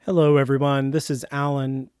Hello, everyone. This is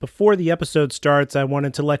Alan. Before the episode starts, I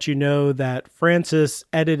wanted to let you know that Francis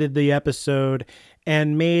edited the episode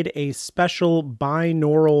and made a special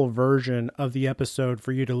binaural version of the episode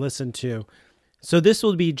for you to listen to. So this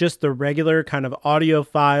will be just the regular kind of audio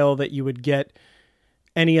file that you would get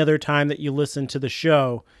any other time that you listen to the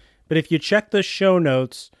show. But if you check the show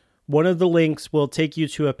notes, one of the links will take you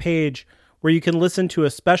to a page where you can listen to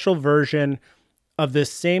a special version of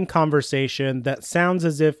this same conversation that sounds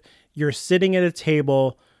as if you're sitting at a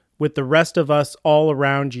table with the rest of us all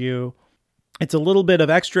around you. It's a little bit of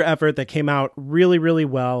extra effort that came out really, really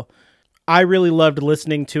well. I really loved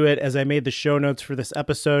listening to it as I made the show notes for this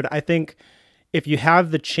episode. I think if you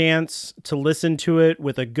have the chance to listen to it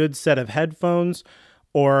with a good set of headphones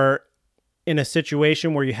or in a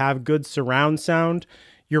situation where you have good surround sound,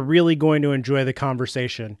 you're really going to enjoy the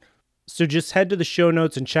conversation. So just head to the show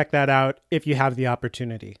notes and check that out if you have the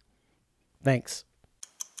opportunity. Thanks.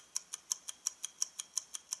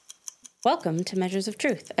 Welcome to Measures of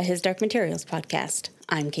Truth, a His Dark Materials podcast.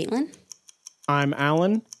 I'm Caitlin. I'm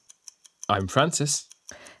Alan. I'm Francis.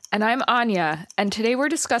 And I'm Anya, and today we're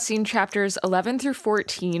discussing chapters 11 through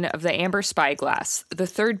 14 of The Amber Spyglass, the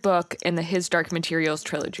third book in the His Dark Materials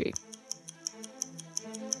trilogy.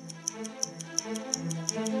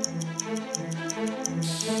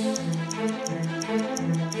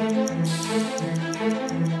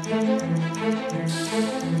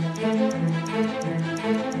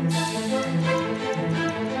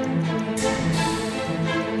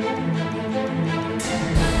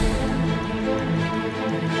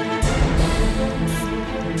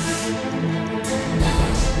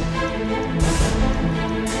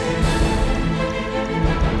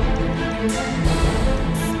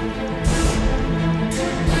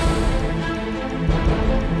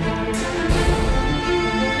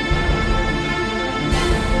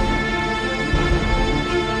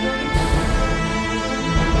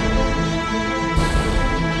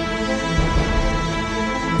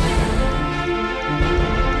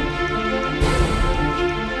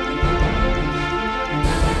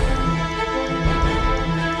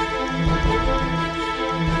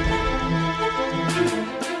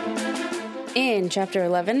 In Chapter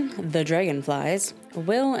 11, The Dragonflies,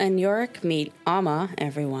 Will and Yorick meet Amma,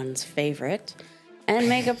 everyone's favorite, and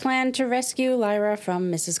make a plan to rescue Lyra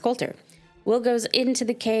from Mrs. Coulter. Will goes into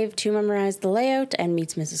the cave to memorize the layout and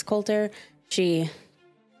meets Mrs. Coulter. She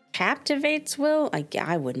captivates Will,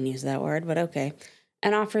 I wouldn't use that word, but okay,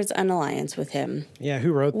 and offers an alliance with him. Yeah,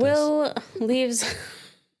 who wrote this?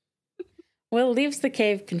 Will leaves the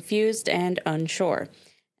cave confused and unsure.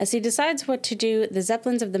 As he decides what to do, the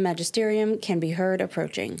Zeppelins of the Magisterium can be heard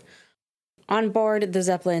approaching. On board the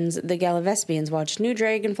Zeppelins, the Galavespians watch new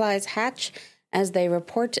dragonflies hatch as they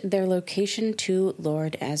report their location to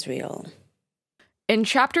Lord Asriel. In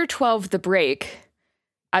Chapter 12, The Break,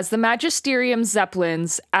 as the Magisterium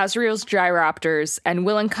Zeppelins, Asriel's Gyraptors, and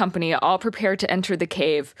Will and company all prepare to enter the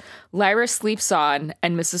cave, Lyra sleeps on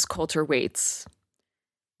and Mrs. Coulter waits.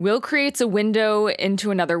 Will creates a window into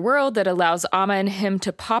another world that allows Amma and him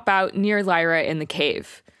to pop out near Lyra in the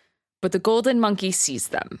cave, but the golden monkey sees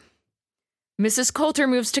them. Mrs. Coulter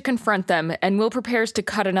moves to confront them, and Will prepares to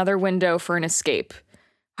cut another window for an escape.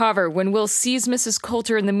 However, when Will sees Mrs.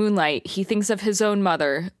 Coulter in the moonlight, he thinks of his own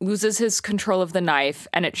mother, loses his control of the knife,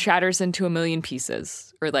 and it shatters into 1,000,000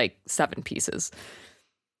 pieces, or 7 pieces.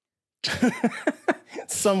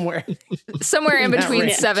 Somewhere in between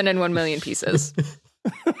 7 and 1,000,000 pieces.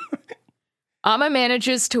 Amma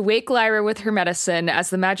manages to wake Lyra with her medicine as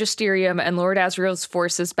the Magisterium and Lord Asriel's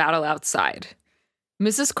forces battle outside.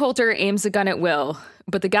 Mrs. Coulter aims a gun at Will,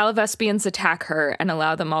 but the Galavespians attack her and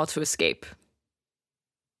allow them all to escape.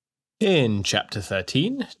 In Chapter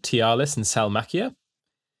 13, Tialis and Salmakia.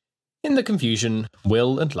 In the confusion,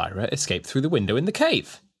 Will and Lyra escape through the window in the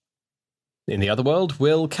cave. In the other world,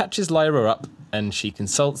 Will catches Lyra up and she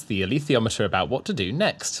consults the alethiometer about what to do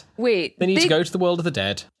next. Wait. They need to go to the world of the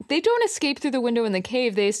dead. They don't escape through the window in the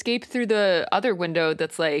cave. They escape through the other window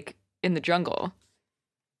that's in the jungle.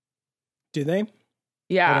 Do they?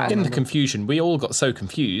 Yeah. In the confusion, we all got so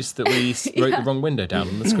confused that we wrote the wrong window down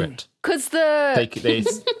on the script. Because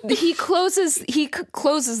he closes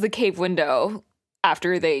the cave window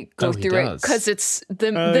after they go through it because it's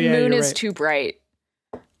the moon is too bright.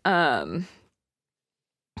 And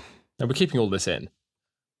we're keeping all this in.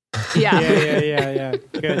 Yeah.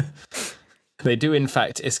 Good. They do, in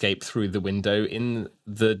fact, escape through the window in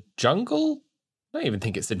the jungle? I don't even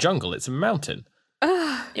think it's the jungle, it's a mountain.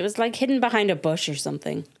 It was hidden behind a bush or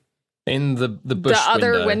something. In the bush The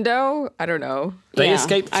other window? I don't know. They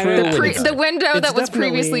escape through the window that was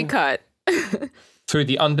previously cut. Through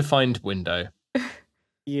the undefined window.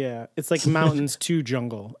 Yeah, it's like mountains to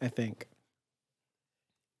jungle, I think.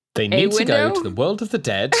 They need to go window? to the world of the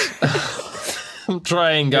dead. I'm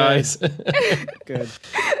trying, guys. Good.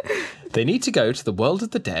 They need to go to the world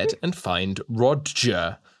of the dead and find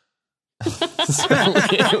Roger.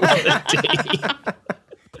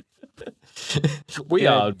 We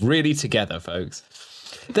are really together, folks.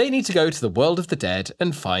 They need to go to the world of the dead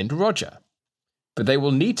and find Roger. But they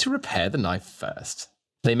will need to repair the knife first.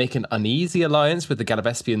 They make an uneasy alliance with the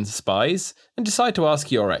Galavespian spies and decide to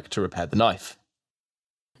ask Yorick to repair the knife.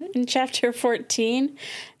 In chapter 14,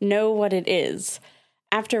 Know What It Is.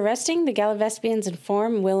 After resting, the Galavespians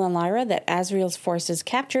inform Will and Lyra that Asriel's forces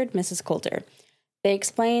captured Mrs. Coulter. They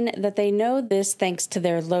explain that they know this thanks to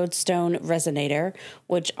their lodestone resonator,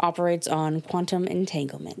 which operates on quantum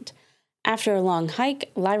entanglement. After a long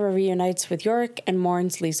hike, Lyra reunites with Yorick and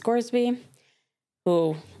mourns Lee Scoresby,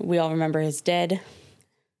 who we all remember is dead.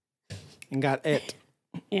 And got it.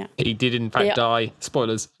 Yeah. He did, in fact, die.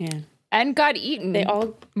 Spoilers. Yeah. And got eaten, They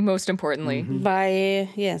all most importantly. by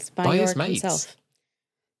By Yorick his mates. himself.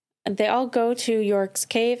 They all go to Yorick's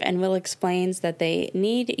cave, and Will explains that they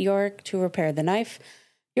need Yorick to repair the knife.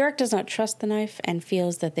 Yorick does not trust the knife and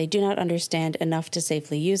feels that they do not understand enough to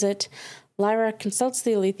safely use it. Lyra consults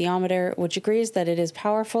the alethiometer, which agrees that it is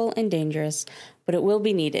powerful and dangerous, but it will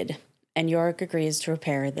be needed, and Yorick agrees to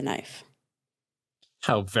repair the knife.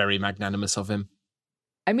 How very magnanimous of him.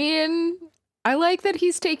 I mean, I like that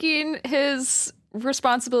he's taking his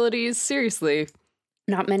responsibilities seriously.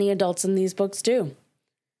 Not many adults in these books do.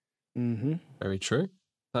 Mm-hmm. Very true.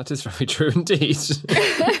 That is very true indeed.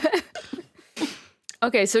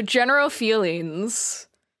 Okay, so general feelings.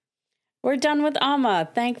 We're done with Amma.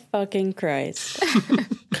 Thank fucking Christ.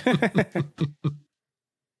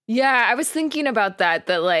 Yeah, I was thinking about that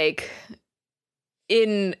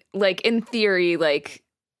in theory, like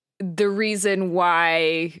the reason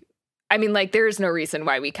why, I mean, like there is no reason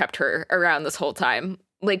why we kept her around this whole time.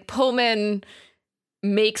 Like Pullman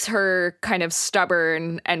makes her kind of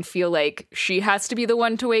stubborn and feel like she has to be the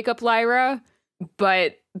one to wake up Lyra,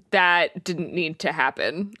 but that didn't need to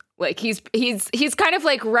happen. Like he's kind of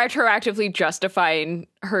like retroactively justifying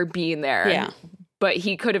her being there. Yeah. But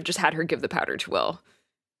he could have just had her give the powder to Will.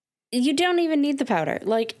 You don't even need the powder.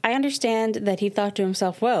 Like, I understand that he thought to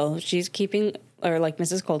himself, well, she's keeping, or like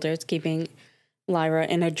Mrs. Coulter is keeping Lyra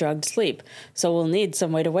in a drugged sleep, so we'll need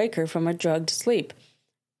some way to wake her from a drugged sleep.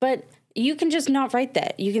 But you can just not write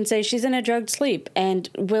that. You can say she's in a drugged sleep and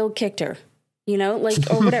Will kicked her, you know, like,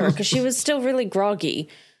 or whatever, because she was still really groggy.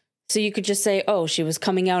 So you could just say, oh, she was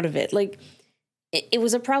coming out of it. Like, it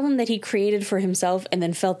was a problem that he created for himself and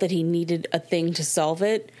then felt that he needed a thing to solve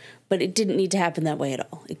it, but it didn't need to happen that way at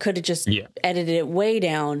all. It could have just edited it way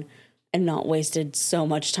down and not wasted so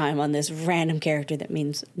much time on this random character that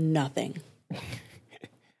means nothing.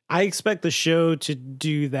 I expect the show to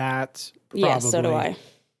do that. Probably. Yes, so do I.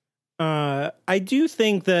 I do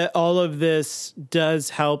think that all of this does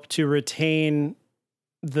help to retain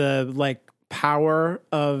the like power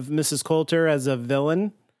of Mrs. Coulter as a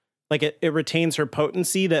villain. Like it retains her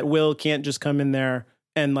potency that Will can't just come in there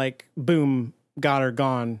and like, boom, got her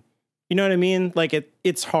gone. You know what I mean? Like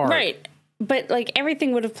it's hard. Right. But like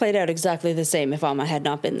everything would have played out exactly the same if Amma had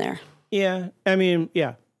not been there. Yeah. I mean,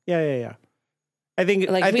 yeah. I think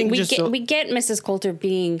Like we just get Mrs. Coulter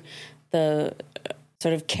being the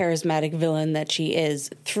sort of charismatic villain that she is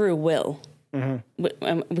through Will.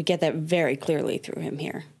 Mm-hmm. We get that very clearly through him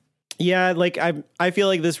here. Yeah, like I feel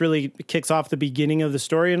like this really kicks off the beginning of the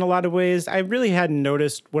story in a lot of ways. I really hadn't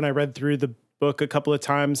noticed when I read through the book a couple of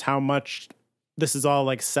times how much this is all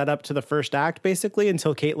like set up to the first act, basically,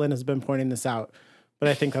 until Caitlin has been pointing this out. But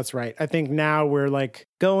I think that's right. I think now we're like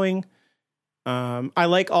going. I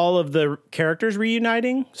like all of the characters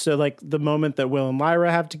reuniting. So like the moment that Will and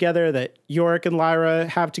Lyra have together, that Yorick and Lyra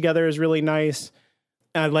have together is really nice.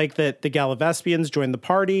 I like that the Galavespians join the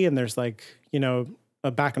party and there's like, you know, a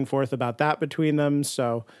back and forth about that between them.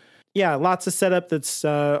 So yeah, lots of setup that's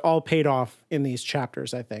all paid off in these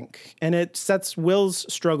chapters, I think. And it sets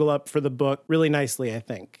Will's struggle up for the book really nicely, I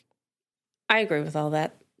think. I agree with all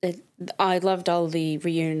that. I loved all the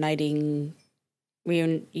reunions.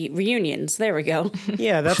 There we go.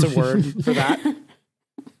 Yeah, that's a word for that.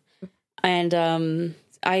 And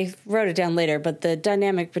I wrote it down later, but the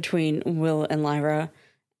dynamic between Will and Lyra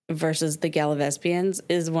versus the Galavespians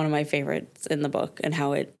is one of my favorites in the book, and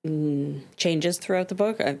how it changes throughout the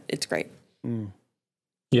book. It's great.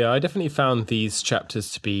 Yeah, I definitely found these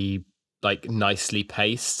chapters to be like nicely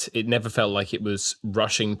paced. It never felt like it was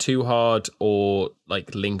rushing too hard or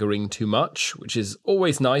like lingering too much, which is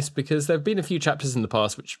always nice because there have been a few chapters in the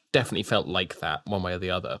past which definitely felt like that one way or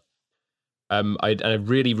the other. I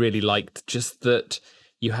really, really liked just that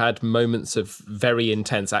you had moments of very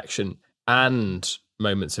intense action and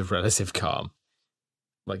moments of relative calm.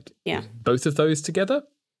 Like, both of those together,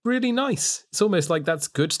 really nice. It's almost like that's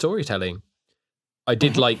good storytelling. I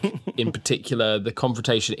did like, in particular, the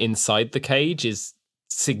confrontation inside the cage is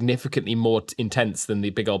significantly more intense than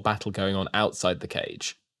the big old battle going on outside the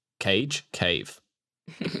cage. Cave.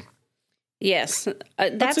 Yes.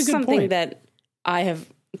 That's something point. That I have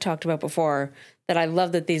talked about before, that I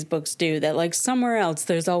love that these books do, that like somewhere else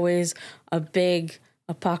there's always a big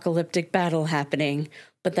apocalyptic battle happening,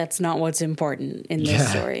 but that's not what's important in this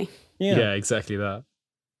story. Yeah, exactly that.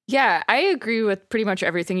 Yeah, I agree with pretty much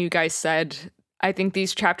everything you guys said. I think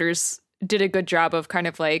these chapters did a good job of kind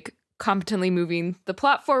of like competently moving the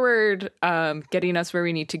plot forward, getting us where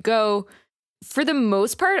we need to go. For the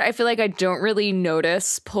most part, I feel like I don't really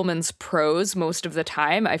notice Pullman's prose most of the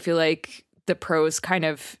time. I feel like the prose kind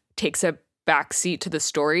of takes a backseat to the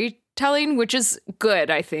storytelling, which is good,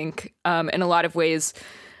 I think, in a lot of ways.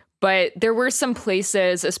 But there were some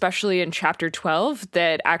places, especially in chapter 12,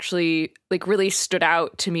 that actually like really stood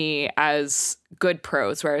out to me as good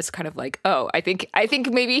prose, where it's kind of like, oh, I think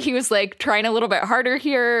maybe he was like trying a little bit harder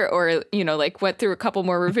here, or, you know, like went through a couple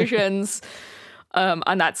more revisions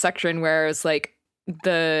on that section, where it's like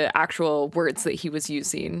the actual words that he was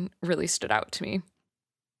using really stood out to me.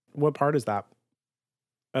 What part is that?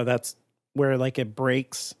 Oh, that's where like it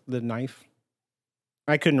breaks the knife.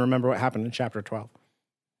 I couldn't remember what happened in chapter 12.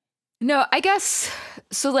 No, I guess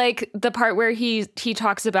so. Like the part where he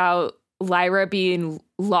talks about Lyra being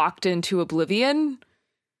locked into oblivion,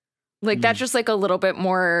 like that's just like a little bit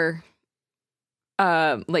more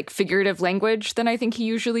like figurative language than I think he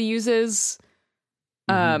usually uses.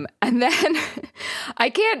 And then I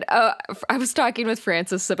can't, I was talking with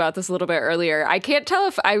Francis about this a little bit earlier. I can't tell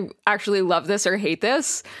if I actually love this or hate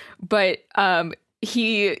this, but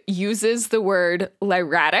he uses the word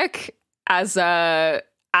lyratic as a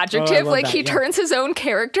adjective. Like he turns his own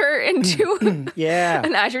character into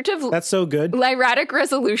an adjective. That's so good. Lyratic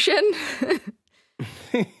resolution.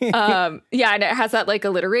 And it has that like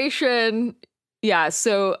alliteration. Yeah,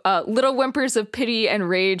 so little whimpers of pity and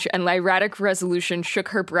rage and lyratic resolution shook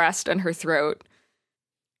her breast and her throat.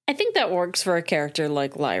 I think that works for a character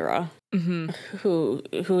like Lyra, who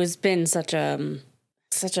has been such a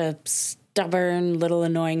stubborn little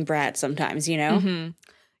annoying brat sometimes, you know?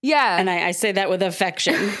 Yeah. And I say that with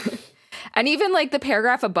affection. And even like the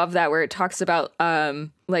paragraph above that where it talks about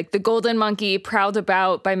like the golden monkey prowled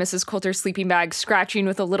about by Mrs. Coulter's sleeping bag, scratching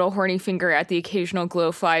with a little horny finger at the occasional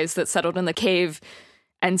glowflies that settled in the cave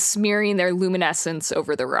and smearing their luminescence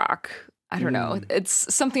over the rock. I don't know.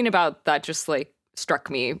 It's something about that just like struck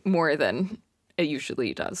me more than it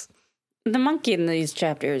usually does. The monkey in these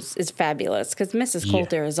chapters is fabulous because Mrs.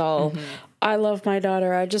 Coulter is all, I love my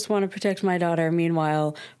daughter. I just want to protect my daughter.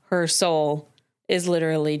 Meanwhile, her soul is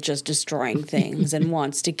literally just destroying things and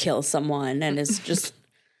wants to kill someone and is just,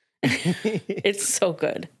 it's so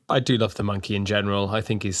good. I do love the monkey in general. I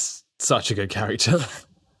think he's such a good character.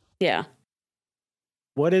 Yeah.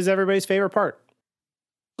 What is everybody's favorite part?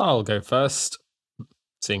 I'll go first,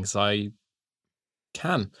 seeing as I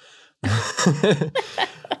can.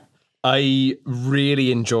 I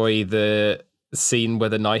really enjoy the scene where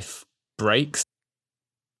the knife breaks.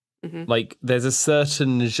 Like, there's a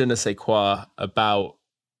certain je ne sais quoi about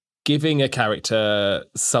giving a character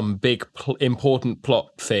some big, important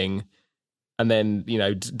plot thing, and then, you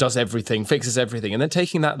know, does everything, fixes everything, and then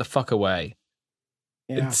taking that the fuck away.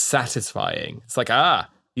 Yeah. It's satisfying. It's like,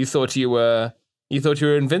 you thought you were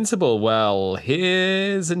invincible. Well,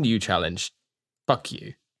 here's a new challenge. Fuck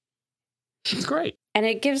you. It's great. And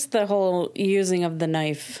it gives the whole using of the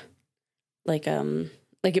knife, like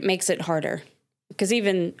it makes it harder. Because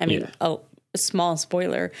even, I mean, a small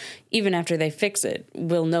spoiler, even after they fix it,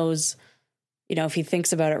 Will knows, you know, if he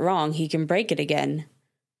thinks about it wrong, he can break it again.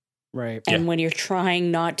 Right. And when you're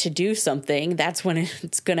trying not to do something, that's when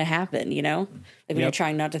it's going to happen, you know? Like when you're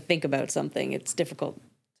trying not to think about something, it's difficult.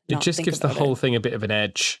 It just gives the whole thing a bit of an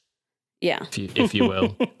edge. Yeah. If you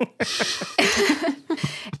will.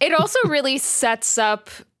 It also really sets up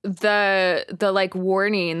the like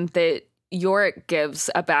warning that Yorick gives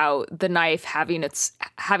about the knife having its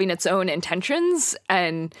own intentions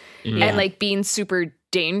and like being super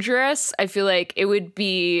dangerous. I feel like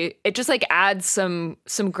it just like adds some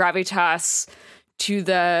gravitas to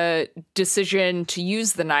the decision to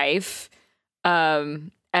use the knife. And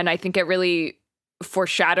I think it really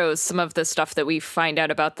foreshadows some of the stuff that we find out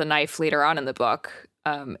about the knife later on in the book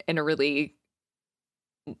in a really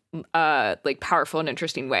like powerful and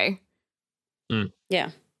interesting way.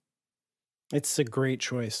 Yeah. It's a great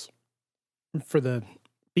choice. for the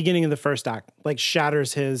beginning of the first act, like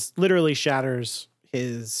literally shatters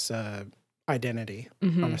his identity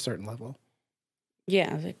on a certain level.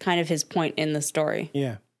 Yeah, kind of his point in the story.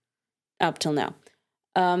 Yeah. Up till now.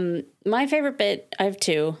 My favorite bit, I have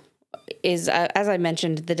two, is, as I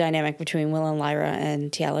mentioned, the dynamic between Will and Lyra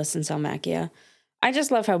and Tialis and Salmakia. I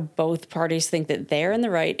just love how both parties think that they're in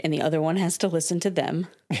the right and the other one has to listen to them.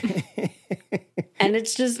 And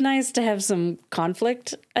it's just nice to have some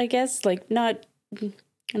conflict, I guess, like not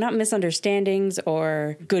misunderstandings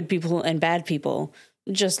or good people and bad people,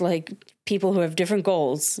 just like people who have different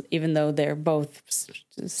goals, even though they're both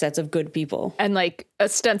sets of good people. And like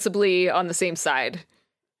ostensibly on the same side.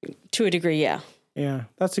 To a degree, yeah. Yeah,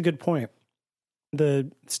 that's a good point.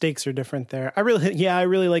 The stakes are different there. I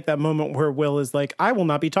really like that moment where Will is like, I will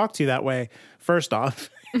not be talked to that way, first off.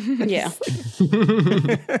 Yeah.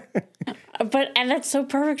 And that's so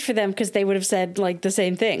perfect for them because they would have said like the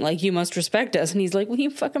same thing, like, you must respect us. And he's like, well, you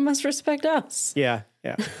fucking must respect us. Yeah.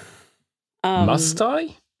 Must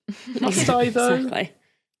I? Must I, though? Exactly.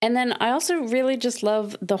 And then I also really just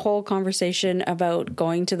love the whole conversation about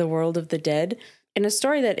going to the world of the dead in a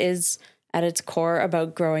story that is at its core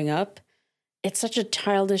about growing up. It's such a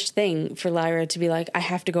childish thing for Lyra to be like, I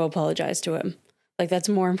have to go apologize to him. Like, that's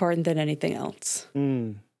more important than anything else.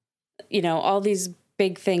 Mm. You know, all these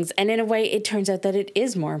big things. And in a way, it turns out that it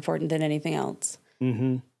is more important than anything else.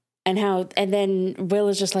 Mm-hmm. And then Will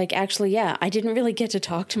is just like, actually, yeah, I didn't really get to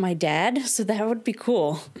talk to my dad, so that would be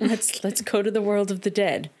cool. Let's go to the world of the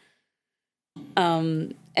dead.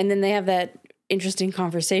 And then they have that interesting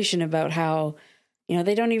conversation about how, you know,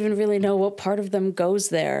 they don't even really know what part of them goes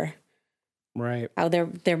there. Right. How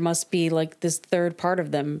there must be like this third part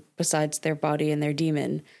of them besides their body and their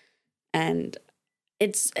demon. And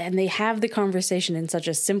they have the conversation in such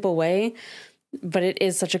a simple way, but it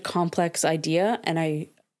is such a complex idea. And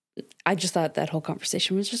I just thought that whole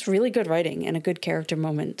conversation was just really good writing and a good character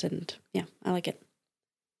moment. And yeah, I like it.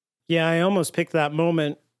 Yeah, I almost picked that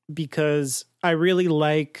moment because I really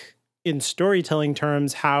like, in storytelling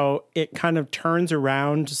terms, how it kind of turns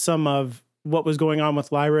around some of what was going on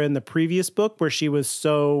with Lyra in the previous book, where she was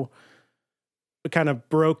so kind of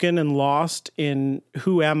broken and lost in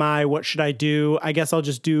who am I? What should I do? I guess I'll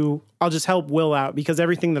just help Will out because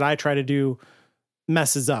everything that I try to do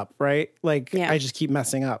messes up, right? Like, I just keep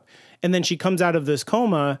messing up. And then she comes out of this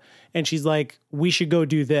coma and she's like, we should go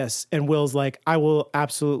do this. And Will's like, I will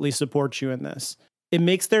absolutely support you in this. It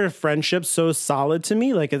makes their friendship so solid to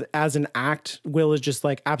me. Like, as an act, Will is just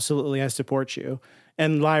like, absolutely, I support you.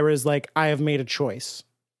 And Lyra's like, I have made a choice.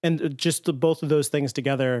 And just both of those things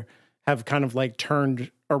together have kind of like turned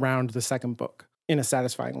around the second book in a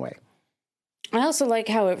satisfying way. I also like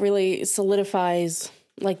how it really solidifies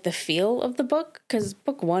like the feel of the book, because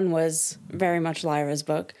book 1 was very much Lyra's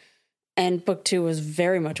book and book 2 was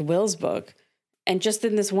very much Will's book. And just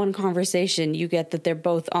in this one conversation, you get that they're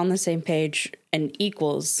both on the same page and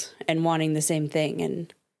equals and wanting the same thing.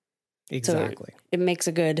 And exactly. So it makes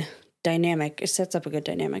a good dynamic. It sets up a good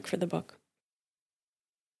dynamic for the book.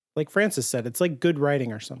 Like Francis said, it's like good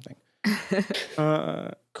writing or something.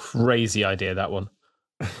 Crazy idea, that one.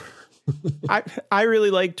 I really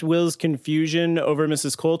liked Will's confusion over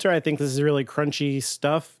Mrs. Coulter. I think this is really crunchy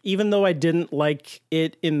stuff, even though I didn't like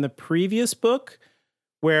it in the previous book,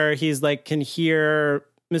 where he's like, can hear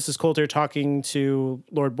Mrs. Coulter talking to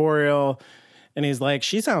Lord Boreal, and he's like,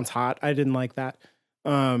 she sounds hot. I didn't like that.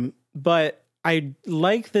 But I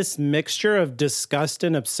like this mixture of disgust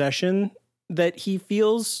and obsession that he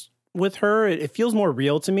feels with her. It feels more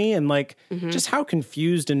real to me, and like just how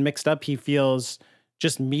confused and mixed up he feels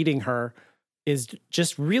just meeting her is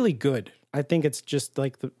just really good. I think it's just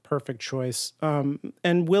like the perfect choice.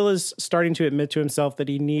 And Will is starting to admit to himself that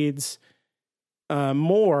he needs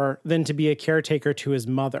more than to be a caretaker to his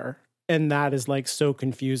mother. And that is like so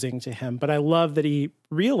confusing to him. But I love that he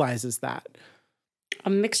realizes that. A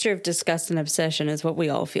mixture of disgust and obsession is what we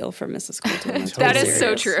all feel for Mrs. Coulter. Totally. That is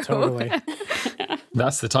so true. Totally.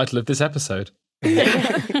 That's the title of this episode.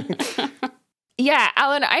 Yeah,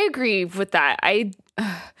 Alan, I agree with that.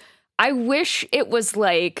 I wish it was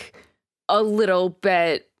like a little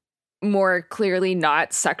bit more clearly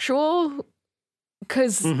not sexual,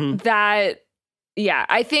 because that, yeah,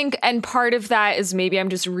 I think, and part of that is maybe I'm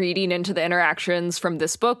just reading into the interactions from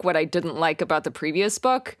this book what I didn't like about the previous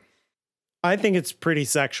book. I think it's pretty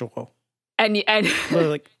sexual. And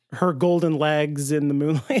like her golden legs in the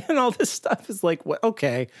moonlight and all this stuff is like, what?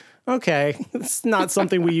 Okay. It's not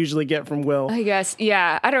something we usually get from Will. I guess.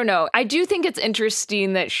 Yeah. I don't know. I do think it's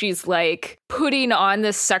interesting that she's like putting on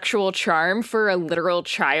this sexual charm for a literal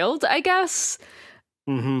child, I guess.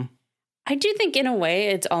 Mm-hmm. I do think in a way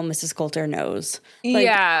it's all Mrs. Coulter knows. Like,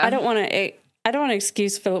 yeah. I don't want to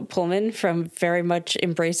excuse Philip Pullman from very much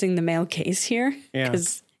embracing the male case here,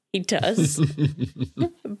 because he does.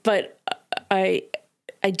 But I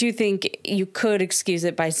do think you could excuse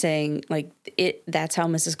it by saying, like, that's how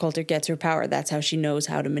Mrs. Coulter gets her power. That's how she knows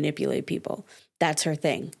how to manipulate people. That's her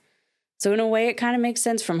thing. So in a way, it kind of makes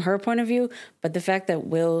sense from her point of view. But the fact that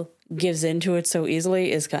Will gives into it so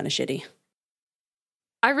easily is kind of shitty.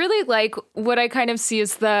 I really like what I kind of see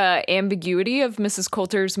as the ambiguity of Mrs.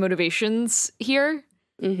 Coulter's motivations here.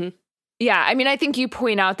 Mm-hmm. Yeah, I mean, I think you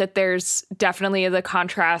point out that there's definitely the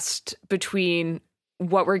contrast between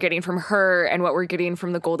what we're getting from her and what we're getting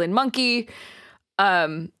from the Golden Monkey.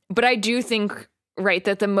 But I do think, right,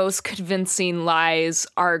 that the most convincing lies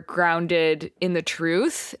are grounded in the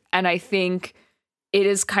truth. And I think it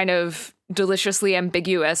is kind of deliciously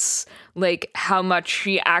ambiguous, like how much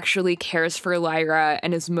she actually cares for Lyra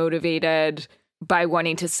and is motivated by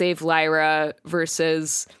wanting to save Lyra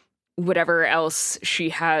versus whatever else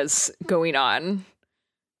she has going on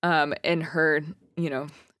in her,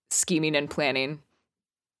 scheming and planning.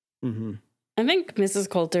 Mm-hmm. I think Mrs.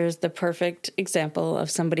 Coulter is the perfect example of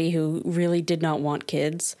somebody who really did not want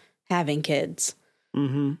kids having kids.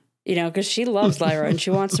 Mm-hmm. Because she loves Lyra and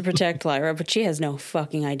she wants to protect Lyra, but she has no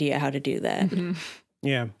fucking idea how to do that. Mm-hmm.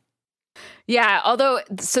 Yeah. Yeah, although,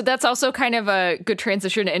 so that's also kind of a good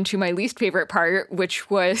transition into my least favorite part,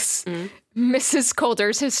 which was Mrs.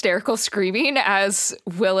 Coulter's hysterical screaming as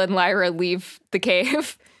Will and Lyra leave the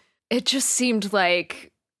cave. It just seemed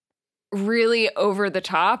like really over the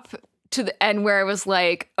top to the end where I was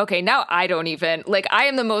like, okay, now I don't even, like, I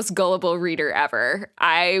am the most gullible reader ever.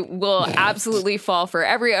 I will absolutely fall for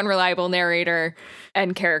every unreliable narrator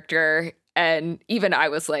and character. And even I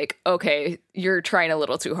was like, okay, you're trying a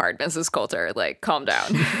little too hard, Mrs. Coulter. Like, calm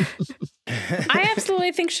down. I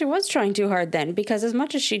absolutely think she was trying too hard then, because as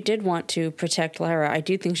much as she did want to protect Lyra, I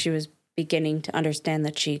do think she was beginning to understand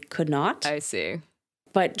that she could not. I see.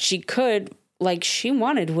 But she could, like, she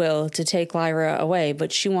wanted Will to take Lyra away,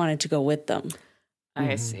 but she wanted to go with them.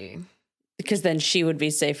 I see. Because then she would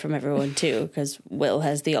be safe from everyone too, because Will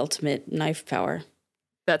has the ultimate knife power.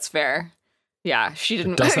 That's fair. Yeah, she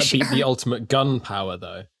didn't. Does that beat the ultimate gun power,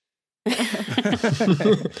 though?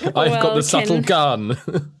 I've Well, got the subtle gun.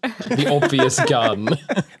 The obvious gun.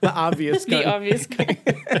 The obvious gun. The obvious gun.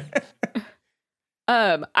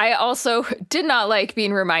 I also did not like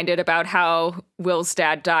being reminded about how Will's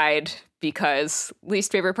dad died, because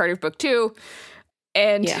least favorite part of book 2.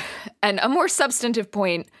 And a more substantive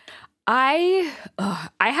point, I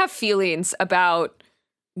have feelings about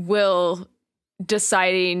Will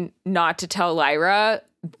deciding not to tell Lyra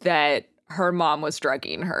that her mom was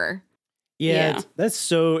drugging her. Yeah. That's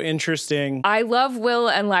so interesting. I love Will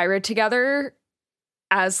and Lyra together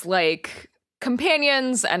as like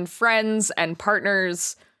companions and friends and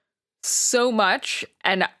partners so much.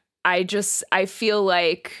 And I feel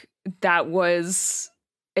like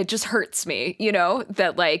it just hurts me,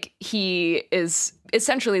 that like he is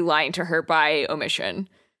essentially lying to her by omission.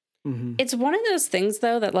 Mm-hmm. It's one of those things,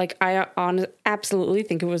 though, that like I absolutely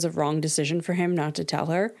think it was a wrong decision for him not to tell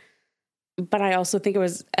her. But I also think it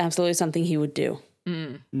was absolutely something he would do.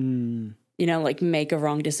 Like make a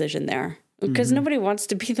wrong decision there. Because nobody wants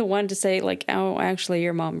to be the one to say like, oh, actually,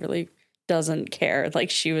 your mom really doesn't care.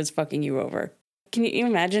 Like she was fucking you over. Can you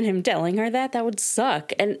imagine him telling her that? That would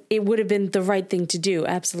suck. And it would have been the right thing to do.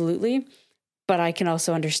 Absolutely. But I can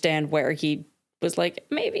also understand where he was like,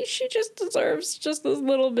 maybe she just deserves just this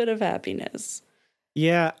little bit of happiness.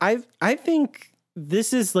 Yeah, I think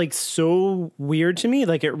this is like so weird to me.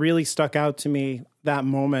 Like it really stuck out to me that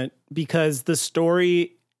moment, because the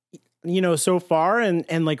story, so far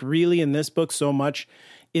and like really in this book so much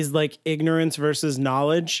is like ignorance versus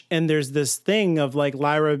knowledge. And there's this thing of like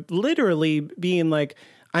Lyra literally being like,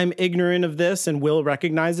 I'm ignorant of this, and Will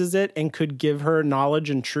recognizes it and could give her knowledge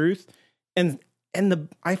and truth. And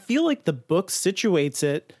I feel like the book situates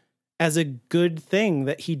it as a good thing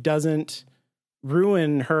that he doesn't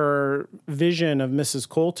ruin her vision of Mrs.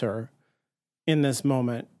 Coulter in this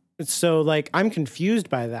moment. So like, I'm confused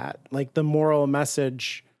by that. Like the moral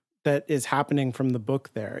message that is happening from the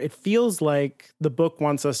book there. It feels like the book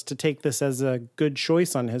wants us to take this as a good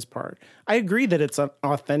choice on his part. I agree that it's an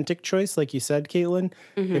authentic choice. Like you said, Caitlin,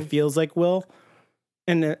 It feels like Will.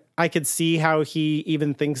 And I could see how he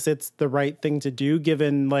even thinks it's the right thing to do,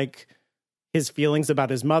 given like his feelings about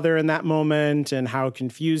his mother in that moment and how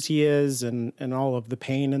confused he is and all of the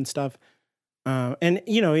pain and stuff. And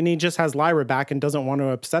he just has Lyra back and doesn't want to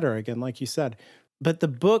upset her again, like you said. But the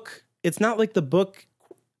book, it's not like the book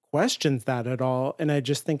questions that at all. And I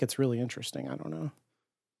just think it's really interesting. I don't know.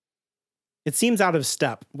 it seems out of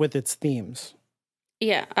step with its themes.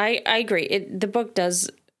 Yeah, I agree. The book does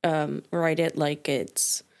write it like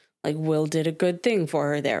it's like Will did a good thing for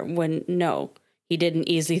her there, when no, he did an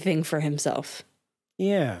easy thing for himself.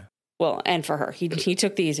 Yeah. Well, and for her. He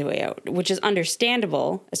took the easy way out, which is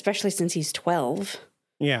understandable, especially since he's 12.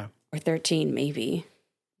 Yeah. Or 13, maybe.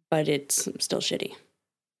 But it's still shitty.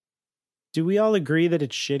 Do we all agree that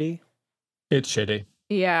it's shitty? It's shitty.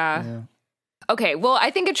 Yeah. Okay, well, I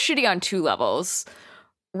think it's shitty on two levels,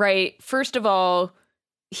 right? First of all,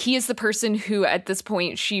 he is the person who, at this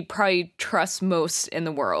point, she probably trusts most in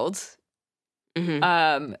the world.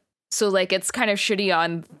 Mm-hmm. So, like, it's kind of shitty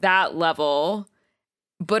on that level.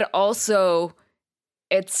 But also,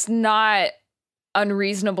 it's not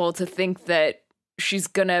unreasonable to think that she's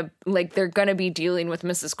gonna, like, they're gonna be dealing with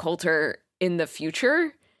Mrs. Coulter in the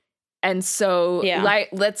future. And so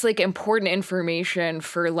that's like important information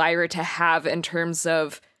for Lyra to have in terms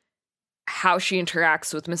of how she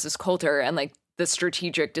interacts with Mrs. Coulter and like the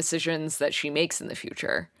strategic decisions that she makes in the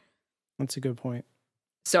future. That's a good point.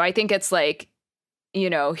 So I think it's like, you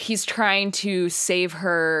know, he's trying to save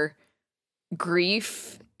her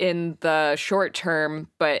grief in the short term,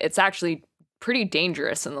 but it's actually pretty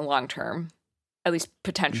dangerous in the long term, at least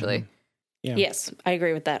potentially. Yeah. Yes, I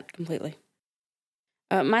agree with that completely.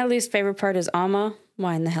 My least favorite part is Amma.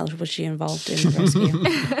 Why in the hell was she involved in the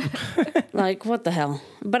rescue? Like, what the hell?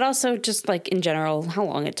 But also just like in general, how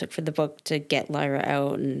long it took for the book to get Lyra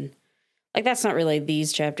out. And like, that's not really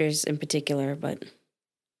these chapters in particular, but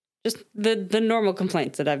just the normal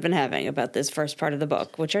complaints that I've been having about this first part of the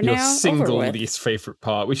book, which are Your now single over with. least favorite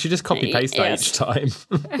part. We should just copy paste that each time.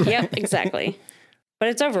 Yep, exactly. But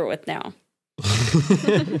it's over with now.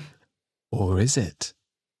 Or is it?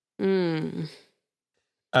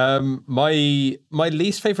 My My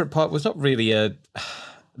least favorite part was not really a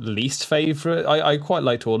least favorite. I quite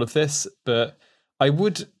liked all of this, but I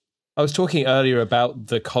was talking earlier about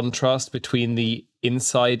the contrast between the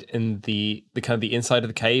inside and the kind of the inside of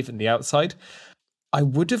the cave and the outside. I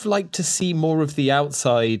would have liked to see more of the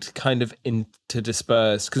outside kind of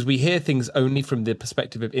interdispersed, because we hear things only from the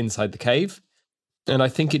perspective of inside the cave. And I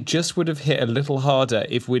think it just would have hit a little harder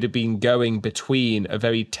if we'd have been going between a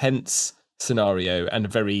very tense scenario and a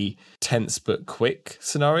very tense but quick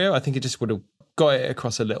scenario. I think it just would have got it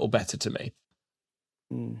across a little better to me.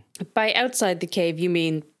 By outside the cave, you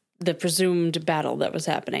mean the presumed battle that was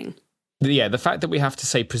happening? Yeah, the fact that we have to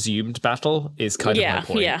say presumed battle is kind of my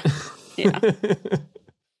point. Yeah.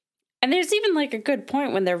 And there's even like a good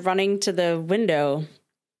point when they're running to the window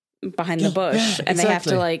behind the bush, and they have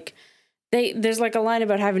to like, there's like a line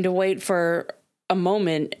about having to wait for a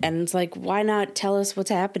moment, and it's like, why not tell us what's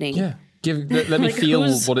happening? Yeah. Let me Like, feel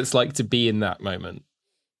what it's like to be in that moment.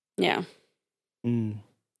 Yeah.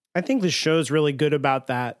 I think the show's really good about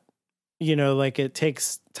that. You know, like it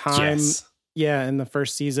takes time. Yes. Yeah, in the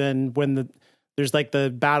first season when there's like the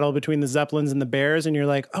battle between the Zeppelins and the Bears, and you're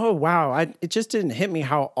like, oh wow, it just didn't hit me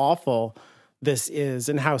how awful this is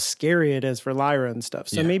and how scary it is for Lyra and stuff.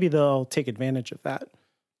 So maybe they'll take advantage of that.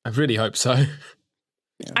 I really hope so.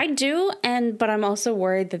 Yeah. I do, but I'm also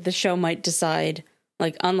worried that the show might decide,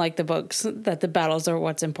 like unlike the books, that the battles are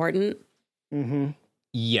what's important. Mm-hmm.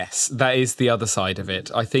 Yes, that is the other side of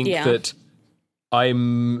it. I think that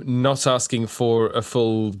I'm not asking for a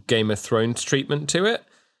full Game of Thrones treatment to it.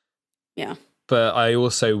 Yeah. But I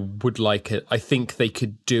also would like it. I think they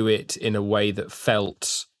could do it in a way that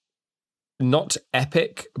felt not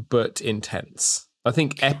epic, but intense. I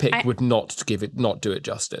think epic would not do it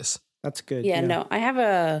justice. That's good. Yeah, no, I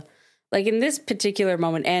have like in this particular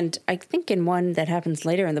moment, and I think in one that happens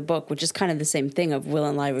later in the book, which is kind of the same thing of Will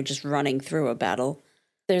and Lyra just running through a battle.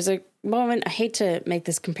 There's a moment, I hate to make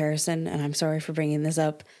this comparison, and I'm sorry for bringing this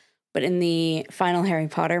up, but in the final Harry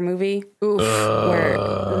Potter movie, where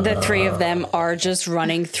the three of them are just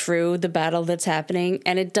running through the battle that's happening,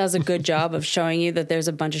 and it does a good job of showing you that there's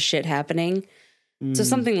a bunch of shit happening. So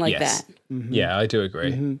something like that. Mm-hmm. Yeah, I do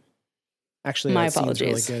agree. Mm-hmm. Actually, my that seems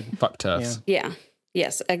apologies. really good. Fuck turfs. Yeah.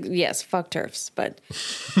 Yes. Yes. Fuck turfs. But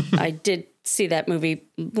I did see that movie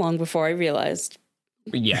long before I realized.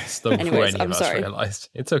 Yes. Before Anyways, any I'm of us sorry. realized.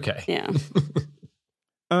 It's okay. Yeah.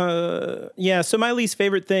 Yeah. So my least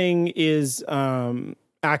favorite thing is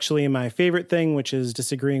actually my favorite thing, which is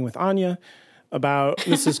disagreeing with Anya about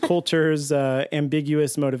Mrs. Coulter's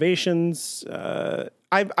ambiguous motivations.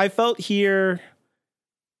 I felt here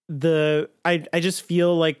I just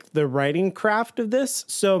feel like the writing craft of this.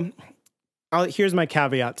 So here's my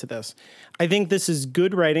caveat to this. I think this is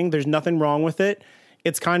good writing. There's nothing wrong with it.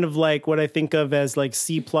 It's kind of like what I think of as like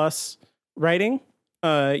C+ writing.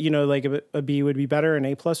 Like a B would be better and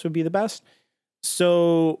A+ would be the best.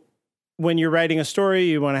 So when you're writing a story,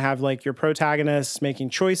 you want to have like your protagonist making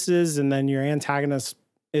choices and then your antagonist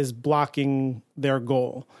is blocking their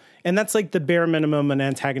goal. And that's like the bare minimum an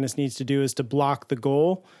antagonist needs to do, is to block the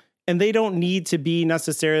goal. And they don't need to be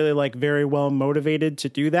necessarily like very well motivated to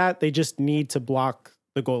do that. They just need to block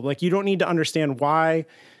the goal. Like, you don't need to understand why.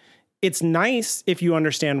 It's nice if you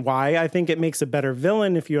understand why. I think it makes a better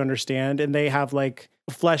villain if you understand, and they have like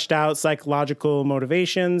fleshed out psychological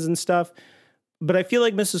motivations and stuff. But I feel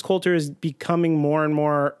like Mrs. Coulter is becoming more and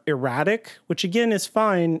more erratic, which again is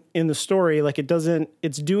fine in the story. Like,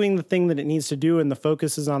 it's doing the thing that it needs to do, and the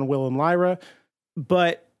focus is on Will and Lyra.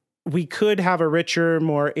 But we could have a richer,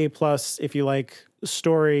 more A+, if you like,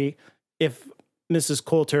 story if Mrs.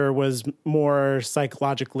 Coulter was more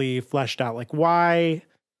psychologically fleshed out. Like, why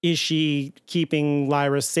is she keeping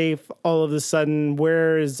Lyra safe all of a sudden?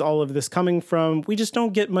 Where is all of this coming from? We just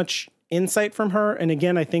don't get much insight from her. And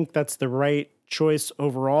again, I think that's the right choice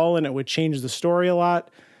overall, and it would change the story a lot.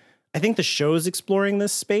 I think the show's exploring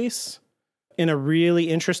this space in a really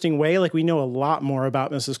interesting way. Like, we know a lot more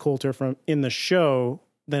about Mrs. Coulter from in the show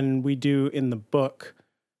than we do in the book.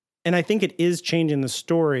 And I think it is changing the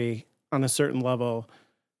story on a certain level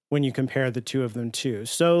when you compare the two of them too.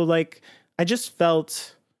 So like, I just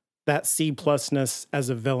felt that C+ness as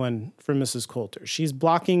a villain for Mrs. Coulter. She's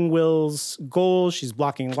blocking Will's goal. She's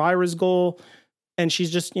blocking Lyra's goal. And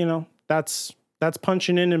she's just, that's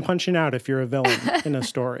punching in and punching out if you're a villain in a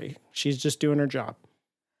story. She's just doing her job.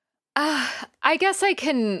 I guess I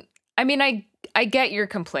get your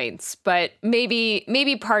complaints, but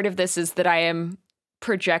maybe part of this is that I am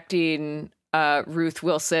projecting Ruth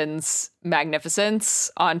Wilson's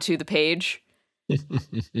magnificence onto the page.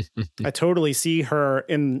 I totally see her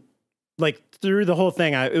in, like, through the whole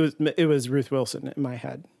thing. It was Ruth Wilson in my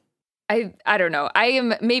head. I don't know.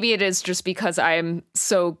 Maybe it is just because I am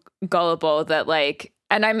so gullible that like,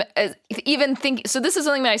 and I'm even thinking, so this is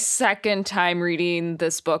only my second time reading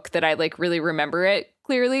this book that I like really remember it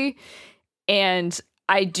clearly. And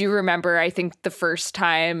I do remember, I think the first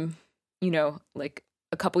time, like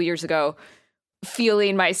a couple years ago,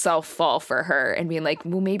 feeling myself fall for her and being like,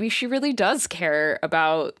 well, maybe she really does care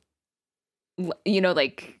about,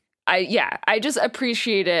 I just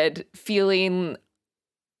appreciated feeling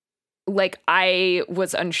like I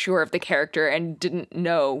was unsure of the character and didn't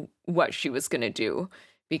know what she was going to do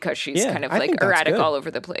because she's kind of like erratic all over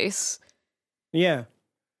the place. Yeah.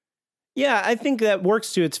 Yeah, I think that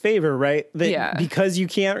works to its favor, right? Because you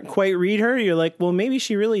can't quite read her, you're like, well, maybe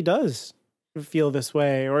she really does feel this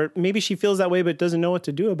way, or maybe she feels that way but doesn't know what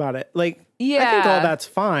to do about it. Like, I think all that's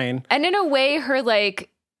fine. And in a way, her like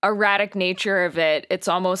erratic nature of it, it's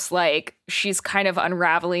almost like she's kind of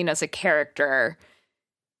unraveling as a character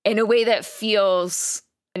in a way that feels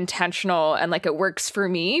intentional and like it works for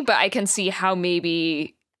me, but I can see how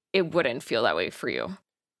maybe it wouldn't feel that way for you.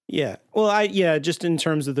 Yeah. Well, just in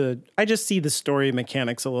terms of I just see the story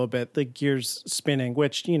mechanics a little bit, the gears spinning,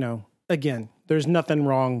 which, again, there's nothing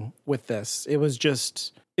wrong with this. It was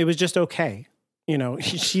just okay.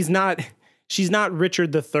 She's not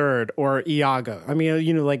Richard III or Iago. I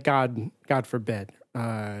mean, like God forbid.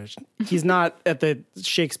 He's not at the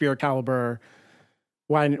Shakespeare caliber.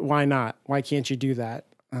 Why not? Why can't you do that?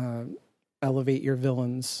 Elevate your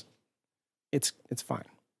villains. It's fine.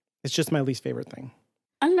 It's just my least favorite thing.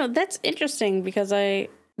 I don't know. That's interesting because the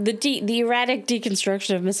erratic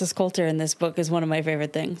deconstruction of Mrs. Coulter in this book is one of my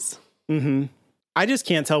favorite things. Mm-hmm. I just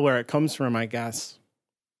can't tell where it comes from, I guess.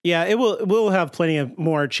 Yeah, we'll have plenty of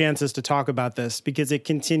more chances to talk about this because it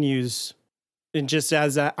continues. And just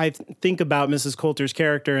as I think about Mrs. Coulter's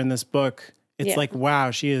character in this book, it's like,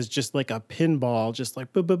 wow, she is just like a pinball, just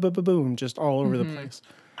like boom, boom, boom, boom, boom, just all over the place.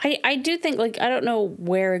 I do think, like, I don't know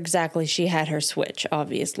where exactly she had her switch,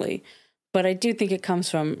 obviously. But I do think it comes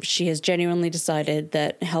from she has genuinely decided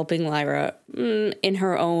that helping Lyra in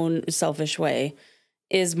her own selfish way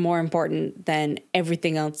is more important than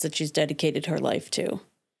everything else that she's dedicated her life to.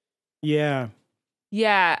 Yeah.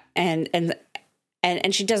 Yeah. And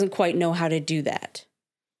she doesn't quite know how to do that.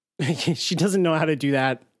 She doesn't know how to do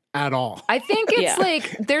that at all. I think it's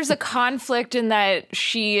like there's a conflict in that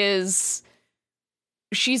she's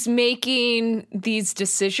making these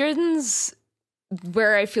decisions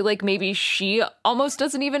where I feel like maybe she almost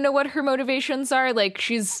doesn't even know what her motivations are. Like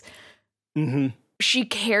she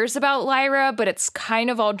cares about Lyra, but it's kind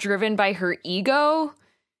of all driven by her ego.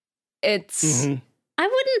 It's I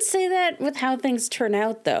wouldn't say that with how things turn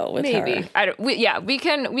out, though. With maybe her. We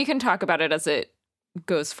can talk about it as it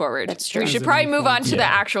goes forward. That's true. We should probably move on to the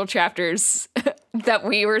actual chapters that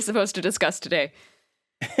we were supposed to discuss today.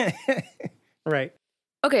 Right.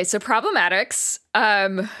 Okay, so problematics.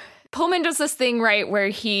 Pullman does this thing, right, where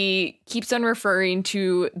he keeps on referring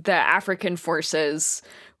to the African forces,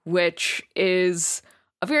 which is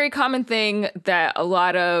a very common thing that a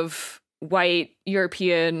lot of white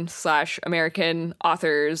European / American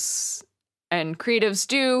authors and creatives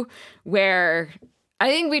do, where I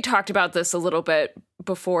think we talked about this a little bit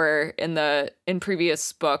before in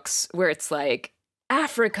previous books, where it's like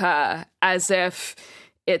Africa as if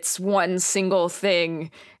it's one single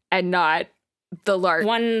thing and not the large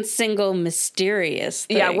one single mysterious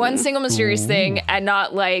thing. Yeah, one single mysterious thing, and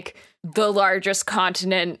not like the largest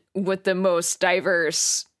continent with the most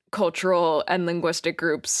diverse cultural and linguistic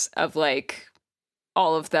groups of like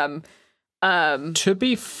all of them. To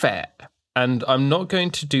be fair, and I'm not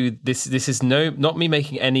going to do this. This is not me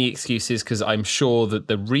making any excuses, because I'm sure that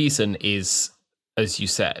the reason is, as you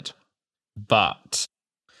said, but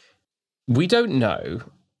we don't know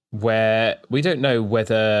whether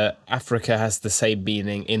Africa has the same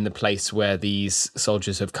meaning in the place where these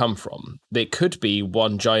soldiers have come from. It could be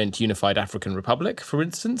one giant unified African republic, for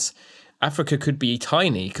instance. Africa could be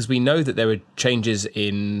tiny, because we know that there are changes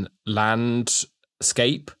in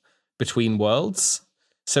landscape between worlds.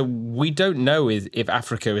 So we don't know if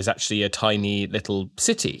Africa is actually a tiny little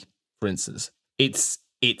city, for instance. It's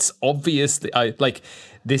obvious that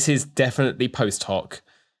this is definitely post hoc.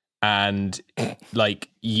 And like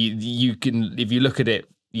you can, if you look at it,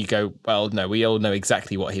 you go, well, no, we all know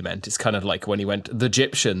exactly what he meant. It's kind of like when he went the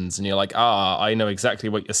Egyptians, and you're like, I know exactly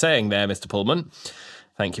what you're saying there, Mr. Pullman.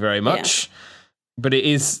 Thank you very much. Yeah. But it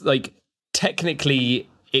is like, technically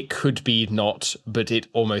it could be not, but it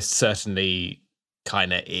almost certainly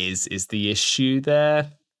kind of is the issue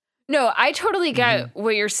there. No, I totally get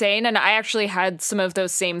what you're saying. And I actually had some of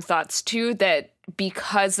those same thoughts too, that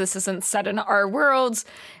because this isn't set in our worlds,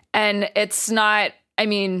 and it's not, I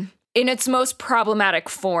mean, in its most problematic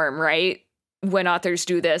form, right? When authors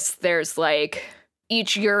do this, there's like,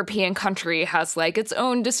 each European country has like its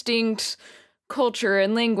own distinct culture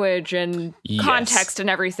and language and context and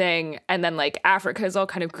everything. And then like Africa is all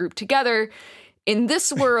kind of grouped together. In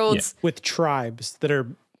this world, with tribes that are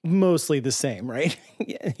mostly the same, right?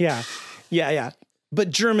 Yeah. But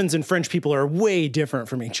Germans and French people are way different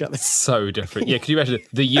from each other. So different. Yeah, could you imagine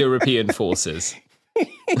the European forces?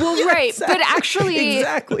 Well, right. Exactly. But actually,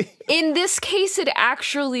 exactly. In this case, it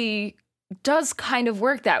actually does kind of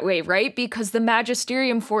work that way, right? Because the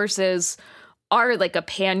Magisterium forces are like a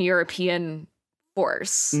pan-European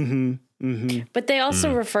force. But they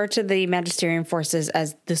also refer to the Magisterium forces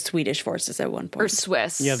as the Swedish forces at one point. Or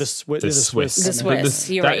Swiss. Yeah, the Swiss. The Swiss.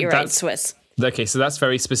 You're right. Swiss. Okay, so that's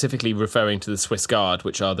very specifically referring to the Swiss Guard,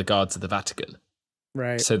 which are the guards of the Vatican.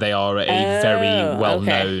 Right. So they are a very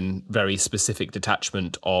well-known, very specific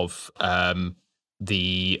detachment of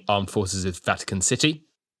the armed forces of Vatican City.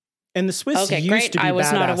 And the Swiss used to be I was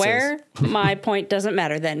badasses. not aware. My point doesn't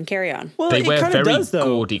matter then. Carry on. Well, they wear very does,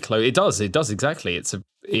 gaudy clothes. It does exactly.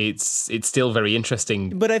 It's still very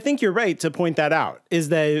interesting. But I think you're right to point that out, is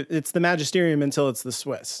that it's the Magisterium until it's the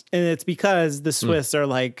Swiss. And it's because the Swiss are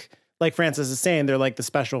like Francis is saying, they're like the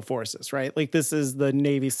special forces, right? Like this is the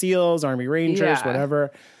Navy SEALs, Army Rangers,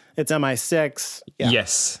 whatever. It's MI6. Yeah.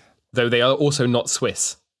 Yes. Though they are also not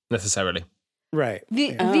Swiss necessarily. Right.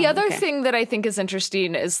 The other thing that I think is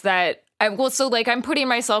interesting is that I'm putting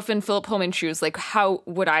myself in Philip Pullman's shoes. Like, how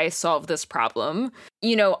would I solve this problem?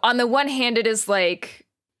 You know, on the one hand, it is like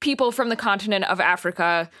people from the continent of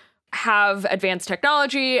Africa have advanced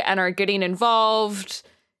technology and are getting involved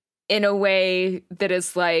in a way that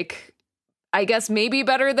is like, I guess maybe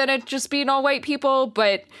better than it just being all white people.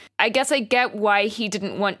 But I guess I get why he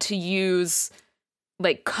didn't want to use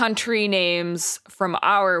like country names from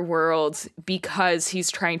our world, because he's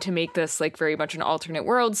trying to make this like very much an alternate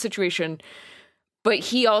world situation. But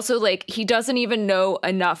he also he doesn't even know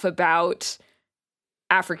enough about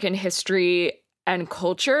African history and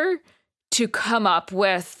culture to come up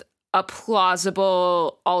with a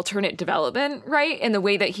plausible alternate development, right? In the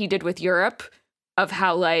way that he did with Europe, of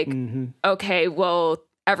how okay, well,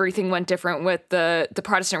 everything went different with the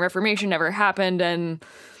Protestant Reformation never happened, and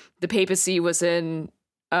the papacy was in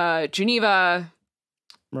Geneva,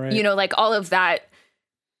 right? You know, like all of that.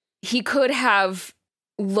 He could have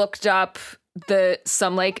looked up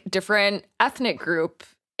some like different ethnic group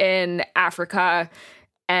in Africa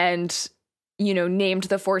and, you know, named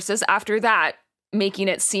the forces after that, making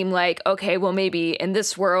it seem like, okay, well, maybe in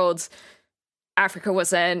this world, Africa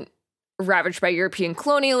wasn't ravaged by European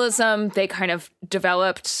colonialism. They kind of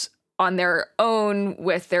developed on their own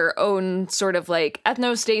with their own sort of like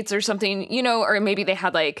ethno-states or something, you know, or maybe they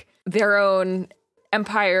had like their own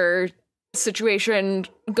empire situation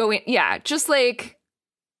going. Yeah, just like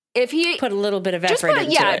if he put a little bit of effort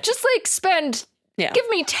into it. Just like give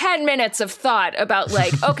me 10 minutes of thought about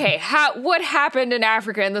like, okay, what happened in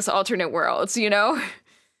Africa in this alternate worlds, you know?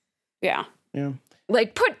 Yeah. Yeah.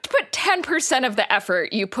 Like put 10% of the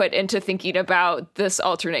effort you put into thinking about this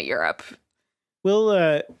alternate Europe.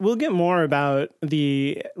 We'll get more about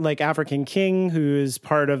the like African king who is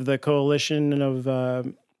part of the coalition of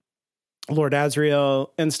Lord Asriel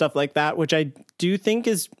and stuff like that, which I do think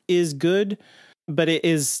is good, but it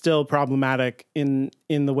is still problematic in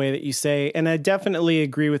the way that you say. And I definitely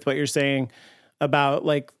agree with what you're saying about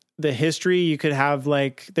like the history. You could have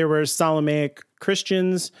like there were Ptolemaic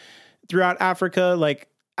Christians throughout Africa. Like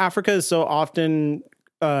Africa is so often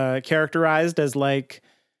characterized as like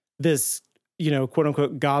this, quote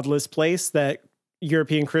unquote, godless place that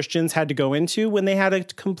European Christians had to go into when they had a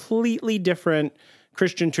completely different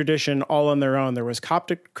Christian tradition all on their own. There was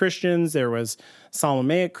Coptic Christians, there was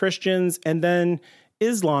Ptolemaic Christians, and then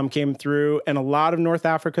Islam came through and a lot of North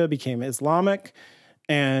Africa became Islamic.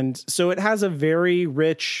 And so it has a very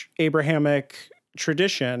rich Abrahamic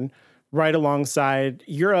tradition right alongside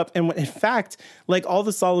Europe. And in fact, like all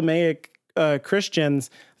the Ptolemaic Christians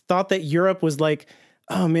thought that Europe was like,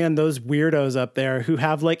 oh man, those weirdos up there who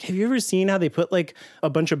have like, have you ever seen how they put like a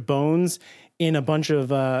bunch of bones in a bunch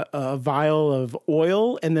of a vial of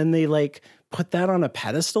oil and then they like put that on a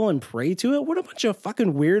pedestal and pray to it? What a bunch of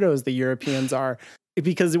fucking weirdos the Europeans are.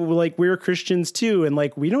 Because like we're Christians too, and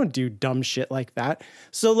like we don't do dumb shit like that.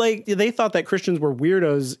 So like they thought that Christians were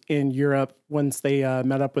weirdos in Europe once they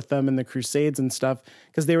met up with them in the Crusades and stuff,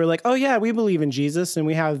 because they were like, oh yeah, we believe in Jesus and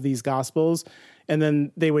we have these gospels. And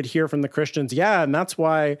then they would hear from the Christians, yeah, and that's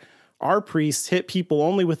why our priests hit people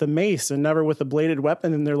only with a mace and never with a bladed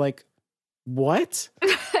weapon. And they're like, what?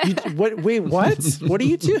 Wait, what? What do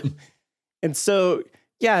you do? And so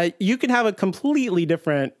yeah, you can have a completely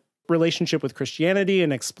different relationship with Christianity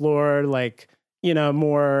and explore like,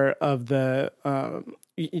 more of the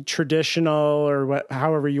traditional or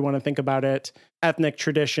however you want to think about it, ethnic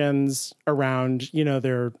traditions around,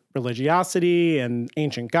 their religiosity and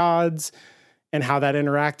ancient gods and how that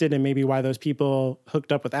interacted and maybe why those people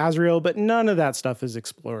hooked up with Asriel, but none of that stuff is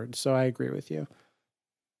explored. So I agree with you.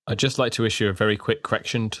 I'd just like to issue a very quick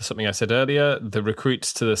correction to something I said earlier. The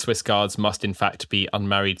recruits to the Swiss Guards must in fact be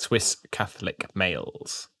unmarried Swiss Catholic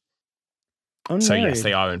males. Unmarried. So yes,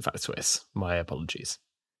 they are in fact Swiss. My apologies.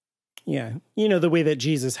 Yeah. The way that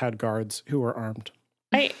Jesus had guards who were armed.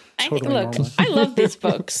 I love these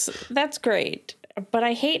books. That's great. But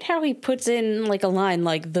I hate how he puts in like a line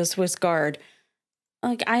like the Swiss Guard.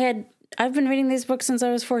 Like I've been reading these books since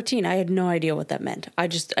I was 14. I had no idea what that meant. I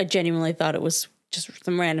genuinely thought it was just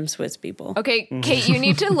some random Swiss people. Okay, Kate, you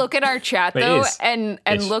need to look at our chat though and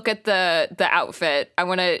look at the outfit. I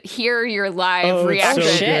want to hear your live reaction. Oh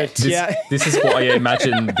shit! This is what I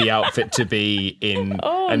imagine the outfit to be in,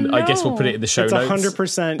 I guess we'll put it in the show notes.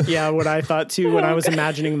 100%. Yeah, what I thought too when I was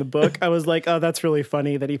imagining the book. I was like, oh, that's really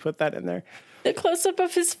funny that he put that in there. The close up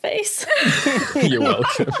of his face. You're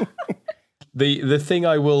welcome. The thing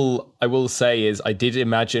I will say is I did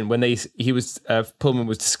imagine when Pullman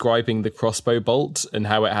was describing the crossbow bolt and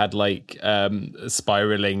how it had like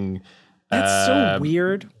spiraling that's so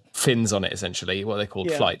weird fins on it, essentially what they're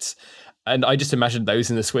called, flights, and I just imagined those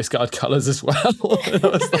in the Swiss Guard colours as well. I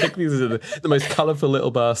was like, these are the most colourful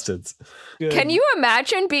little bastards. Good. Can you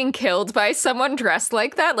imagine being killed by someone dressed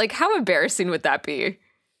like that? Like how embarrassing would that be?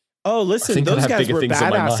 Oh, listen, those guys were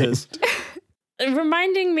badasses.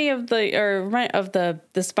 Reminding me of the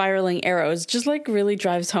spiraling arrows just like really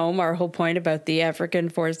drives home our whole point about the African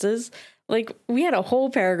forces. Like we had a whole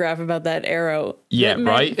paragraph about that arrow. Yeah, that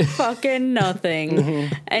right. meant fucking nothing,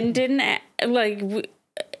 and didn't like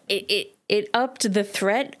it upped the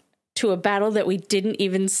threat to a battle that we didn't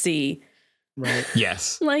even see. Right.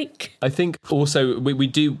 Yes. Like I think also we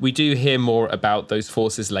do hear more about those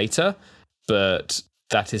forces later, but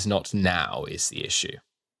that is not now is the issue.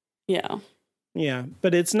 Yeah. Yeah,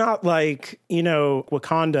 but it's not like,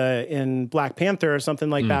 Wakanda in Black Panther or something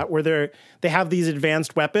like that, where they have these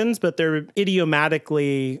advanced weapons, but they're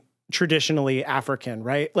idiomatically traditionally African,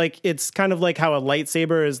 right? Like it's kind of like how a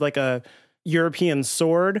lightsaber is like a European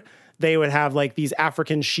sword. They would have like these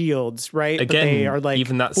African shields, right? Again, but they are like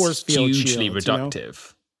even that's force field hugely shields,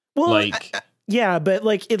 reductive. Well, like yeah, but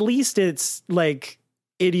like at least it's like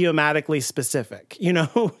idiomatically specific,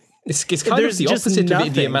 It's kind of the opposite of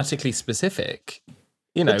idiomatically specific.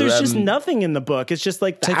 But there's just nothing in the book. It's just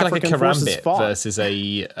like the African like a forces karambit fought. versus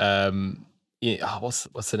a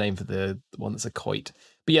what's the name for the one that's a quoit?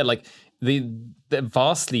 But yeah, like the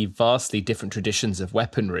vastly different traditions of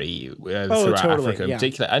weaponry throughout Africa in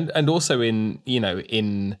particular, and also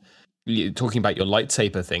in talking about your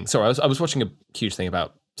lightsaber thing. Sorry, I was watching a huge thing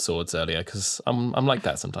about swords earlier because I'm like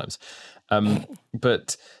that sometimes.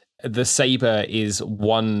 But the saber is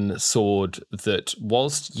one sword that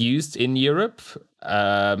was used in Europe.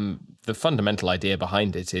 The fundamental idea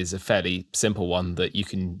behind it is a fairly simple one, that you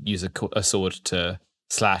can use a sword to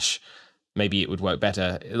slash. Maybe it would work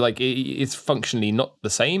better. Like, it's functionally not the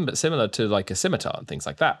same, but similar to like a scimitar and things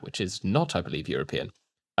like that, which is not, I believe, European.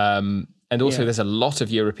 And also there's a lot of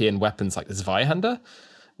European weapons like the Zweihander,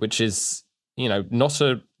 which is, not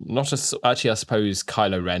a actually, I suppose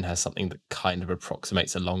Kylo Ren has something that kind of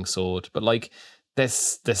approximates a long sword, but like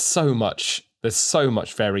there's so much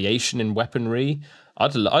variation in weaponry.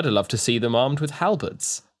 I'd love to see them armed with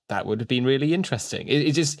halberds. That would have been really interesting.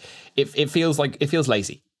 It feels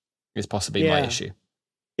lazy. Is possibly my issue.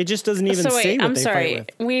 It just doesn't even say what I'm they sorry.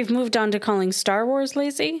 fight with. We've moved on to calling Star Wars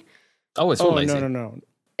lazy? Oh, it's all lazy. No.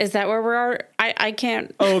 Is that where we are? I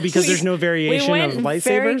can't. Oh, because there's no variation of lightsabers? We went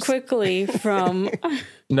very quickly from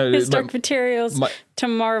Historic Materials to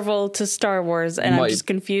Marvel to Star Wars, and I'm just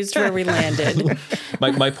confused where we landed.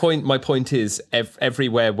 My point is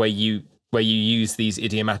everywhere where you use these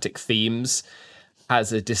idiomatic themes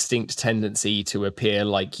has a distinct tendency to appear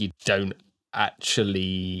like you don't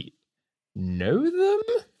actually know them,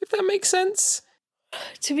 if that makes sense.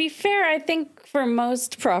 To be fair, I think for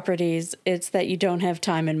most properties, it's that you don't have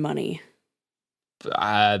time and money.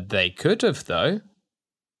 They could have, though.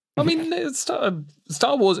 I mean, Star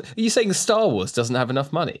Wars. Are you saying Star Wars doesn't have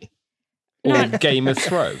enough money? Or Game of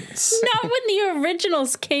Thrones? Not when the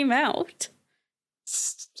originals came out.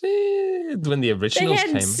 When the originals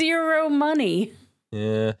came, they had zero money.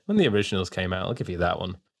 Yeah, when the originals came out, I'll give you that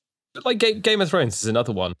one. But like Game of Thrones is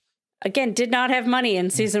another one. Again, did not have money in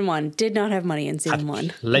season 1. Did not have money in season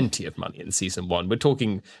 1. Plenty of money in season 1. We're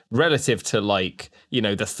talking relative to like,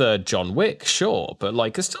 the third John Wick, sure, but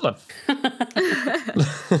like it's still a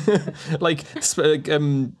like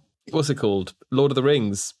what's it called? Lord of the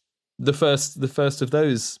Rings. The first of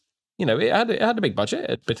those. It had a big budget,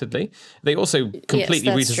 admittedly. They also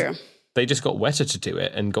completely true. They just got Weta to do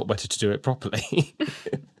it and got Weta to do it properly.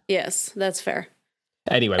 Yes, that's fair.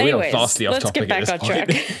 Anyway, we are vastly off topic let's get back at this on point.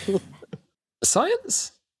 track.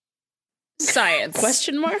 Science.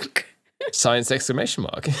 Question mark? Science exclamation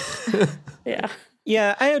mark. Yeah.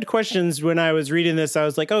 Yeah, I had questions when I was reading this. I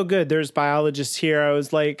was like, oh, good, there's biologists here. I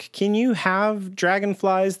was like, can you have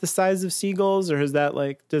dragonflies the size of seagulls? Or is that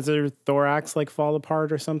like, does their thorax like fall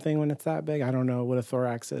apart or something when it's that big? I don't know what a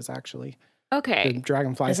thorax is, actually. Okay. Do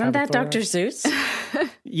dragonflies Isn't have that a thorax? Dr. Seuss?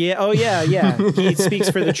 Yeah. Oh, yeah. He speaks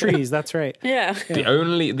for the trees. That's right. Yeah. The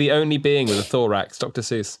only being with a thorax, Dr.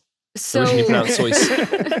 Seuss. So, Originally pronounced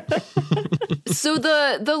Seuss. So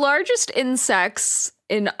the largest insects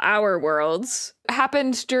in our worlds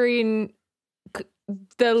happened during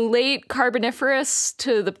the late Carboniferous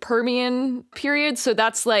to the Permian period. So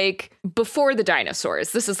that's like before the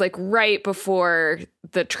dinosaurs. This is like right before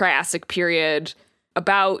the Triassic period,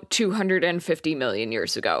 about 250 million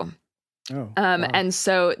years ago. Oh, wow. And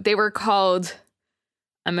so they were called,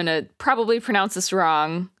 I'm going to probably pronounce this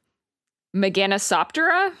wrong,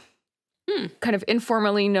 Meganosoptera, kind of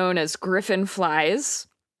informally known as griffin flies.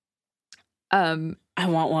 I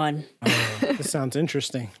want one. Oh, this sounds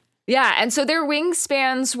interesting. Yeah, and so their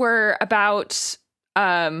wingspans were about,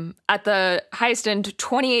 at the highest end,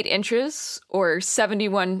 28 inches or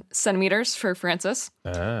 71 centimeters for Francis.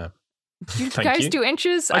 Ah. Do you guys do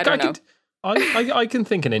inches? I don't know. I can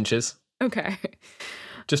think in inches. Okay.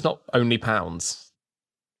 Just not only pounds.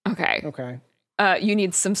 Okay. Okay. You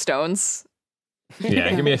need some stones.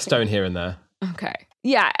 Yeah, give me a stone here and there. Okay.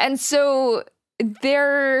 Yeah, and so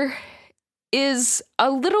there is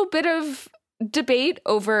a little bit of debate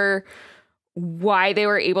over why they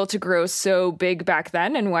were able to grow so big back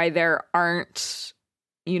then and why there aren't,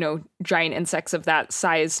 giant insects of that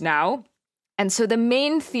size now. And so the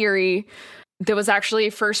main theory that was actually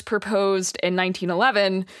first proposed in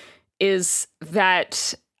 1911 is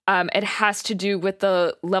that it has to do with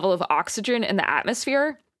the level of oxygen in the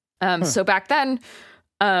atmosphere. So back then,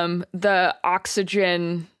 the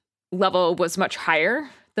oxygen level was much higher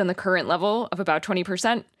than the current level of about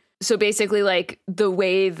 20%. So basically, like the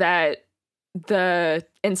way that the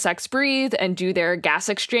insects breathe and do their gas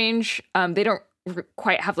exchange, they don't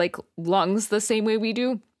quite have like lungs the same way we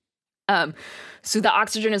do. So the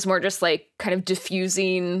oxygen is more just like kind of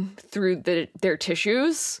diffusing through their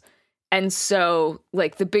tissues. And so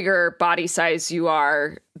like the bigger body size you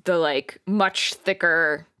are, the like much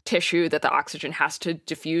thicker tissue that the oxygen has to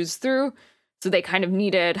diffuse through. So they kind of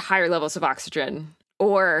needed higher levels of oxygen,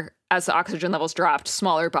 or as the oxygen levels dropped,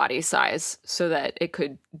 smaller body size so that it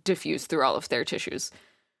could diffuse through all of their tissues.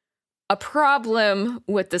 A problem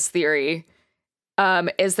with this theory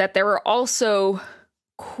is that there were also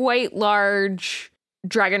quite large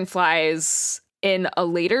dragonflies in a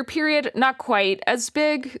later period, not quite as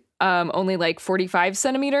big, only like 45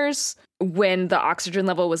 centimeters, when the oxygen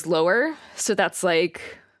level was lower. So that's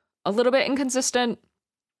like a little bit inconsistent.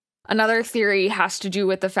 Another theory has to do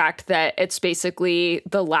with the fact that it's basically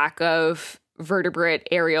the lack of vertebrate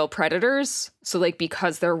aerial predators. So like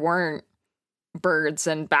because there weren't birds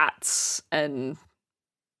and bats and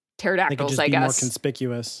pterodactyls, They could just I be guess. more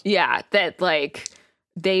conspicuous. Yeah, that like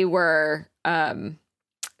they were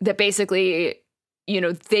that basically, you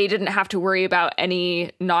know, they didn't have to worry about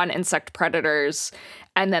any non-insect predators,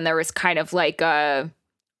 and then there was kind of like a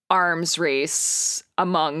arms race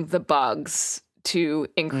among the bugs to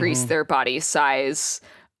increase their body size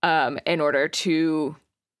in order to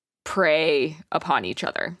prey upon each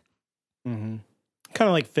other. Mm-hmm. Kind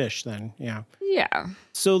of like fish then, yeah. Yeah.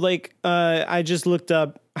 So like I just looked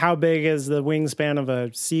up how big is the wingspan of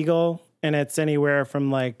a seagull, and it's anywhere from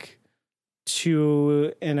like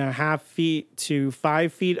 2.5 feet to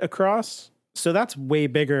 5 feet across. So that's way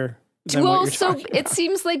bigger than what Well, you're so talking it about.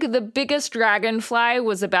 seems like the biggest dragonfly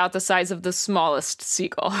was about the size of the smallest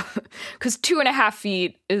seagull, because 2.5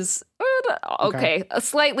 feet is okay, a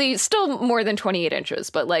slightly still more than 28 inches,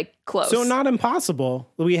 but like close. So not impossible.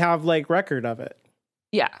 We have like record of it.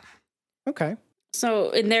 Yeah. Okay. So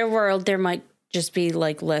in their world, there might just be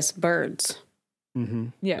like less birds Mm-hmm.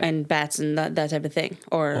 Yeah. and bats and that type of thing,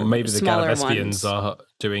 or Or maybe the smaller Galavespians ones. are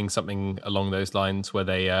doing something along those lines where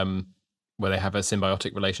they have a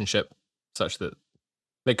symbiotic relationship, such that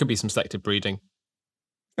there could be some selective breeding.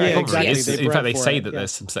 Yeah, Probably exactly. is. They In fact, bred they for say it, that yeah.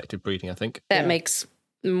 there's some selective breeding, I think. That Yeah. makes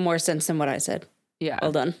more sense than what I said. Yeah.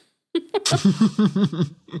 Well done.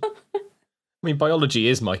 I mean, biology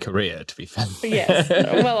is my career, to be fair. Yes.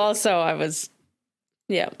 Well, also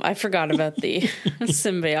I forgot about the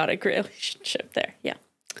symbiotic relationship there. Yeah.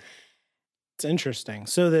 It's interesting.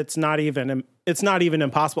 So that's not even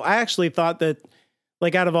impossible. I actually thought that,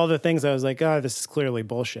 like, out of all the things, I was like, oh, this is clearly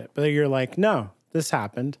bullshit. But you're like, no, this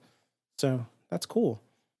happened. So that's cool.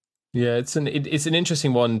 Yeah, it's an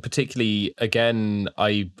interesting one. Particularly, again,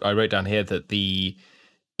 I wrote down here that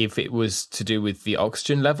if it was to do with the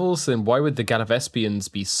oxygen levels, then why would the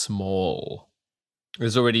Galavespians be small?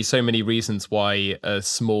 There's already so many reasons why a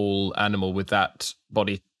small animal with that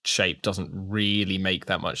body shape doesn't really make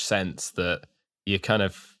that much sense, that you're kind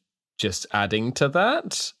of just adding to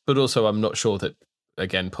that. But also, I'm not sure that,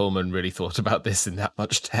 again, Pullman really thought about this in that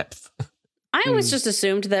much depth. I always just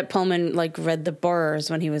assumed that Pullman like read the Borers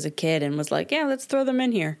when he was a kid and was like, yeah, let's throw them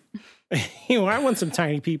in here. I want some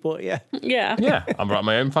tiny people. Yeah. Yeah. Yeah, I'm writing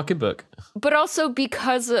my own fucking book. But also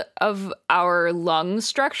because of our lung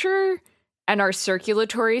structure and our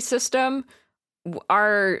circulatory system,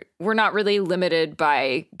 we're not really limited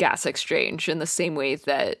by gas exchange in the same way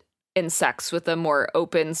that insects with a more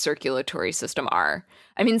open circulatory system are.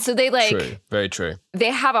 I mean, so they True, very true. they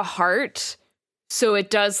have a heart, so it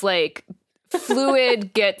does like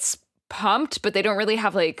fluid gets pumped, but they don't really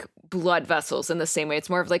have like blood vessels in the same way. It's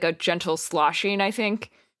more of like a gentle sloshing, I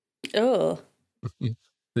think. Oh.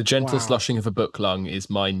 The gentle Wow. sloshing of a book lung is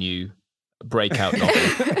my new breakout novel.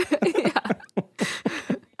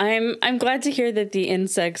 I'm glad to hear that the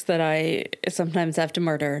insects that I sometimes have to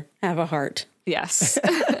murder have a heart. Yes.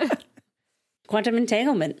 Quantum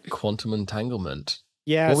entanglement. Quantum entanglement.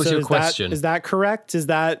 Yeah. What was so your is question? Is that correct?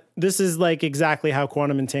 This is like exactly how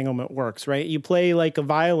quantum entanglement works, right? You play like a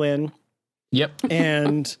violin Yep.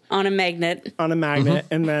 and On a magnet. on a magnet,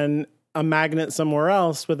 and then a magnet somewhere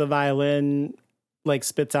else with a violin like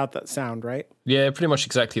spits out that sound, right? Yeah, pretty much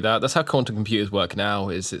exactly that. That's how quantum computers work now.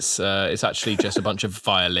 It's actually just a bunch of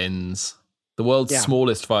violins. The world's Yeah.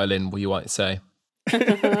 smallest violin, you might say.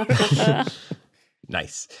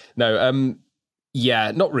 Nice. No,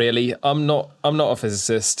 yeah, not really. I'm not a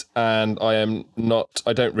physicist, and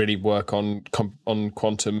I don't really work on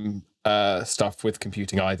quantum stuff with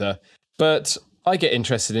computing either. But I get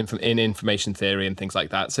interested in information theory and things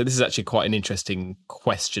like that. So this is actually quite an interesting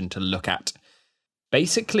question to look at.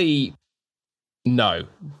 Basically, no.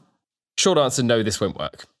 Short answer, no, this won't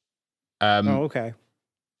work. Oh, okay.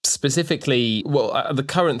 Specifically, well, the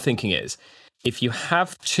current thinking is if you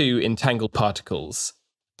have two entangled particles,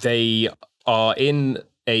 they are in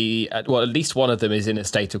at least one of them is in a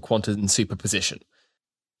state of quantum superposition.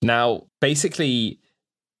 Now, basically,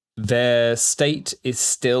 their state is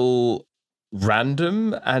still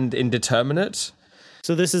random and indeterminate.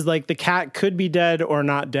 So this is like the cat could be dead or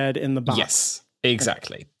not dead in the box. Yes,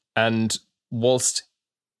 exactly. And whilst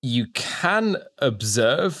you can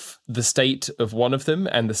observe the state of one of them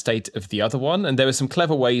and the state of the other one, and there are some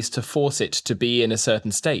clever ways to force it to be in a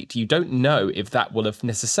certain state. You don't know if that will have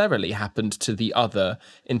necessarily happened to the other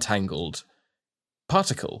entangled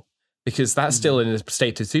particle, because that's still in a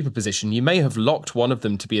state of superposition. You may have locked one of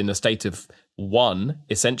them to be in a state of 1,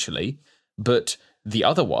 essentially, but the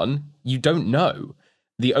other one, you don't know.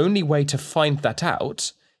 The only way to find that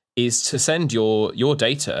out is to send your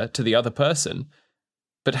data to the other person.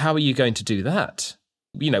 But how are you going to do that?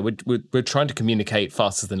 We're trying to communicate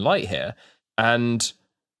faster than light here, and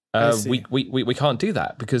we can't do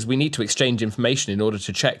that because we need to exchange information in order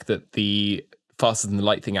to check that the faster than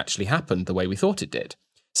light thing actually happened the way we thought it did.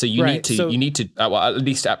 So you need to. Well, at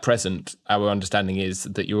least at present, our understanding is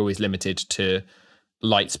that you're always limited to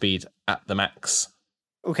light speed at the max.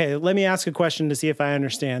 Okay, let me ask a question to see if I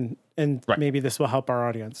understand, and maybe this will help our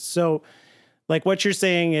audience. So, like, what you're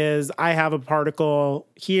saying is, I have a particle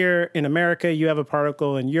here in America, you have a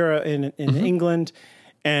particle in Europe, in England,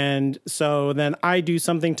 and so then I do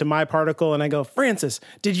something to my particle, and I go, Francis,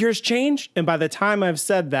 did yours change? And by the time I've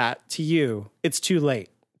said that to you, it's too late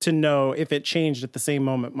to know if it changed at the same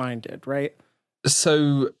moment mine did, right?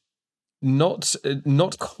 So, not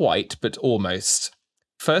quite, but almost.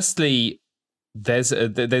 Firstly, there's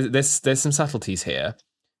some subtleties here,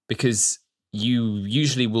 because you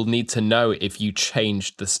usually will need to know if you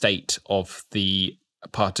changed the state of the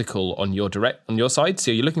particle on your side.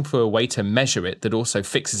 So you're looking for a way to measure it that also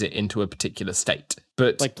fixes it into a particular state.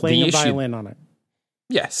 But like playing a violin on it.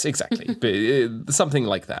 Yes, exactly. But something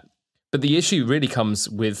like that. But the issue really comes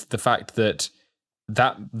with the fact that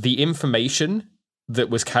the information that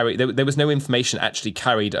was carried, there was no information actually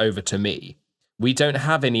carried over to me. We don't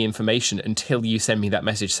have any information until you send me that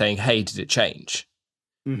message saying, hey, did it change?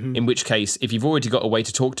 Mm-hmm. In which case, if you've already got a way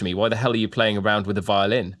to talk to me, why the hell are you playing around with a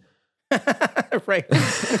violin? Right.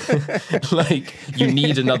 Like, you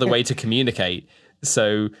need another way to communicate.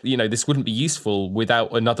 So, this wouldn't be useful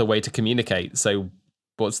without another way to communicate. So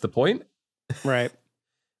what's the point? Right.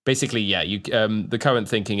 Basically, yeah, the current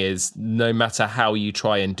thinking is no matter how you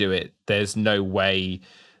try and do it, there's no way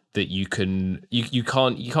that you can't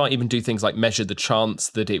even do things like measure the chance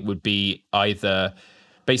that it would be either.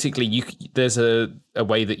 Basically, there's a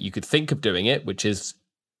way that you could think of doing it, which is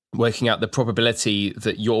working out the probability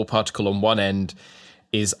that your particle on one end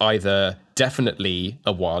is either definitely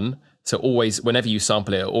a 1, so always, whenever you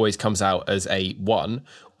sample it, it always comes out as a 1,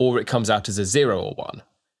 or it comes out as a 0 or 1,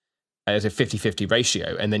 as a 50-50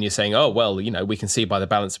 ratio. And then you're saying, oh, well, we can see by the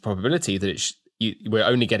balance of probability that we're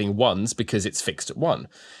only getting 1s because it's fixed at 1.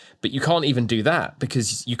 But you can't even do that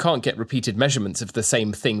because you can't get repeated measurements of the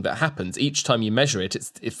same thing that happens. Each time you measure it,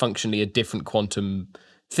 it's functionally a different quantum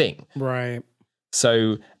thing. Right.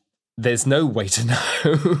 So there's no way to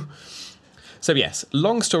know. So yes,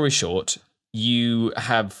 long story short, you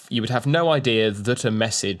would have no idea that a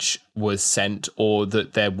message was sent or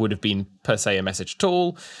that there would have been per se a message at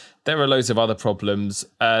all. There are loads of other problems,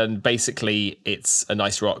 and basically it's a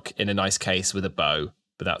nice rock in a nice case with a bow.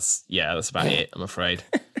 But that's about it, I'm afraid.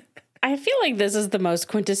 I feel like this is the most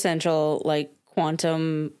quintessential,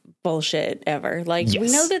 quantum bullshit ever. Yes.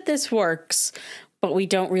 We know that this works, but we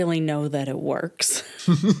don't really know that it works.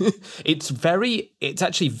 It's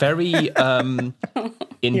actually very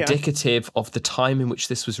indicative of the time in which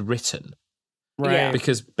this was written. Right. Yeah.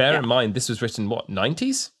 Because bear in mind, this was written,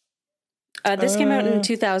 90s? This came out in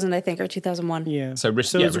 2000, I think, or 2001. Yeah. So it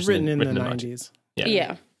was written in the 90s.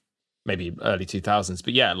 Yeah. Maybe early 2000s.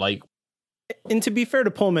 But yeah, And to be fair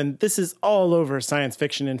to Pullman, this is all over science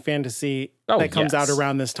fiction and fantasy that comes out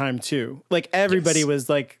around this time too. Everybody was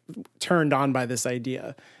turned on by this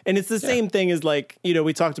idea. And it's the same thing as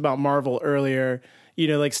we talked about Marvel earlier,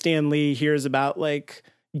 Stan Lee hears about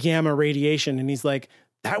gamma radiation and he's like,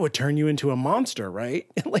 that would turn you into a monster, right?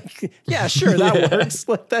 Yeah, sure, that works.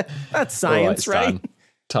 That's science, right?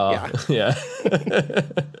 Yeah.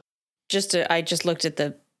 I just looked at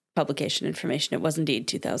the publication information. It was indeed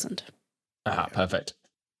 2000. Perfect.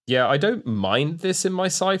 Yeah, I don't mind this in my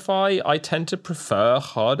sci-fi. I tend to prefer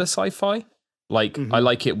harder sci-fi. I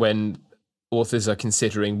like it when authors are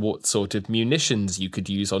considering what sort of munitions you could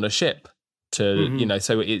use on a ship to,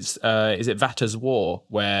 so it's, is it Vata's War,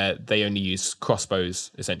 where they only use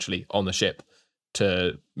crossbows, essentially, on the ship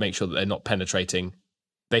to make sure that they're not penetrating.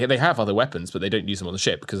 They have other weapons, but they don't use them on the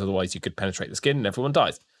ship because otherwise you could penetrate the skin and everyone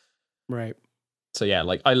dies. Right. So yeah,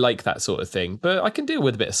 I like that sort of thing, but I can deal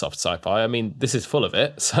with a bit of soft sci-fi. I mean, this is full of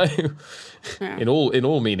it, so in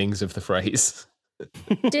all meanings of the phrase.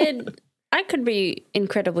 I could be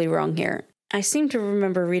incredibly wrong here. I seem to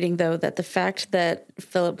remember reading, though, that the fact that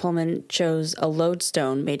Philip Pullman chose a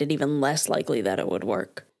lodestone made it even less likely that it would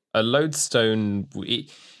work. a lodestone,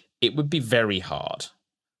 it would be very hard.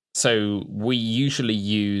 So we usually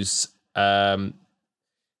use,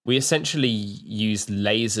 we essentially use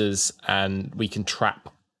lasers, and we can trap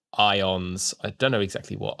ions. I don't know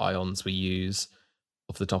exactly what ions we use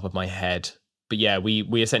off the top of my head. But yeah, we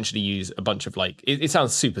essentially use a bunch of like, it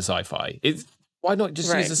sounds super sci-fi. Why not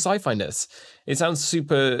just use the sci-fi-ness? It sounds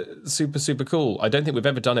super, super, super cool. I don't think we've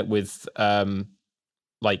ever done it with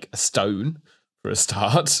like a stone for a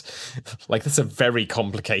start. Like that's a very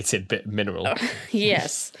complicated bit of mineral.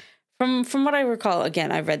 Yes. From what I recall,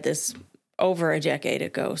 again, I read this over a decade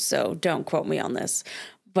ago, so don't quote me on this.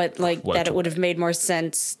 But like that it would have made more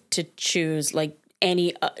sense to choose like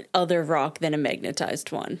any other rock than a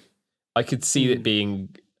magnetized one. I could see it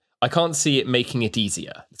being, I can't see it making it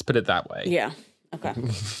easier. Let's put it that way. Yeah. Okay.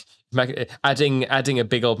 Adding a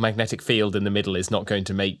big old magnetic field in the middle is not going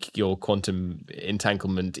to make your quantum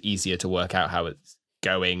entanglement easier to work out how it's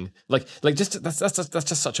going. Like just that's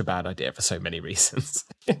just such a bad idea for so many reasons.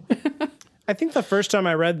 I think the first time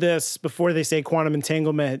I read this, before they say quantum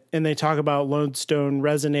entanglement and they talk about lodestone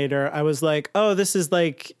resonator, I was like, oh, this is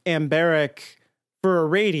like amberic for a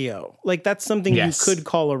radio. Like that's something you could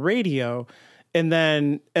call a radio. And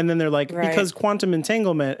then they're like, because quantum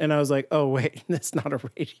entanglement. And I was like, oh, wait, that's not a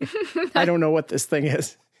radio. I don't know what this thing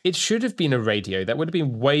is. It should have been a radio. That would have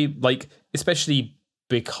been way, like, especially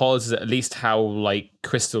because at least how, like,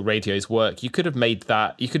 crystal radios work. You could have made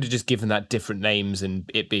that, you could have just given that different names and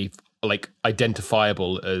it be, like,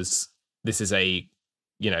 identifiable as this is a,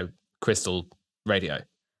 crystal radio.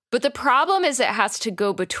 But the problem is it has to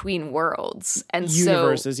go between worlds. And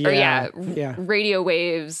universes, radio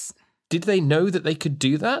waves. Did they know that they could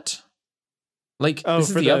do that? Like, this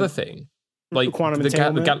is the other thing. Like, quantum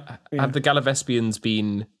have the Galavespians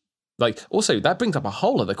been... Like, also, that brings up a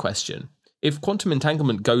whole other question. If quantum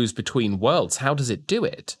entanglement goes between worlds, how does it do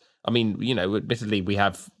it? I mean, admittedly, we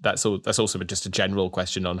have... That's also just a general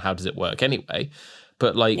question on how does it work anyway.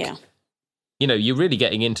 But, like, you're really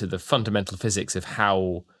getting into the fundamental physics of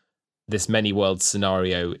how this many-world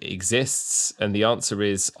scenario exists. And the answer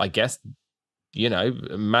is, I guess...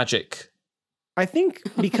 magic. I think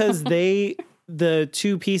because the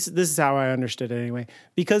two pieces, this is how I understood it anyway,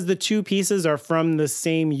 because the two pieces are from the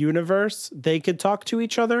same universe, they could talk to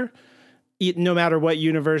each other no matter what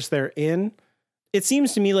universe they're in. It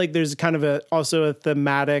seems to me like there's kind of also a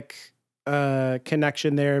thematic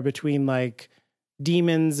connection there between like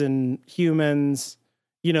demons and humans,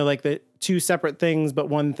 like the two separate things, but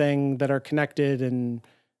one thing that are connected and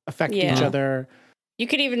affect each other. You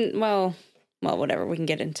could even, well, whatever. We can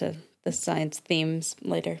get into the science themes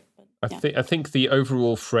later. I think the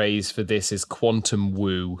overall phrase for this is quantum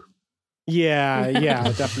woo. Yeah,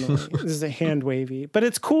 definitely. This is a hand wavy, but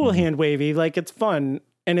it's cool hand wavy. Like it's fun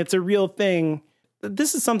and it's a real thing.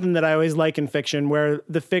 This is something that I always like in fiction, where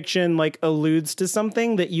the fiction like alludes to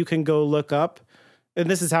something that you can go look up. And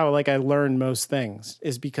this is how like I learn most things,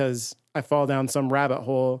 is because I fall down some rabbit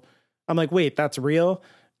hole. I'm like, wait, that's real.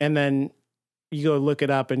 And then you go look it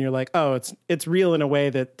up and you're like, oh, it's real in a way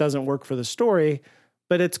that doesn't work for the story,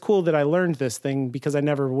 but it's cool that I learned this thing because I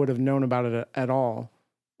never would have known about it at all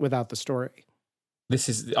without the story. This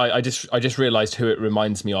is, I just realized who it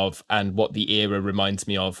reminds me of and what the era reminds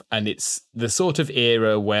me of. And it's the sort of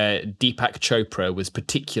era where Deepak Chopra was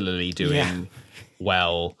particularly doing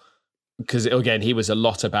well. Because again, he was a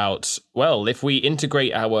lot about, well, if we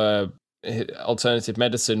integrate our alternative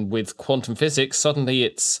medicine with quantum physics, suddenly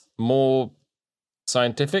it's more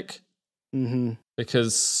scientific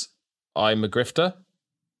because I'm a grifter.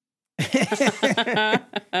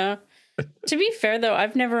 To be fair, though,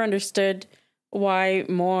 I've never understood why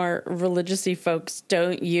more religious-y folks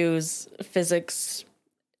don't use physics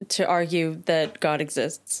to argue that God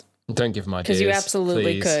exists. Don't give them ideas. Because you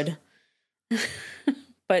absolutely could.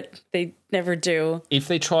 But they never do. If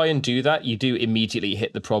they try and do that, you do immediately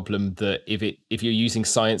hit the problem that if you're using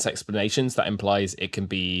science explanations, that implies it can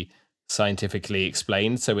be scientifically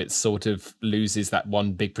explained. So it sort of loses that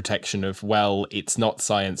one big protection of, well, it's not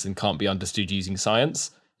science and can't be understood using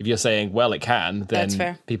science. If you're saying, well, it can,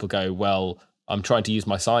 then people go, well, I'm trying to use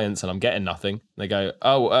my science and I'm getting nothing. They go,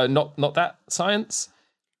 oh, not that science.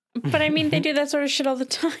 But I mean, they do that sort of shit all the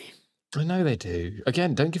time. I know they do.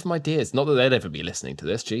 Again, don't give them ideas. Not that they'd ever be listening to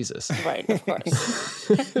this, Jesus. Right, of course.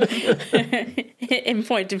 In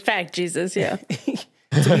point of fact, Jesus, yeah. To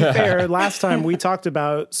be fair, last time we talked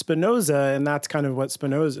about Spinoza, and that's kind of what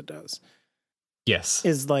Spinoza does. Yes.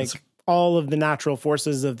 Is like all of the natural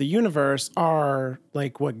forces of the universe are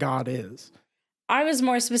like what God is. I was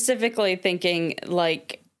more specifically thinking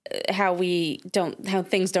like how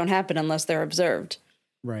things don't happen unless they're observed.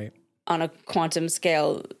 Right. On a quantum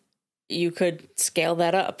scale. you could scale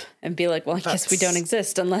that up and be like, well, I guess we don't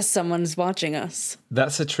exist unless someone's watching us.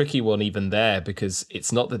 That's a tricky one even there, because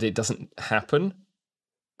it's not that it doesn't happen,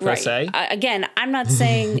 per se. Again, I'm not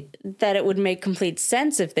saying that it would make complete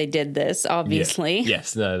sense if they did this, obviously. Yeah.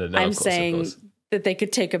 Yes, no. I'm saying that they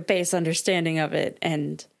could take a base understanding of it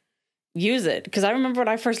and use it. Because I remember when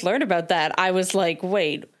I first learned about that, I was like,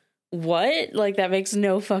 wait, what? Like, that makes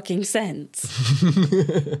no fucking sense.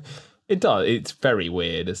 It does. It's very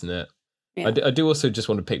weird, isn't it? Yeah. I do also just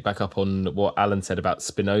want to pick back up on what Alan said about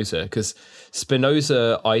Spinoza, because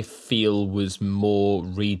Spinoza, I feel, was more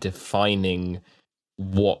redefining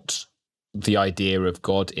what the idea of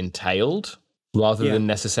God entailed, rather than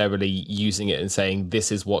necessarily using it and saying,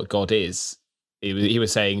 this is what God is. He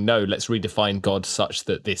was saying, no, let's redefine God such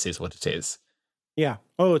that this is what it is. Yeah.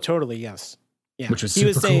 Oh, totally. Yes. Yeah. Which was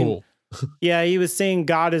super cool. Yeah. He was saying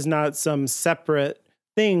God is not some separate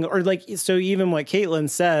thing, or like, so even what Caitlin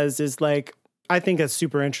says is like, I think that's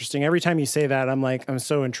super interesting. Every time you say that, I'm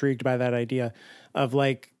so intrigued by that idea of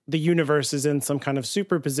like the universe is in some kind of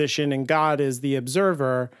superposition and God is the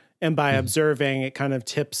observer. And by observing, it kind of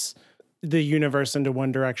tips the universe into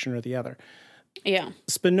one direction or the other. Yeah.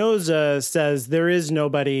 Spinoza says there is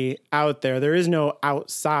nobody out there. There is no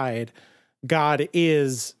outside. God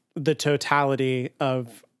is the totality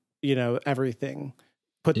of, everything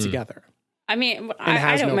put together. I mean,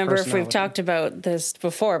 I don't remember if we've talked about this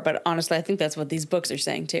before, but honestly, I think that's what these books are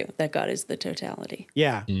saying too, that God is the totality.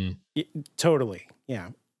 Yeah, totally. Yeah.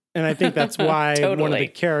 And I think that's why one of the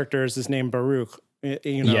characters is named Baruch.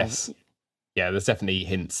 Yes. Yeah, there's definitely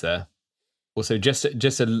hints there. Also, just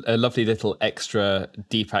a lovely little extra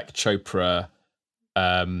Deepak Chopra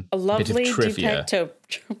a lovely bit of trivia. Deepak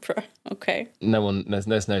Chopra. Okay.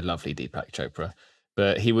 There's no lovely Deepak Chopra.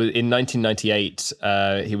 But he was in 1998.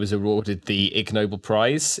 He was awarded the Ig Nobel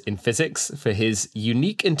Prize in physics for his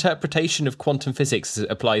unique interpretation of quantum physics as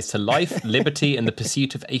it applies to life, liberty, and the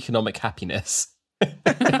pursuit of economic happiness.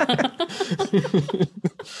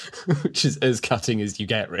 Which is as cutting as you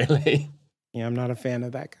get, really. Yeah, I'm not a fan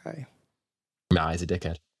of that guy. Nah, he's a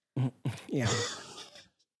dickhead. Yeah.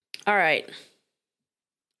 All right.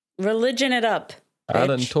 Religion it up.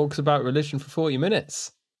 Alan talks about religion for 40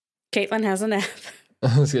 minutes. Caitlin has a nap.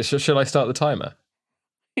 Should I start the timer?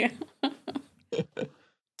 Yeah.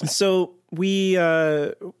 So we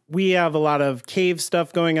have a lot of cave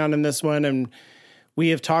stuff going on in this one, and we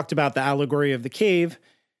have talked about the allegory of the cave.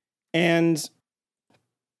 And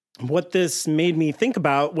what this made me think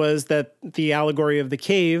about was that the allegory of the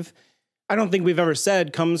cave, I don't think we've ever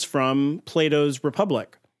said, comes from Plato's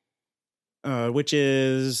Republic, which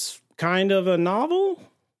is kind of a novel.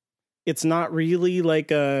 It's not really like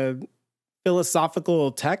a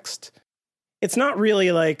philosophical text. It's not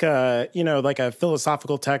really like like a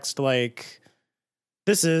philosophical text, like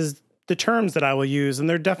this is the terms that I will use and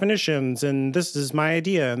their definitions, and this is my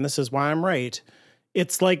idea, and this is why I'm right.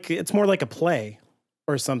 It's more like a play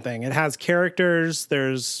or something. It has characters,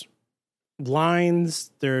 there's lines,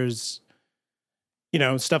 there's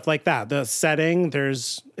stuff like that. The setting,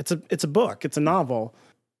 it's a book, it's a novel.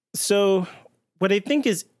 So what I think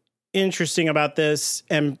is interesting about this,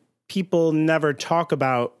 and people never talk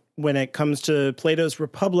about when it comes to Plato's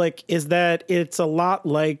Republic, is that it's a lot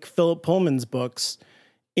like Philip Pullman's books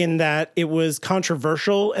in that it was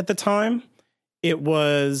controversial at the time. It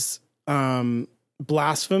was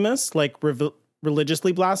blasphemous, like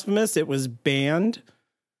religiously blasphemous. It was banned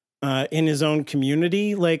in his own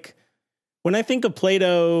community. Like, when I think of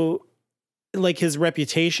Plato, like his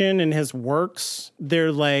reputation and his works,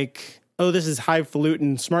 they're like, oh, this is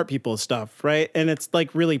highfalutin smart people stuff, right? And it's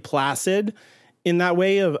like really placid in that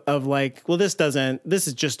way of like, well, this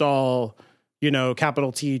is just all,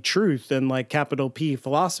 capital T truth and like capital P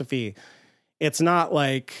philosophy. It's not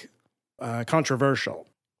like controversial.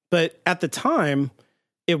 But at the time,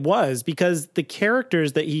 it was, because the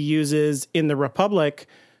characters that he uses in the Republic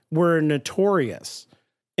were notorious.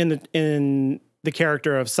 In the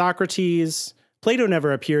character of Socrates, Plato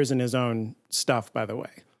never appears in his own stuff, by the way.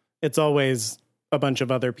 It's always a bunch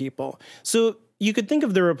of other people. So you could think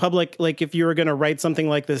of the Republic, like if you were going to write something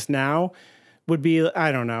like this now, would be,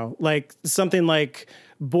 I don't know, like something like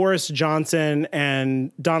Boris Johnson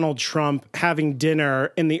and Donald Trump having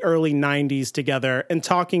dinner in the early 90s together and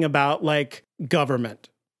talking about like government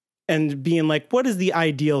and being like, what is the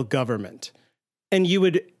ideal government? And you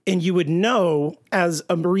would know as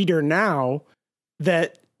a reader now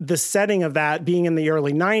that the setting of that being in the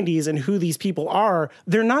early 90s and who these people are,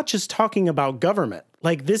 they're not just talking about government.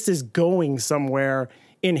 Like, this is going somewhere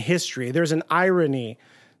in history. There's an irony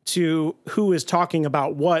to who is talking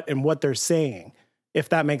about what and what they're saying, if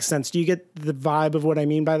that makes sense. Do you get the vibe of what I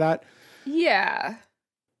mean by that? Yeah.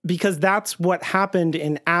 Because that's what happened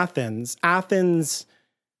in Athens. Athens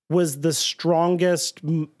was the strongest,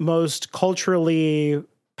 most culturally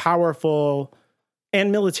powerful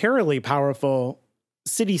and militarily powerful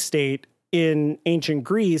city-state in ancient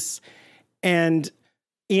Greece. And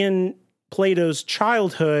in Plato's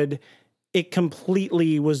childhood, it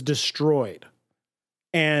completely was destroyed.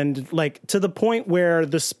 And like to the point where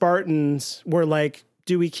the Spartans were like,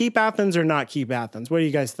 do we keep Athens or not keep Athens? What do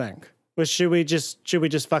you guys think? Should we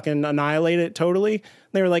just fucking annihilate it totally? And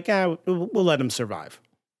they were like, we'll let them survive.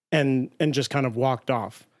 And just kind of walked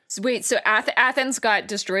off. Wait, so Athens got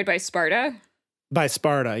destroyed by Sparta? By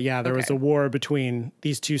Sparta, yeah. There was a war between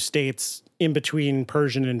these two states in between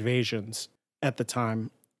Persian invasions at the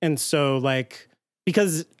time. And so, like,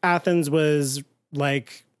 because Athens was,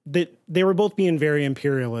 like, they were both being very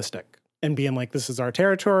imperialistic and being like, this is our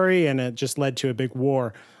territory, and it just led to a big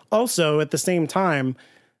war. Also, at the same time,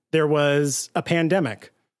 there was a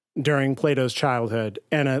pandemic during Plato's childhood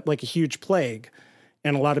and a huge plague.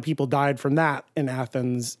 And a lot of people died from that in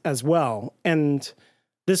Athens as well. And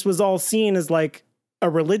this was all seen as like a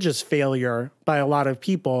religious failure by a lot of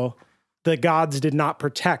people. The gods did not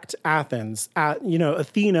protect Athens.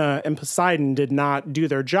 Athena and Poseidon did not do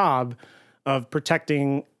their job of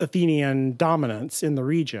protecting Athenian dominance in the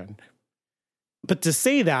region. But to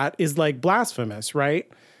say that is like blasphemous,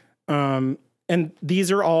 right? And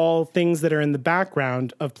these are all things that are in the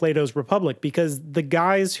background of Plato's Republic, because the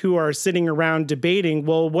guys who are sitting around debating,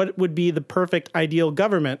 well, what would be the perfect ideal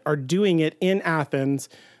government, are doing it in Athens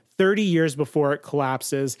 30 years before it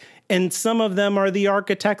collapses. And some of them are the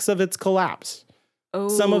architects of its collapse. Oh.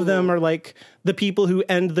 Some of them are like the people who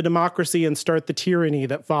end the democracy and start the tyranny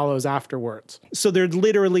that follows afterwards. So they're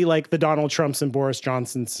literally like the Donald Trumps and Boris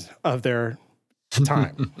Johnsons of their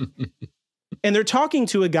time. And they're talking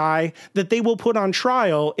to a guy that they will put on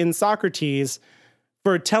trial in Socrates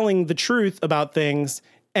for telling the truth about things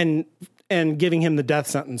and giving him the death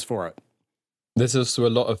sentence for it. There's also a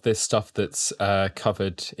lot of this stuff that's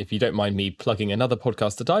covered, if you don't mind me plugging another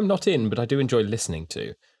podcast that I'm not in, but I do enjoy listening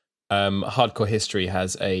to. Hardcore History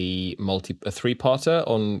has a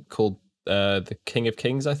three-parter called The King of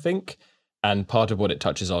Kings, I think. And part of what it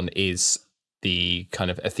touches on is the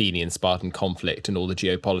kind of Athenian-Spartan conflict and all the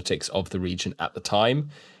geopolitics of the region at the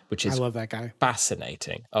time, which is I love that guy.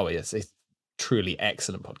 Fascinating. Oh, yes, it's a truly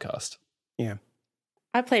excellent podcast. Yeah.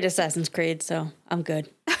 I played Assassin's Creed, so I'm good.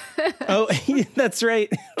 Oh, that's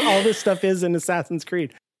right. All this stuff is in Assassin's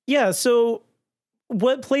Creed. Yeah, so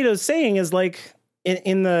what Plato's saying is like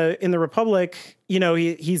in the Republic,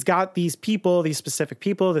 he's got these people, these specific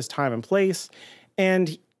people, this time and place,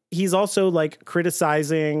 and he's also like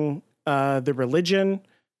criticizing the religion,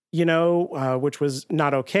 which was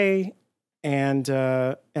not okay, and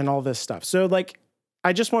all this stuff. So like,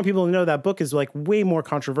 I just want people to know that book is like way more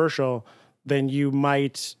controversial than you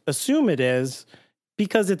might assume it is,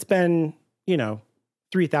 because it's been,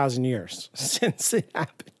 3,000 years since it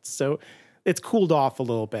happened. So it's cooled off a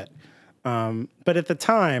little bit. But at the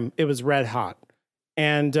time it was red hot.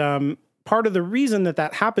 And part of the reason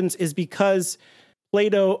that happens is because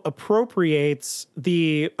Plato appropriates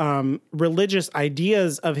the religious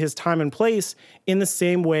ideas of his time and place in the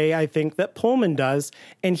same way I think that Pullman does,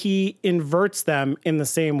 and he inverts them in the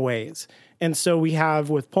same ways. And so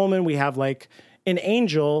with Pullman, we have like an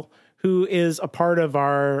angel who is a part of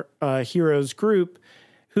our heroes group,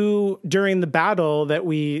 who during the battle that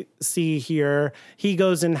we see here, he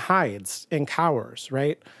goes and hides and cowers,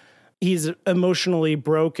 right? He's emotionally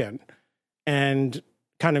broken and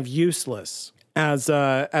kind of useless as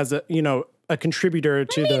a contributor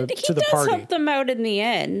to the party. He does help them out in the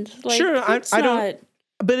end. Like, sure, I don't.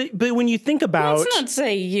 But when you think about, let's not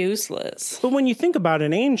say useless. But when you think about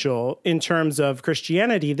an angel in terms of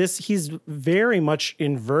Christianity, he's very much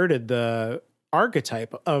inverted the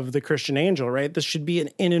archetype of the Christian angel, right? This should be an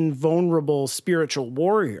invulnerable spiritual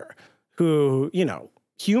warrior who,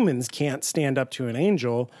 humans can't stand up to an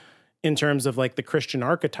angel in terms of like the Christian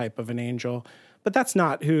archetype of an angel. But that's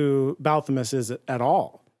not who Balthumus is at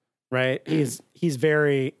all, right? He's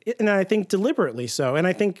very, and I think deliberately so, and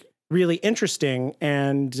I think really interesting,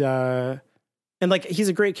 and like he's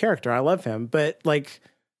a great character. I love him, but like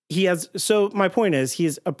my point is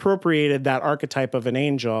he's appropriated that archetype of an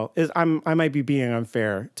angel. I might be being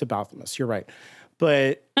unfair to Balthumus. You're right.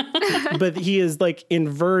 But but he is like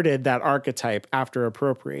inverted that archetype after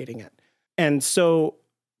appropriating it. And so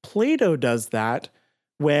Plato does that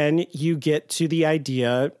when you get to the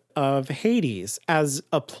idea of Hades as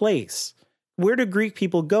a place. Where do Greek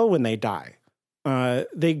people go when they die?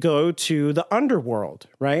 They go to the underworld,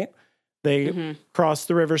 right? They cross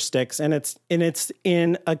the river Styx, and it's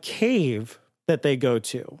in a cave that they go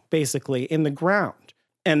to, basically in the ground.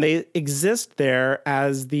 And they exist there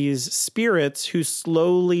as these spirits who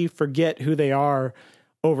slowly forget who they are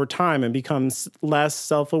over time and become less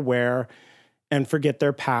self-aware and forget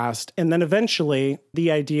their past. And then eventually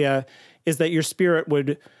the idea is that your spirit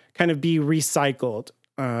would kind of be recycled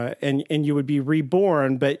and you would be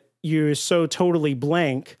reborn, but you're so totally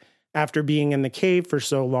blank after being in the cave for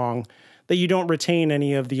so long that you don't retain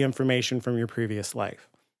any of the information from your previous life.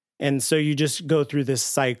 And so you just go through this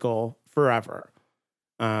cycle forever.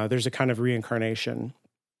 There's a kind of reincarnation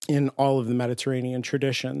in all of the Mediterranean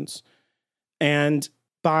traditions. And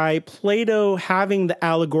by Plato having the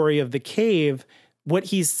allegory of the cave, what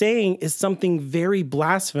he's saying is something very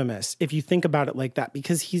blasphemous, if you think about it like that,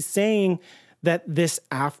 because he's saying that this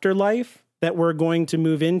afterlife that we're going to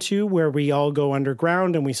move into, where we all go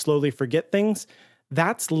underground and we slowly forget things,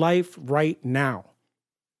 that's life right now.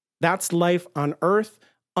 That's life on Earth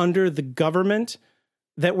under the government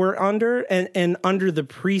that we're under and under the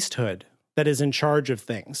priesthood that is in charge of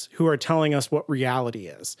things, who are telling us what reality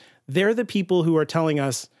is. They're the people who are telling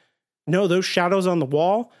us, no, those shadows on the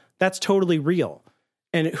wall, that's totally real.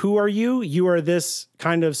 And who are you? You are this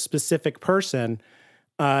kind of specific person.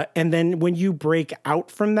 And then when you break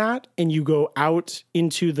out from that and you go out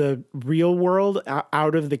into the real world,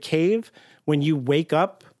 out of the cave, when you wake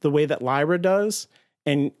up the way that Lyra does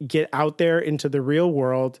and get out there into the real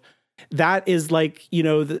world, that is like, you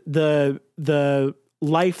know, the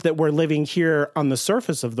life that we're living here on the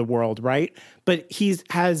surface of the world, right? But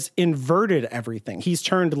has inverted everything. He's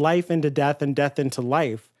turned life into death and death into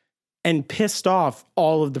life, and pissed off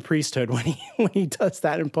all of the priesthood when he does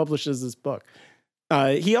that and publishes this book.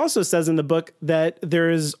 He also says in the book that there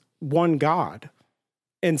is one God,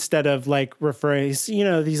 instead of like referring, you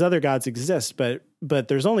know, these other gods exist, but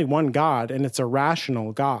there's only one God, and it's a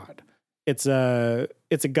rational God. It's a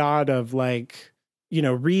God of, like, you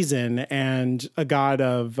know, reason, and a God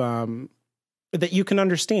of that you can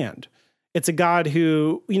understand. It's a God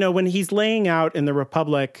who, you know, when he's laying out in the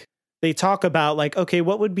Republic, they talk about like, okay,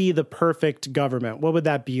 what would be the perfect government? What would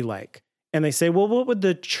that be like? And they say, well, what would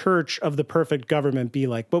the church of the perfect government be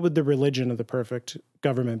like? What would the religion of the perfect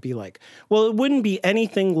government be like? Well, it wouldn't be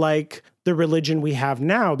anything like the religion we have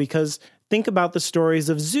now, because think about the stories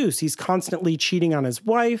of Zeus. He's constantly cheating on his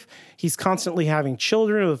wife. He's constantly having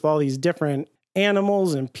children with all these different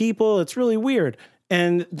animals and people. It's really weird.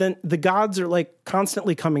 And then the gods are like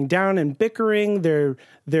constantly coming down and bickering.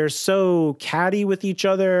 They're so catty with each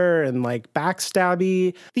other and like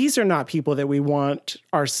backstabby. These are not people that we want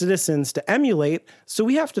our citizens to emulate. So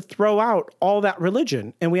we have to throw out all that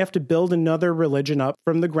religion, and we have to build another religion up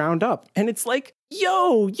from the ground up. And it's like,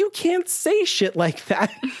 yo, you can't say shit like that.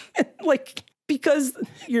 Like, because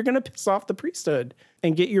you're going to piss off the priesthood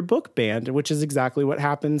and get your book banned, which is exactly what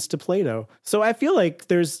happens to Plato. So I feel like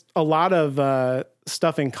there's a lot of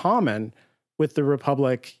stuff in common with the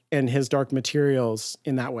Republic and his Dark Materials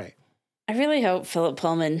in that way. I really hope Philip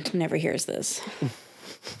Pullman never hears this.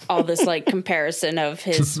 All this like comparison of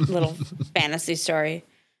his little fantasy story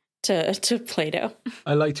to Plato.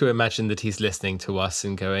 I like to imagine that he's listening to us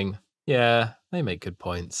and going, yeah, they make good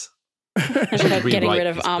points. About getting rid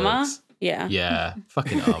of Amma? Books. Yeah. Yeah,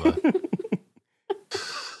 fucking Amma.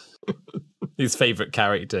 His favorite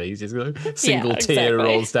character. He's just like, single tear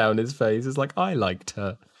rolls down his face. It's like, I liked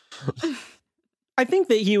her. I think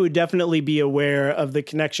that he would definitely be aware of the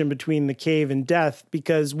connection between the cave and death,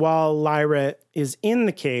 because while Lyra is in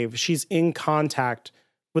the cave, she's in contact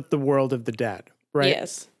with the world of the dead, right?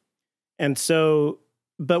 Yes. And so,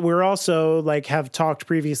 but we're also like have talked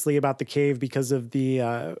previously about the cave because of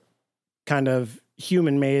the kind of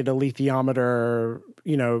human-made alethiometer,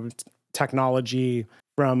 you know, technology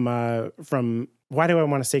from why do I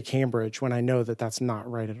want to say Cambridge when I know that that's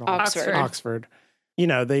not right at all? Oxford. You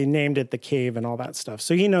know, they named it the cave and all that stuff.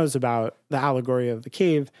 So he knows about the allegory of the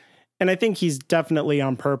cave. And I think he's definitely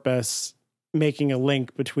on purpose making a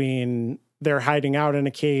link between they're hiding out in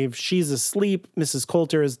a cave. She's asleep. Mrs.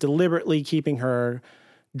 Coulter is deliberately keeping her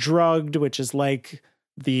drugged, which is like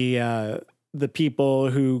the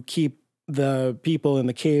people who keep the people in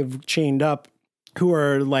the cave chained up, who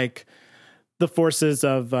are like the forces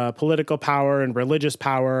of political power and religious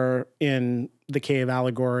power in the cave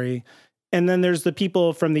allegory. And then there's the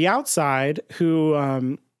people from the outside who,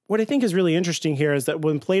 what I think is really interesting here is that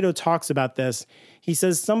when Plato talks about this, he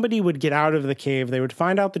says somebody would get out of the cave, they would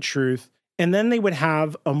find out the truth, and then they would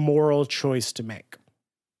have a moral choice to make.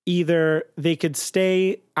 Either they could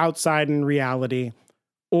stay outside in reality,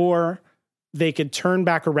 or they could turn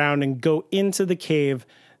back around and go into the cave,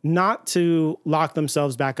 not to lock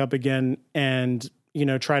themselves back up again and,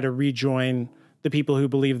 try to rejoin the people who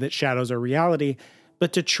believe that shadows are reality,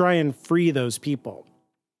 but to try and free those people.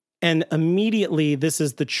 And immediately, this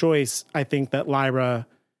is the choice I think that Lyra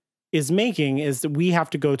is making, is that we have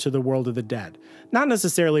to go to the world of the dead. Not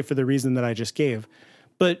necessarily for the reason that I just gave,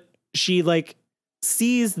 but she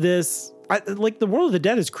sees this, the world of the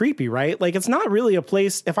dead is creepy, right? It's not really a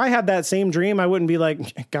place. If I had that same dream, I wouldn't be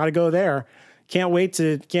like, gotta go there. Can't wait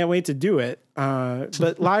to do it.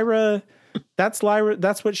 But Lyra, that's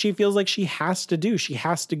what she feels like she has to do. She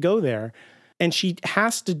has to go there, and she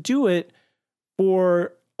has to do it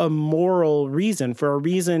for a moral reason, for a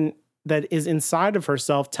reason that is inside of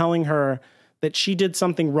herself telling her that she did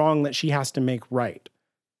something wrong that she has to make right.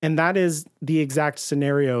 And that is the exact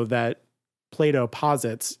scenario that Plato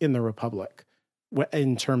posits in the Republic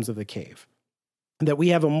in terms of the cave. That we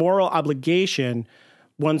have a moral obligation,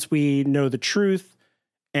 once we know the truth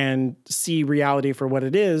and see reality for what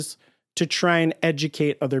it is, to try and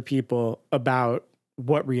educate other people about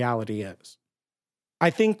what reality is. I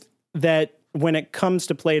think that when it comes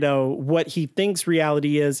to Plato, what he thinks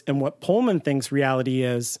reality is and what Pullman thinks reality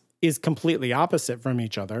is completely opposite from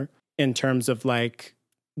each other, in terms of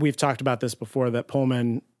we've talked about this before, that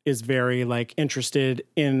Pullman is very interested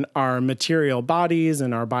in our material bodies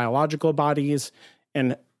and our biological bodies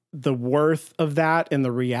and the worth of that and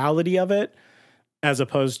the reality of it, as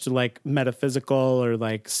opposed to metaphysical or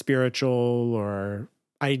spiritual or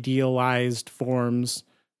idealized forms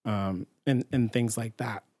and things like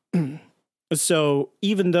that. So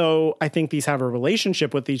even though I think these have a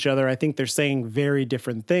relationship with each other, I think they're saying very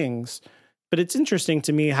different things. But it's interesting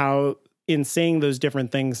to me how in saying those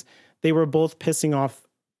different things, they were both pissing off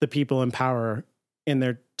the people in power in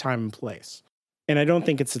their time and place. And I don't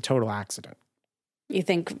think it's a total accident. You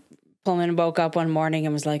think Pullman woke up one morning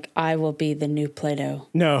and was like, I will be the new Plato.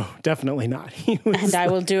 No, definitely not. And I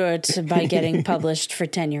will do it by getting published for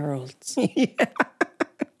 10-year-olds. Yeah.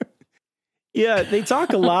 Yeah, they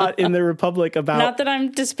talk a lot in the Republic about... Not that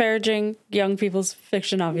I'm disparaging young people's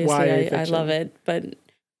fiction, obviously. I love it. But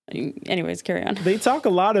anyways, carry on. They talk a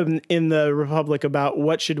lot in the Republic about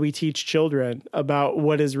what should we teach children, about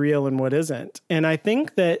what is real and what isn't. And I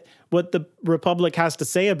think that what the Republic has to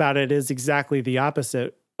say about it is exactly the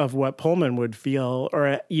opposite of what Pullman would feel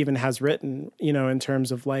or even has written, in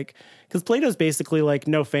terms of because Plato's basically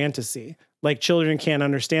no fantasy. Children can't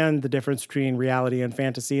understand the difference between reality and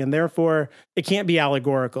fantasy, and therefore it can't be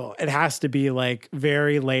allegorical. It has to be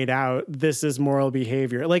very laid out. This is moral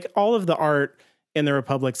behavior. All of the art in the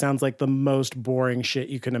Republic sounds like the most boring shit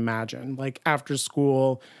you can imagine. After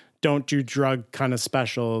school, don't do drug kind of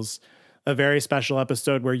specials, a very special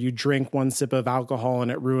episode where you drink one sip of alcohol and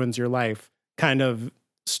it ruins your life kind of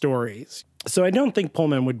stories. So I don't think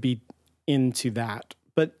Pullman would be into that.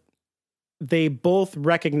 They both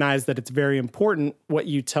recognize that it's very important what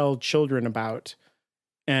you tell children about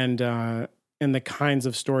and the kinds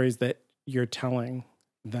of stories that you're telling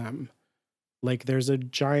them. There's a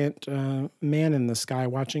giant man in the sky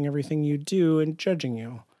watching everything you do and judging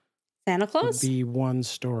you. Santa Claus? The one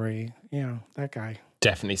story. Yeah, that guy.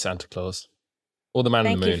 Definitely Santa Claus. Or the man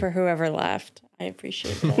in the moon. Thank you for whoever laughed. I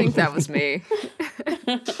appreciate that. I think that was me.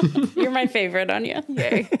 You're my favorite, Anya.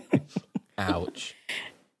 Yay. Ouch.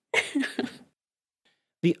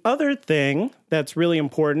 The other thing that's really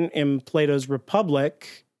important in Plato's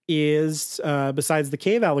Republic is, besides the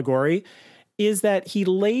cave allegory, is that he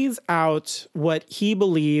lays out what he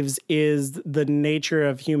believes is the nature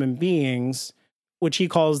of human beings, which he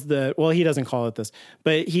calls he doesn't call it this,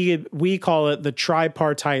 but we call it the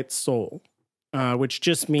tripartite soul, which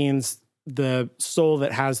just means the soul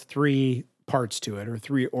that has three parts to it or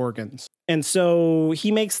three organs. And so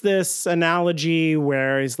he makes this analogy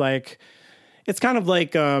where he's it's kind of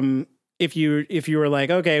if you were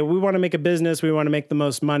okay, we want to make a business, we want to make the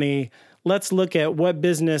most money. Let's look at what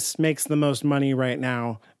business makes the most money right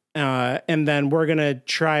now. And then we're going to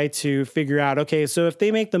try to figure out, okay, so if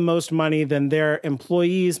they make the most money, then their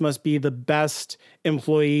employees must be the best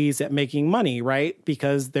employees at making money, right?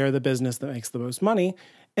 Because they're the business that makes the most money.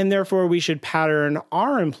 And therefore we should pattern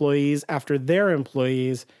our employees after their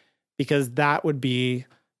employees, because that would be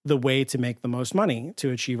the way to make the most money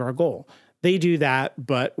to achieve our goal. They do that,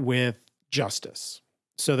 but with justice.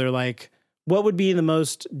 So they're what would be the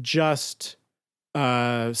most just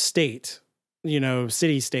state,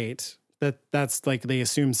 city state? That's they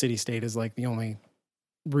assume city state is the only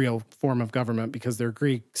real form of government because they're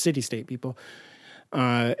Greek city state people.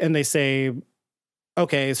 And they say,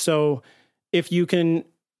 okay, so if you can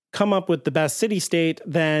come up with the best city state,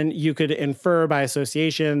 then you could infer by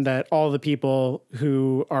association that all the people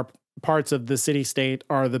who are parts of the city state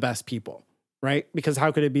are the best people, right? Because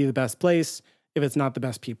how could it be the best place if it's not the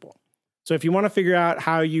best people? So if you want to figure out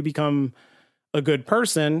how you become a good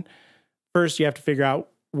person, first you have to figure out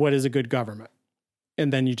what is a good government.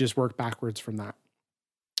 And then you just work backwards from that,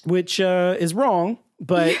 which is wrong,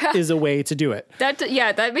 but is a way to do it. That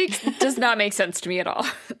does not make sense to me at all.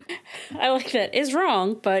 I like that. Is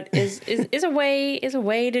wrong, but is a way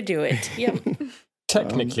to do it. Yep.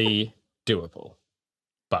 Technically doable,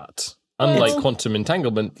 but unlike quantum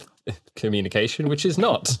entanglement communication, which is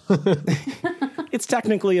not. It's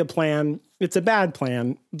technically a plan. It's a bad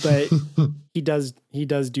plan, but he does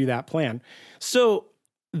do that plan. So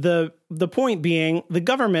the point being, the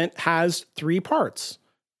government has three parts: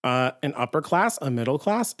 an upper class, a middle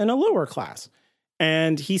class, and a lower class.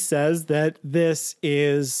 And he says that this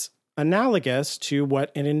is analogous to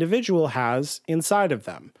what an individual has inside of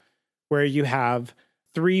them, where you have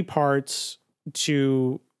three parts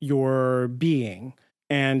to your being.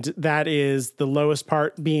 And that is the lowest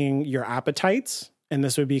part being your appetites. And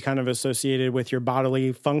this would be kind of associated with your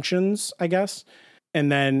bodily functions, I guess.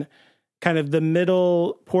 And then kind of the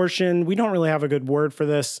middle portion, we don't really have a good word for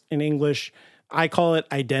this in English. I call it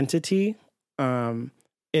identity.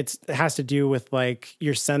 It has to do with like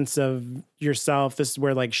your sense of yourself. This is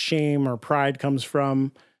where like shame or pride comes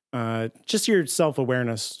from. Just your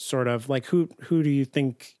self-awareness, sort of like who do you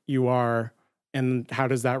think you are, and how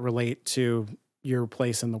does that relate to your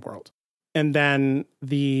place in the world? And then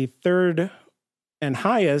the third and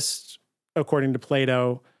highest, according to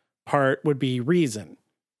Plato, part would be reason,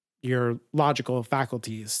 your logical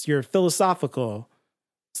faculties, your philosophical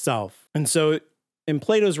self. And so in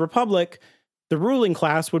Plato's Republic, the ruling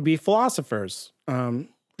class would be philosophers,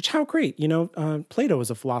 which how great, Plato was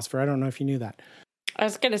a philosopher. I don't know if you knew that. I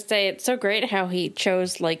was going to say, it's so great how he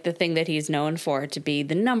chose like the thing that he's known for to be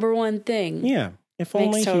the number one thing. Yeah. If Makes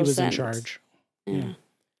only he total was sense. in charge. Yeah.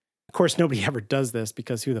 Of course, nobody ever does this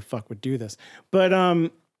because who the fuck would do this? But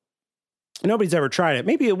nobody's ever tried it.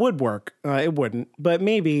 Maybe it would work. It wouldn't, but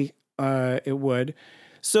maybe it would.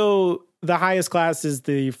 So the highest class is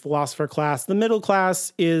the philosopher class. The middle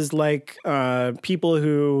class is like people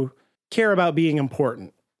who care about being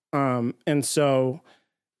important. And so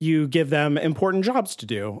you give them important jobs to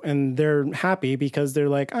do, and they're happy because they're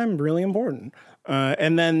like, I'm really important.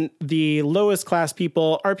 And then the lowest class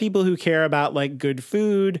people are people who care about like good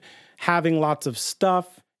food, having lots of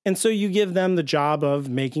stuff. And so you give them the job of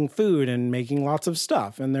making food and making lots of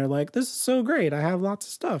stuff. And they're like, this is so great. I have lots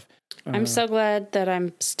of stuff. I'm so glad that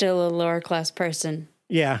I'm still a lower class person.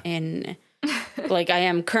 Yeah. In like I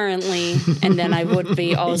am currently, and then I would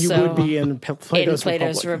be also. You would be in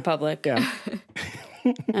Plato's Republic. Yeah.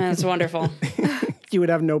 That's wonderful. You would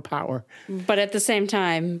have no power. But at the same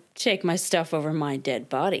time, take my stuff over my dead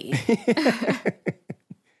body.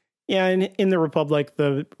 Yeah, and in the Republic,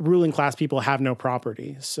 the ruling class people have no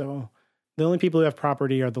property. So the only people who have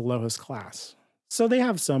property are the lowest class. So they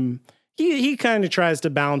have some... He kind of tries to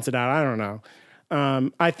balance it out. I don't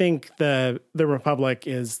know. I think the Republic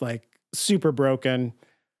is like super broken.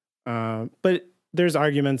 But there's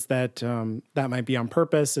arguments that that might be on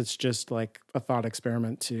purpose. It's just like a thought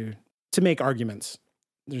experiment to make arguments.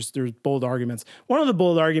 There's bold arguments. One of the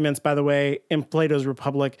bold arguments, by the way, in Plato's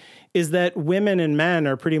Republic is that women and men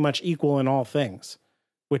are pretty much equal in all things,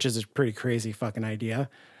 which is a pretty crazy fucking idea,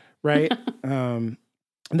 right?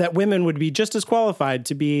 That women would be just as qualified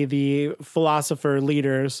to be the philosopher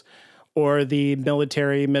leaders or the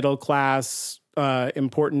military middle class,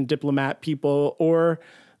 important diplomat people, or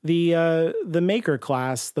the maker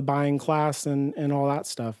class, the buying class, and all that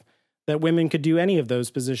stuff. That women could do any of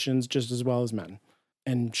those positions just as well as men.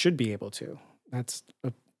 And should be able to.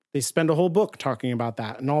 They spend a whole book talking about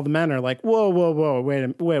that, and all the men are like, "Whoa,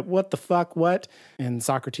 wait, what the fuck, what?" And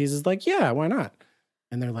Socrates is like, "Yeah, why not?"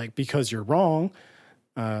 And they're like, "Because you're wrong."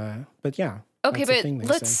 But yeah. Okay, but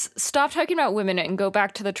let's stop talking about women and go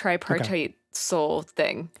back to the tripartite soul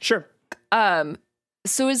thing. Sure.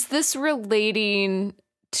 So is this relating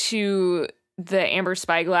to the Amber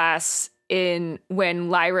Spyglass in when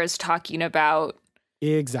Lyra's talking about?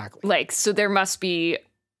 Exactly. Like, so there must be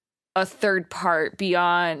a third part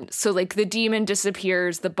beyond. So like the demon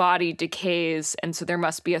disappears, the body decays, and so there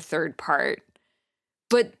must be a third part.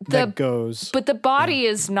 But the body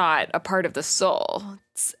is not a part of the soul.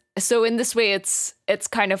 So in this way, it's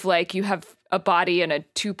kind of like you have a body and a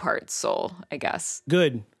two-part soul, I guess.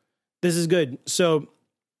 Good. This is good. So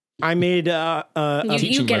I made you get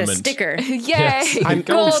moment. A sticker. Yay! Yes.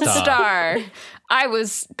 Gold star. I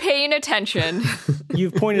was paying attention.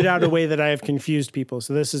 You've pointed out a way that I have confused people,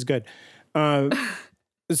 so this is good.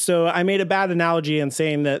 So I made a bad analogy in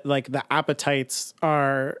saying that like the appetites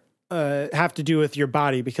are have to do with your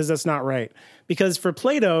body, because that's not right. Because for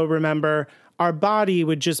Plato, remember, our body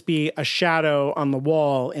would just be a shadow on the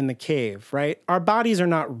wall in the cave, right? Our bodies are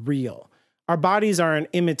not real. Our bodies are an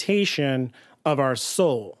imitation of our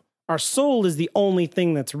soul. Our soul is the only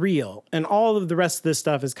thing that's real. And all of the rest of this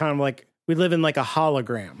stuff is kind of like, we live in like a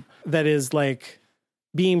hologram that is like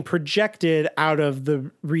being projected out of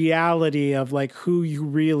the reality of like who you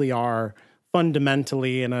really are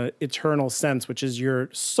fundamentally in an eternal sense, which is your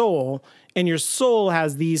soul. And your soul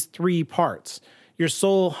has these three parts. Your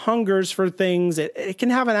soul hungers for things. It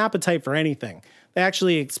can have an appetite for anything. They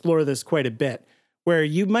actually explore this quite a bit, where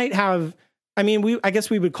you might have, I guess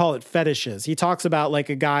we would call it fetishes. He talks about like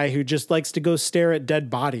a guy who just likes to go stare at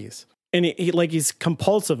dead bodies, and he's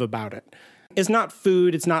compulsive about it. It's not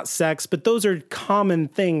food, it's not sex, but those are common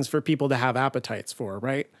things for people to have appetites for,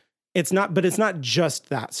 right? It's not just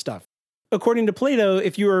that stuff. According to Plato,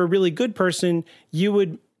 if you were a really good person, you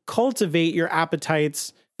would cultivate your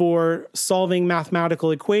appetites for solving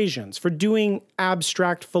mathematical equations, for doing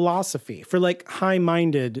abstract philosophy, for like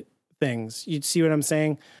high-minded things. You'd see what I'm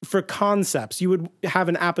saying? For concepts, you would have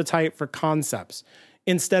an appetite for concepts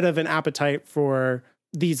instead of an appetite for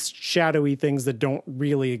these shadowy things that don't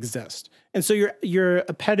really exist. And so your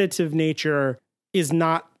appetitive nature is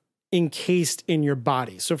not encased in your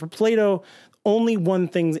body. So for Plato, only one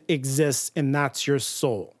thing exists, and that's your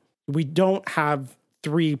soul. We don't have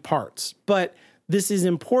three parts, but this is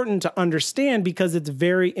important to understand because it's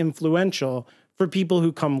very influential for people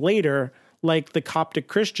who come later, like the Coptic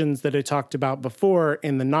Christians that I talked about before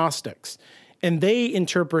in the Gnostics. And they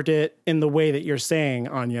interpret it in the way that you're saying,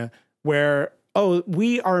 Anya, where,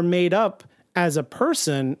 we are made up as a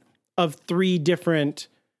person of three different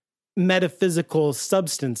metaphysical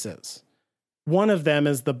substances. One of them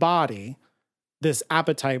is the body, this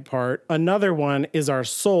appetite part. Another one is our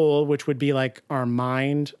soul, which would be like our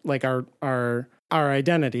mind, like our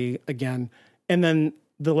identity again. And then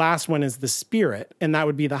the last one is the spirit, and that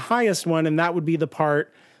would be the highest one, and that would be the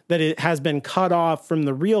part that it has been cut off from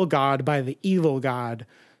the real God by the evil God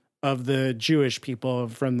of the Jewish people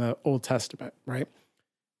from the Old Testament, right?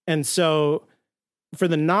 And so for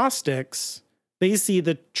the Gnostics, they see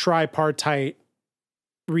the tripartite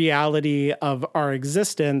reality of our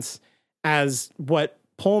existence as what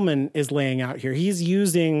Pullman is laying out here. He's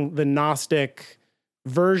using the Gnostic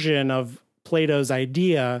version of Plato's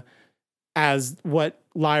idea as what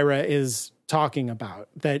Lyra is talking about,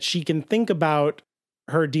 that she can think about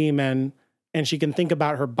her demon and she can think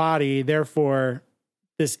about her body. Therefore,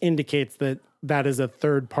 this indicates that that is a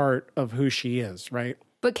third part of who she is, right?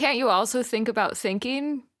 But can't you also think about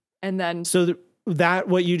thinking and then... So that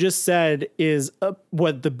what you just said is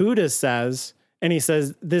what the Buddha says. And he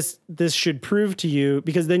says, this should prove to you,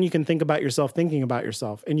 because then you can think about yourself thinking about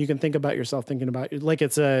yourself, and you can think about yourself thinking about you. Like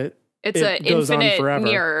it an infinite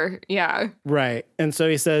mirror. Yeah. Right. And so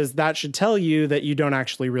he says that should tell you that you don't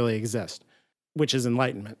actually really exist, which is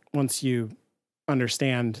enlightenment. Once you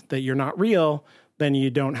understand that you're not real, then you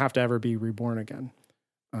don't have to ever be reborn again.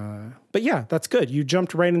 But yeah, that's good. You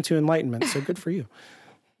jumped right into enlightenment. So good for you.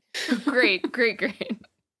 Great.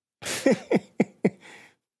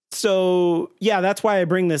 So yeah, that's why I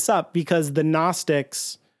bring this up, because the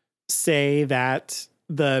Gnostics say that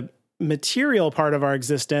the material part of our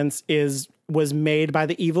existence was made by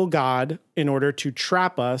the evil God in order to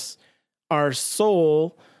trap us. Our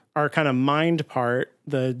soul, our kind of mind part,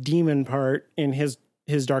 the demon part in his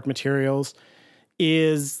dark materials,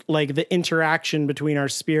 is like the interaction between our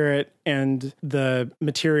spirit and the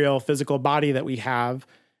material physical body that we have.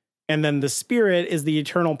 And then the spirit is the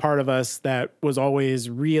eternal part of us that was always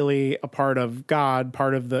really a part of God,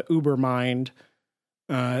 part of the uber mind,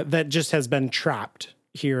 that just has been trapped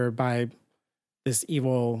here by this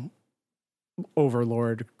evil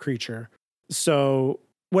overlord creature. So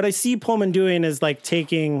what I see Pullman doing is like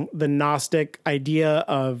taking the Gnostic idea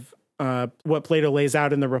of what Plato lays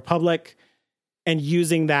out in the Republic and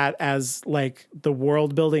using that as like the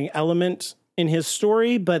world building element in his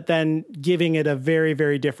story, but then giving it a very,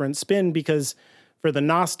 very different spin, because for the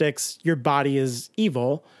Gnostics, your body is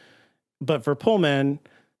evil. But for Pullman,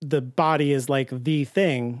 the body is like the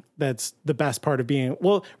thing that's the best part of being.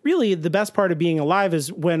 Well, really, the best part of being alive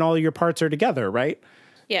is when all your parts are together, right?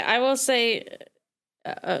 Yeah, I will say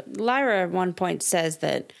Lyra at one point says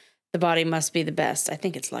that the body must be the best. I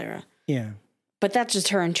think it's Lyra. Yeah. But that's just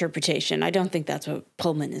her interpretation. I don't think that's what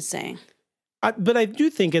Pullman is saying. But I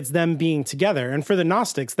do think it's them being together. And for the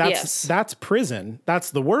Gnostics, that's prison.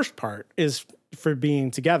 That's the worst part, is for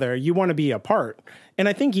being together. You want to be apart. And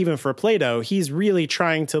I think even for Plato, he's really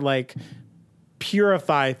trying to like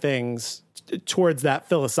purify things towards that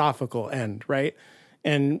philosophical end, right?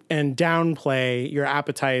 and downplay your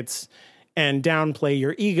appetites and downplay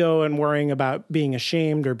your ego and worrying about being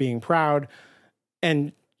ashamed or being proud,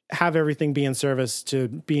 and have everything be in service to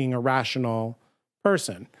being a rational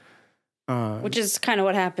person. Which is kind of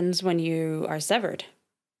what happens when you are severed.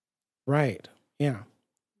 Right. Yeah.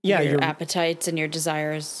 Yeah. Your appetites and your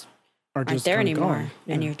desires aren't there anymore.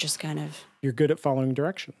 Yeah. And you're just kind of... You're good at following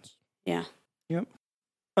directions. Yeah. Yep.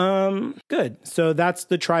 Good. So that's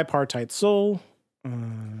the tripartite soul.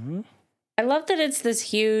 I love that it's this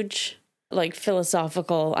huge, like,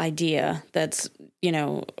 philosophical idea that's,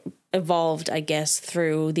 evolved, I guess,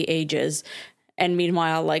 through the ages. And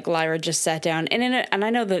meanwhile, like, Lyra just sat down, and I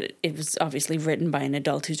know that it was obviously written by an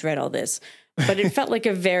adult who's read all this, but it felt like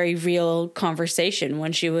a very real conversation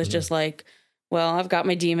when she was just like, well, I've got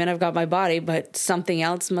my demon, I've got my body, but something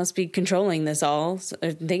else must be controlling this all,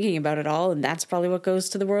 thinking about it all, and that's probably what goes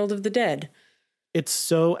to the world of the dead. It's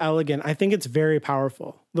so elegant. I think it's very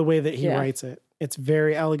powerful, the way that he writes it. It's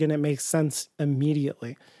very elegant. It makes sense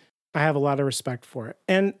immediately. I have a lot of respect for it.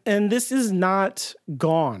 And this is not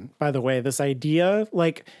gone, by the way, this idea.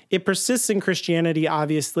 Like, it persists in Christianity,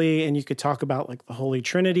 obviously, and you could talk about, like, the Holy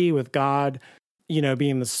Trinity with God,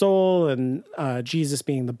 being the soul, and Jesus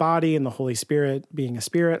being the body, and the Holy Spirit being a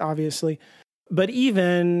spirit, obviously. But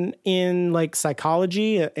even in, like,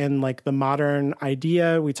 psychology and, like, the modern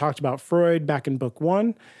idea, we talked about Freud back in book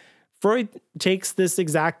 1. Freud takes this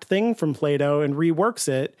exact thing from Plato and reworks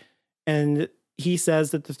it, and he says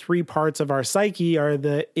that the 3 parts of our psyche are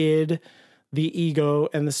the id, the ego,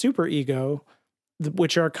 and the superego,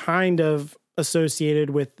 which are kind of associated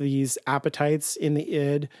with these appetites in the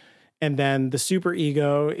id. And then the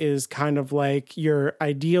superego is kind of like your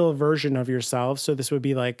ideal version of yourself. So this would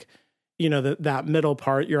be like, that middle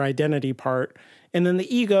part, your identity part. And then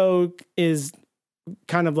the ego is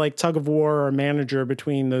kind of like tug of war or manager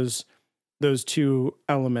between those 2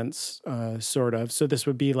 elements, sort of. So this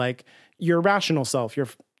would be like your rational self.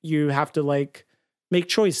 You have to, like, make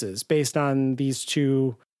choices based on these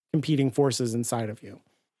 2 competing forces inside of you.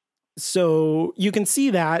 So you can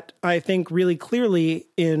see that, I think, really clearly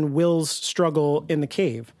in Will's struggle in the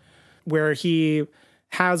cave, where he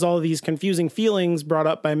has all these confusing feelings brought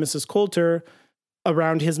up by Mrs. Coulter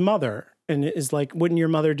around his mother, and is like, wouldn't your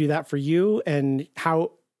mother do that for you? And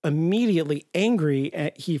how immediately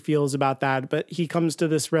angry he feels about that. But he comes to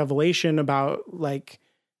this revelation about, like,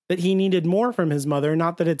 that he needed more from his mother.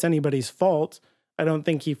 Not that it's anybody's fault. I don't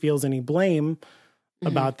think he feels any blame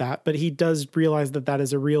about that, but he does realize that that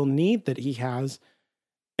is a real need that he has.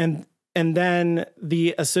 And then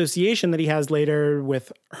the association that he has later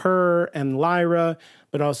with her and Lyra,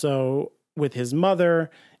 but also with his mother,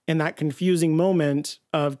 and that confusing moment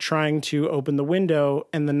of trying to open the window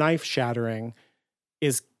and the knife shattering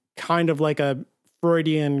is kind of like a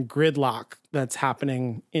Freudian gridlock that's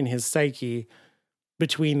happening in his psyche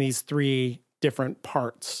between these 3 different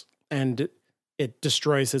parts. And it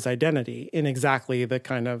destroys his identity in exactly the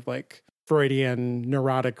kind of, like, Freudian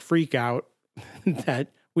neurotic freak out that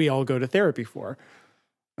we all go to therapy for.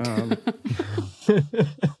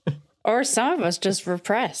 Or some of us just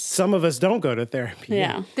repress. Some of us don't go to therapy.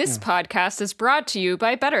 Yeah. This podcast is brought to you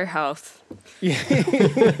by Better Health.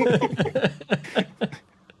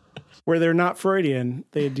 Where they're not Freudian,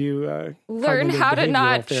 they do learn how to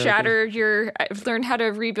not therapy. learn how to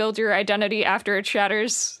rebuild your identity after it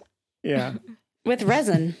shatters. Yeah. With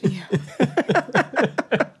resin.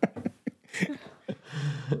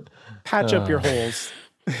 Patch up your holes.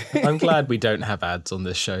 I'm glad we don't have ads on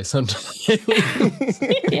this show sometimes.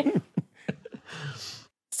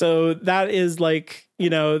 So that is, like,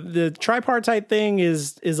 the tripartite thing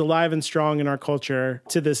is alive and strong in our culture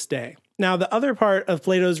to this day. Now, the other part of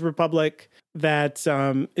Plato's Republic that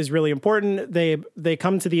is really important, they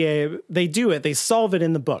come to they solve it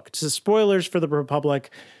in the book. So, spoilers for the Republic.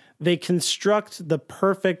 They construct the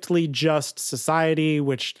perfectly just society,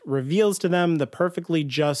 which reveals to them the perfectly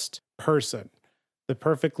just person. The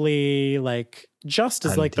perfectly, like, just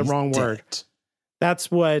is, like, the wrong word.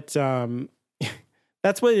 That's what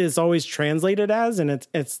that's what it is always translated as, and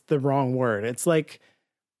it's the wrong word. It's like,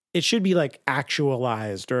 it should be like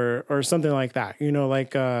actualized or something like that.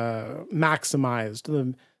 Like maximized,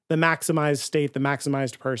 the maximized state, the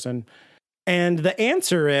maximized person. And the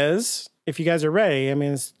answer is, if you guys are ready, I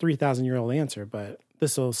mean, it's a 3,000-year-old answer, but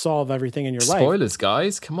this will solve everything in your life. Spoilers,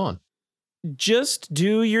 guys, come on. Just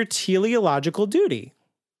do your teleological duty.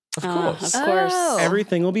 Of course. Of course. Oh.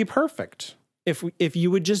 Everything will be perfect. If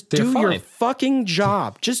you would just do your fucking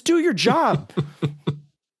job. Just do your job.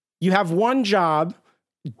 You have one job,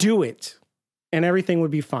 do it, and everything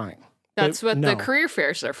would be fine. That's But what the career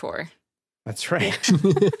fairs are for. That's right.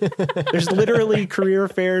 There's literally career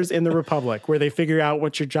fairs in the Republic where they figure out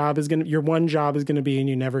what your one job is going to be, and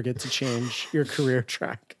you never get to change your career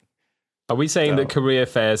track. Are we saying that career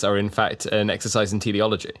fairs are in fact an exercise in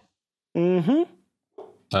teleology? Mm-hmm.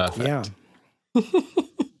 Perfect. Yeah.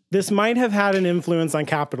 This might have had an influence on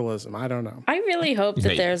capitalism. I don't know. I really hope that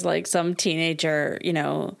Maybe. there's like some teenager,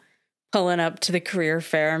 pulling up to the career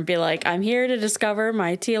fair and be like, I'm here to discover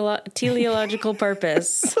my teleological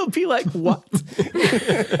purpose. They'll be like, what?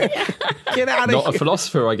 Get out of here. Not a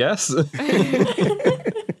philosopher, I guess.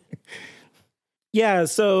 Yeah,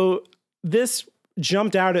 so this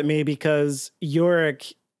jumped out at me because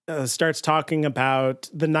Yorick starts talking about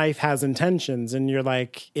the knife has intentions, and you're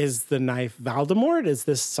like, is the knife Voldemort? Is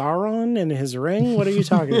this Sauron in his ring? What are you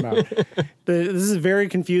talking about? This is very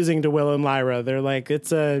confusing to Will and Lyra. They're like,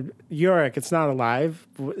 it's a Yorick, it's not alive.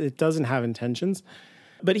 It doesn't have intentions.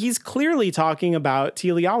 But he's clearly talking about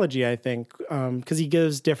teleology, I think, because he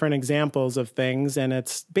gives different examples of things, and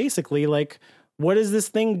it's basically like, what is this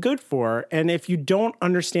thing good for? And if you don't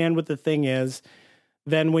understand what the thing is,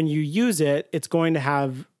 then when you use it, it's going to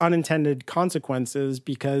have unintended consequences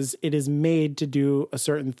because it is made to do a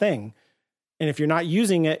certain thing. And if you're not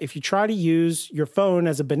using it, if you try to use your phone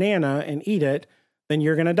as a banana and eat it, then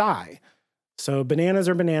you're going to die. So bananas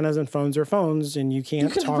are bananas and phones are phones, and you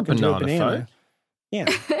can't talk into a banana. Phone. Yeah.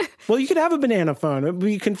 Well, you could have a banana phone. It would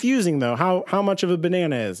be confusing, though. How much of a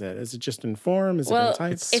banana is it? Is it just in form? Is it in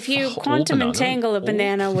type? If you whole quantum banana. entangle a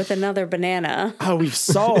banana with another banana. Oh, we've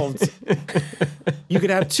solved. You could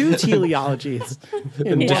have two teleologies.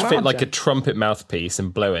 And just one fit like a object. trumpet mouthpiece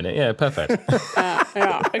and blow in it. Yeah, perfect.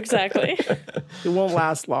 Yeah, exactly. It won't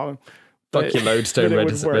last long. Fuck your lodestone but it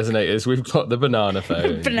would work. resonators. We've got the banana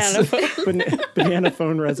phone. Banana phone. Banana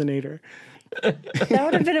phone resonator. That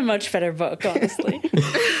would have been a much better book, honestly.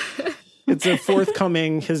 It's a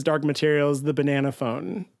forthcoming His Dark Materials, the banana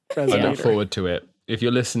phone I look resonator. forward to it. If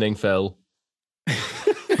you're listening, Phil,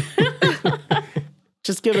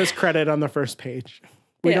 Just give us credit on the first page.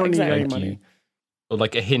 We Yeah, don't exactly. need any Thank money. you. Or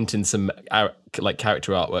like a hint in some like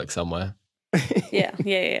character artwork somewhere.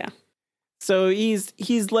 Yeah. So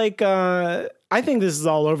he's like, I think this is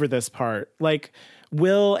all over this part. Like,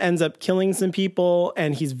 Will ends up killing some people,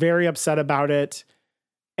 and he's very upset about it.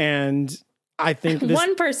 And I think this,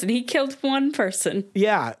 One person. He killed one person.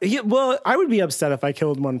 yeah. Well, I would be upset if I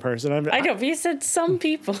killed one person. I know, but you said some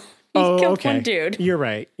people. He Oh, killed okay. one dude. You're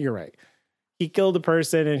right. He killed a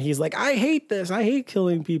person, and he's like, I hate this. I hate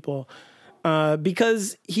killing people.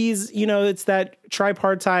 Because he's, it's that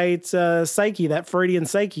tripartite psyche, that Freudian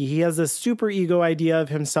psyche. He has this super ego idea of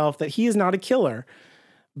himself that he is not a killer.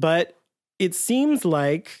 But it seems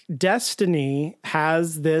like destiny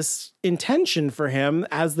has this intention for him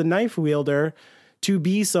as the knife wielder to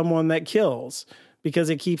be someone that kills, because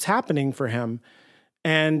it keeps happening for him.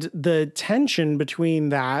 And the tension between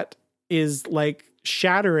that is like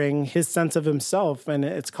shattering his sense of himself, and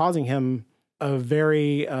it's causing him a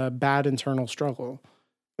very bad internal struggle.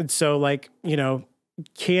 And so, like,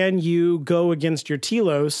 can you go against your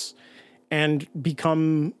telos and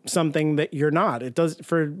become something that you're not? It does.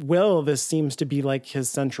 For Will, this seems to be like his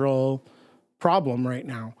central problem right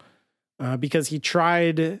now, because he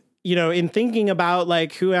tried, in thinking about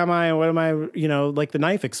like, who am I and what am I, like the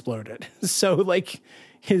knife exploded. So like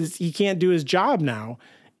he can't do his job now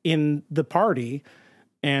in the party.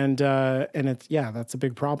 And it's, that's a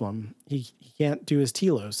big problem. He can't do his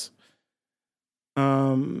telos.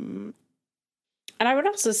 And I would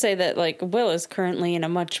also say that, like, Will is currently in a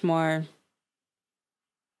much more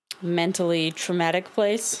mentally traumatic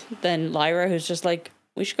place than Lyra, who's just like,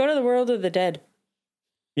 we should go to the world of the dead.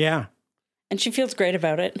 Yeah. And she feels great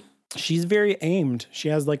about it. She's very aimed. She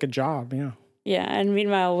has like a job. Yeah. Yeah. And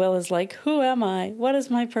meanwhile, Will is like, who am I? What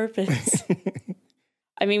is my purpose?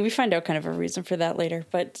 I mean, we find out kind of a reason for that later,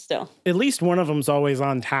 but still. At least one of them's always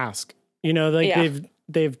on task.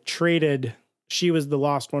 They've traded. She was the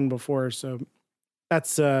lost one before, so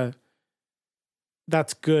that's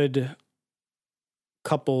good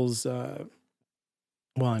couples. Well,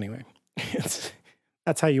 anyway,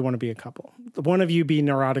 that's how you want to be a couple. One of you be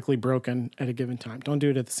neurotically broken at a given time. Don't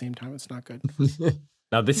do it at the same time. It's not good.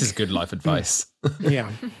 Now this is good life advice.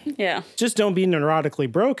 Yeah. Yeah. Just don't be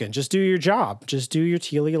neurotically broken. Just do your job. Just do your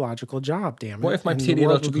teleological job, damn it. What if my And the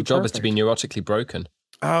world will teleological job is to be perfect. neurotically broken?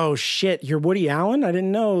 Oh, shit. You're Woody Allen? I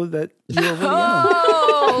didn't know that you were Woody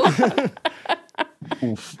Allen.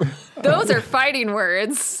 Oh, those are fighting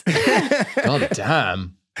words. God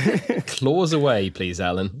damn. Claws away, please,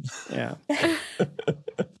 Alan. Yeah.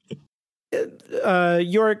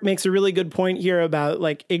 Yorick makes a really good point here about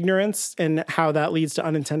like ignorance and how that leads to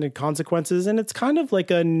unintended consequences. And it's kind of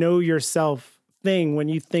like a know yourself thing when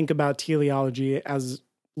you think about teleology as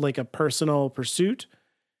like a personal pursuit.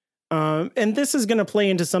 And this is going to play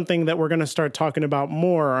into something that we're going to start talking about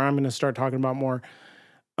more, or I'm going to start talking about more,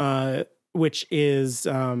 which is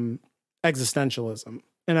existentialism.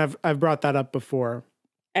 And I've brought that up before.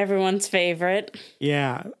 Everyone's favorite.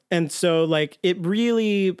 Yeah. And so like it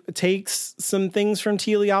really takes some things from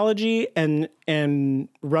teleology and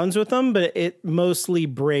runs with them, but it mostly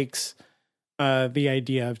breaks the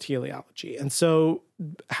idea of teleology. And so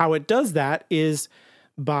how it does that is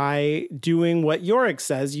by doing what Yorick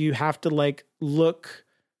says. You have to like look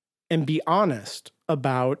and be honest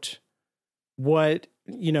about what,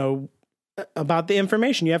 you know, about the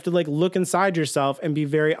information. You have to like look inside yourself and be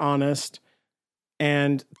very honest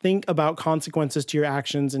and think about consequences to your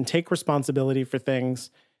actions and take responsibility for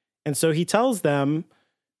things. And so he tells them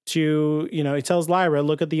to, you know, he tells Lyra,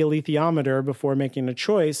 look at the alethiometer before making a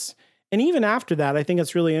choice. And even after that, I think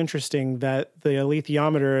it's really interesting that the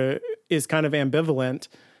alethiometer is kind of ambivalent.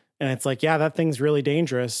 And it's like, yeah, that thing's really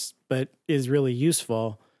dangerous, but is really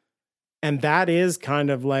useful. And that is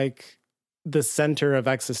kind of like the center of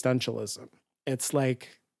existentialism. It's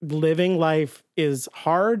like living life is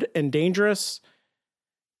hard and dangerous.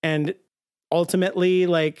 And ultimately,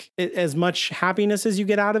 like as much happiness as you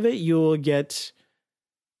get out of it, you'll get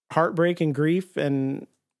heartbreak and grief, and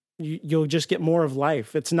you'll just get more of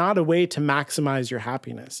life. It's not a way to maximize your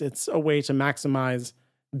happiness. It's a way to maximize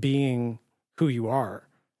being who you are.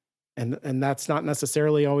 And that's not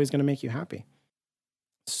necessarily always going to make you happy.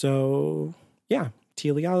 So yeah,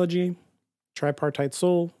 teleology, tripartite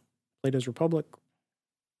soul, Plato's Republic.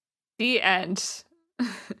 The end.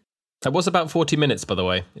 That was about 40 minutes, by the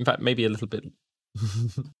way. In fact, maybe a little bit.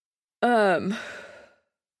 I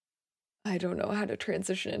don't know how to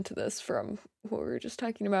transition into this from what we were just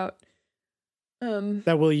talking about.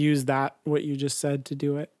 That we'll use that, what you just said, to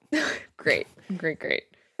do it. Great.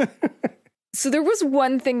 So there was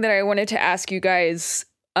one thing that I wanted to ask you guys,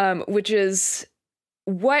 which is,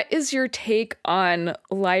 what is your take on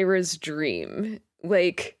Lyra's dream?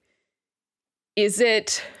 Like, is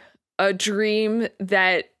it a dream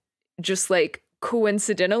that just like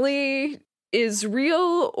coincidentally is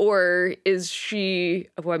real, or is she,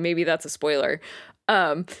 well, maybe that's a spoiler,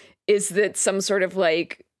 is that some sort of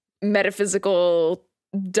like metaphysical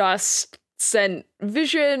dust sent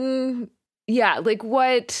vision? Yeah, like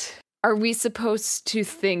what are we supposed to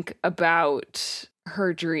think about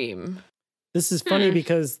her dream? This is funny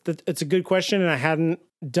because it's a good question, and I hadn't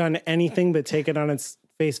done anything but take it on its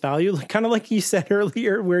face value. Like, kind of like you said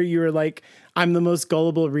earlier, where you were like, I'm the most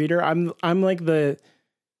gullible reader. I'm like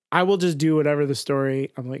I will just do whatever the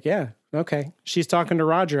story. I'm like, yeah, okay. She's talking to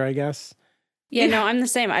Roger, I guess. Yeah, no, I'm the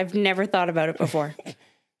same. I've never thought about it before,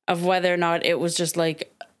 of whether or not it was just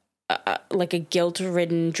like a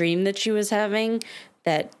guilt-ridden dream that she was having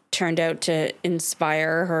that turned out to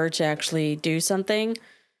inspire her to actually do something,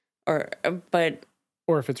 or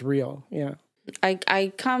if it's real. Yeah.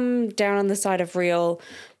 I come down on the side of real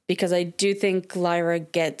because I do think Lyra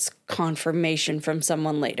gets confirmation from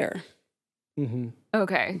someone later. Mm-hmm.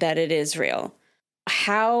 Okay. That it is real.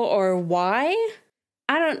 How or why?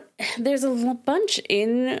 There's a bunch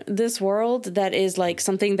in this world that is like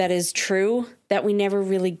something that is true that we never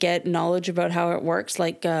really get knowledge about how it works.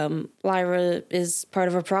 Like Lyra is part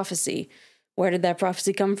of a prophecy. Where did that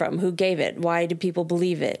prophecy come from? Who gave it? Why do people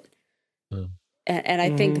believe it? And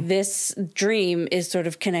I think this dream is sort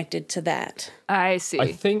of connected to that. I see.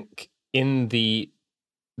 I think in the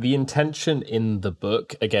intention in the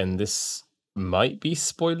book, again, this might be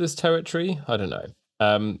spoilers territory. I don't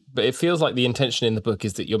know. But it feels like the intention in the book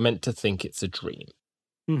is that you're meant to think it's a dream.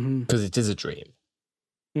 Because it is a dream.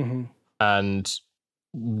 Mm-hmm. And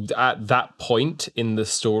at that point in the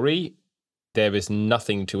story, there is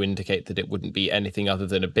nothing to indicate that it wouldn't be anything other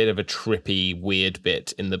than a bit of a trippy, weird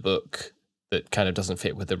bit in the book that kind of doesn't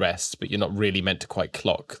fit with the rest, but you're not really meant to quite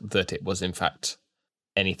clock that it was in fact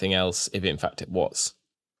anything else, if in fact it was.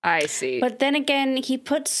 I see. But then again, he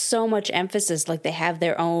puts so much emphasis, like they have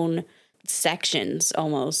their own sections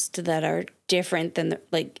almost that are different than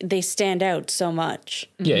like they stand out so much.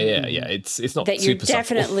 Yeah. It's not that super you're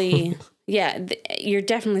definitely you're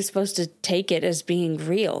definitely supposed to take it as being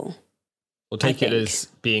real. Or take it as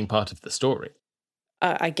being part of the story.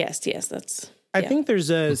 I guess, yes, that's... I think there's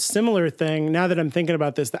a similar thing, now that I'm thinking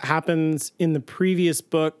about this, that happens in the previous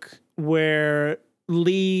book where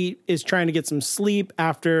Lee is trying to get some sleep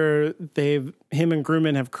after him and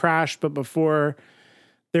Grumman have crashed, but before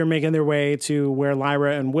they're making their way to where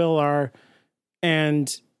Lyra and Will are.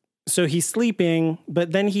 And so he's sleeping,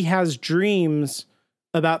 but then he has dreams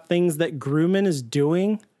about things that Grumman is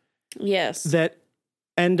doing Yes. that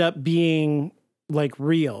end up being like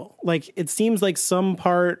real. Like it seems like some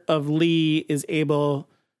part of Lee is able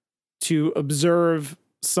to observe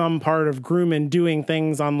some part of Grumman doing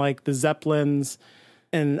things on like the Zeppelins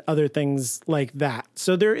and other things like that.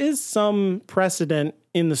 So there is some precedent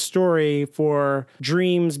in the story for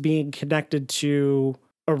dreams being connected to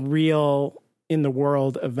a real in the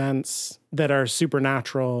world events that are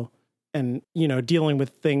supernatural and, you know, dealing with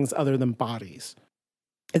things other than bodies.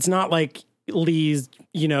 It's not like Lee's,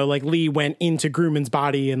 you know, like Lee went into Grumman's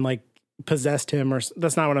body and like possessed him, or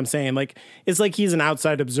that's not what I'm saying. Like, it's like he's an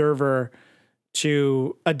outside observer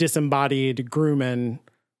to a disembodied Grumman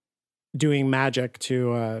doing magic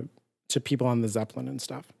to people on the Zeppelin and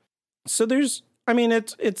stuff. So there's, I mean,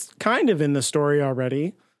 it's kind of in the story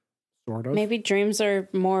already, sort of. Maybe dreams are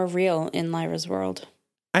more real in Lyra's world.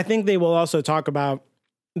 I think they will also talk about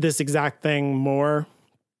this exact thing more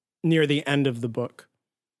near the end of the book.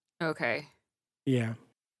 Okay. Yeah.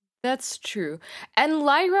 That's true. And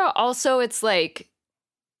Lyra also, it's like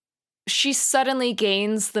she suddenly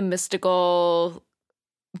gains the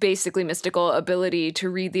basically mystical ability to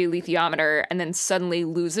read the alethiometer and then suddenly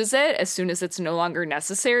loses it as soon as it's no longer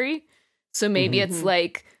necessary. So maybe it's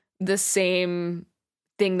like the same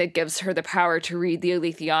thing that gives her the power to read the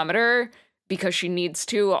alethiometer because she needs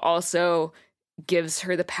to also gives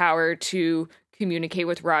her the power to communicate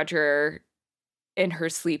with Roger in her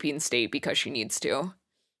sleeping state because she needs to.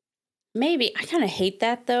 Maybe. I kind of hate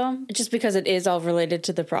that, though, just because it is all related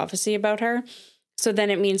to the prophecy about her. So then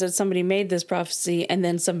it means that somebody made this prophecy and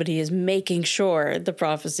then somebody is making sure the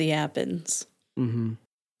prophecy happens. Mm-hmm.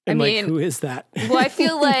 And I like, mean, who is that? Well, I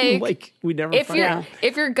feel like we never if find out.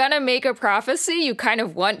 if you're gonna make a prophecy, you kind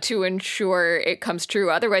of want to ensure it comes true.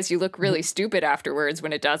 Otherwise, you look really stupid afterwards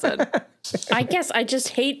when it doesn't. I guess I just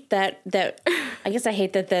hate that I guess I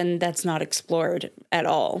hate that then that's not explored at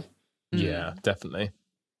all. Yeah, definitely.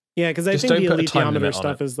 Yeah, because I Just think the don't put a time alethiometer limit on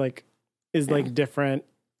stuff it. is like different.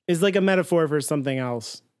 Is like a metaphor for something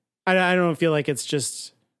else. I don't feel like it's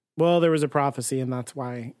just, well, there was a prophecy and that's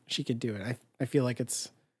why she could do it. I feel like it's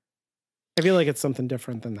something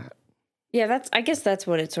different than that. Yeah, I guess that's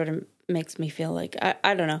what it sort of makes me feel like.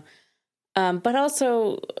 I don't know. But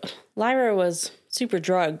also, Lyra was super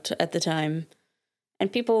drugged at the time.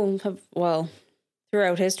 And people have, well,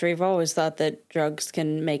 throughout history, have always thought that drugs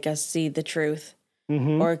can make us see the truth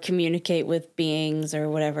or communicate with beings or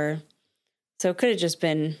whatever. So it could have just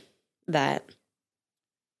been that.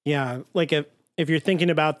 Yeah, like if you're thinking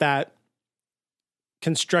about that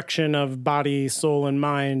construction of body, soul, and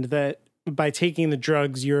mind, that by taking the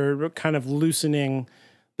drugs, you're kind of loosening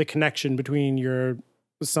the connection between your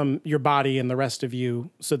body and the rest of you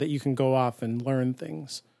so that you can go off and learn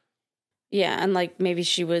things. Yeah, and like maybe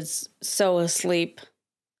she was so asleep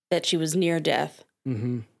that she was near death.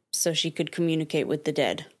 So she could communicate with the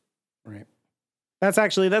dead. Right. That's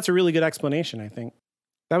a really good explanation, I think.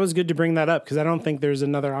 That was good to bring that up because I don't think there's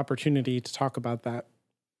another opportunity to talk about that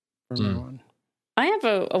from now on. I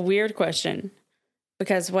have a weird question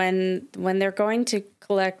because when they're going to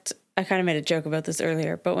collect, I kind of made a joke about this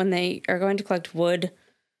earlier, but when they are going to collect wood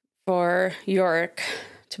for Yorick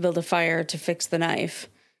to build a fire to fix the knife,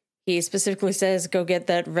 he specifically says, go get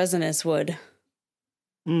that resinous wood.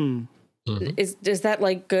 Is that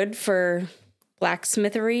like good for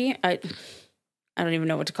blacksmithery? I don't even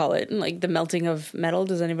know what to call it. Like the melting of metal.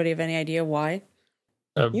 Does anybody have any idea why?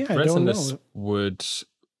 Resinous wood.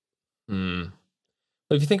 Well,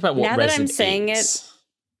 if you think about what now that resin I'm saying is,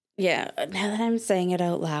 now that I'm saying it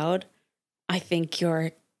out loud, I think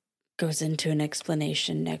Yorick goes into an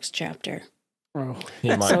explanation next chapter. Oh. he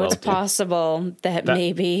might So well it's do. possible that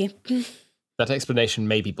maybe That explanation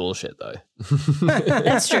may be bullshit, though.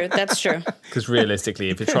 that's true. That's true. Because realistically,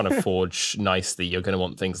 if you're trying to forge nicely, you're going to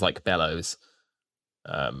want things like bellows.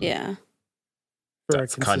 Yeah. For a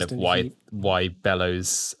That's kind of consistent why heat.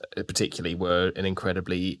 bellows particularly were an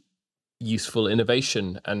incredibly useful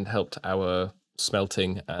innovation and helped our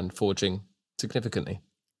smelting and forging significantly.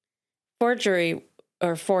 Forgery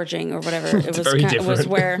or forging or whatever it It's was very was different.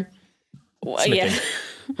 where Smithing.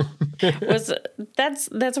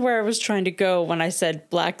 that's where I was trying to go when I said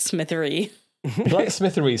blacksmithery.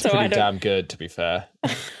 Blacksmithery is So I pretty don't- damn good, to be fair.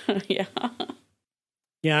 Yeah.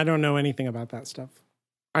 Yeah, I don't know anything about that stuff.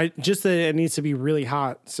 I just that it needs to be really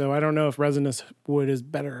hot, so I don't know if resinous wood is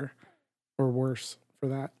better or worse for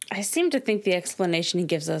that. I seem to think the explanation he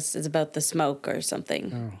gives us is about the smoke or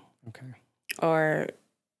something. Oh, okay. Or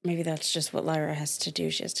maybe that's just what Lyra has to do.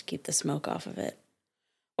 She has to keep the smoke off of it.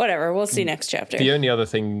 Whatever, we'll see next chapter. The only other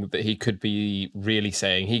thing that he could be really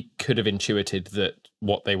saying, he could have intuited that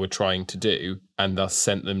what they were trying to do and thus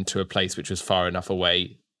sent them to a place which was far enough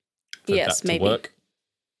away for that to maybe. work.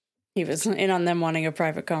 He was in on them wanting a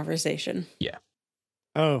private conversation. Yeah.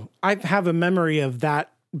 Oh, I have a memory of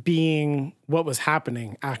that being what was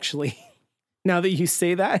happening, actually. Now that you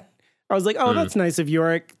say that, I was like, oh, that's nice of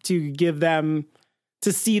Yorick to give them,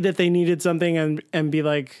 to see that they needed something and be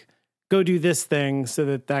like, go do this thing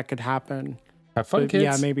so that could happen. Have fun, kids.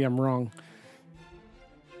 Yeah, maybe I'm wrong.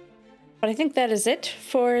 But I think that is it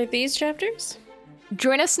for these chapters.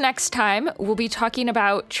 Join us next time. We'll be talking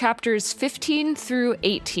about chapters 15 through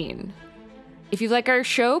 18. If you like our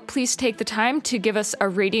show, please take the time to give us a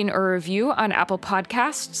rating or review on Apple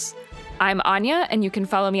Podcasts. I'm Anya, and you can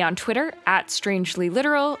follow me on Twitter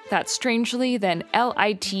 @StrangelyLiteral. That's strangely, then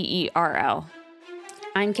LITERL.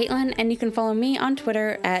 I'm Caitlin, and you can follow me on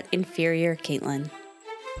Twitter @InferiorCaitlin.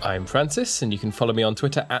 I'm Francis, and you can follow me on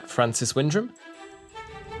Twitter @FrancisWindram.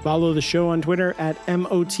 Follow the show on Twitter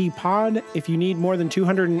 @MOTPod. If you need more than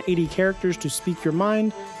 280 characters to speak your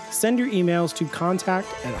mind, send your emails to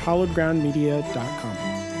contact@hollowedgroundmedia.com.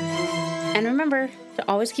 And remember to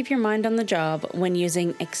always keep your mind on the job when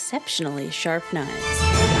using exceptionally sharp knives.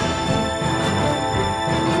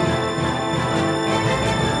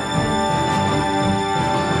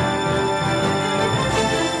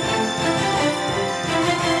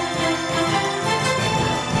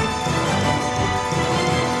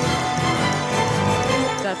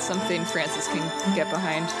 That's something Francis can get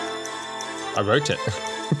behind. I wrote it.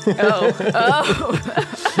 Oh.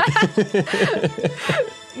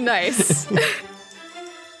 Nice.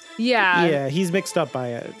 Yeah, he's mixed up by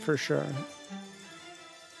it for sure.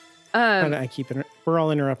 And I keep we're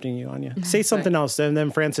all interrupting you, Anya. Say something else, and then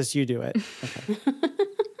Francis, you do it.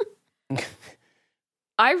 Okay.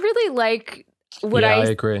 I really like what I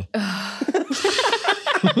agree.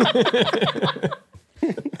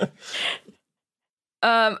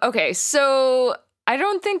 Okay, so I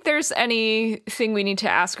don't think there's anything we need to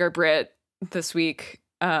ask our Brit this week.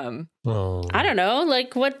 I don't know.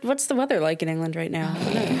 Like, what's the weather like in England right now?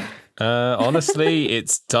 I don't know. Honestly,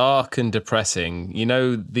 it's dark and depressing. You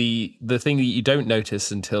know, the thing that you don't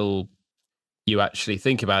notice until you actually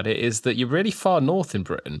think about it is that you're really far north in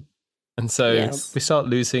Britain. And so we start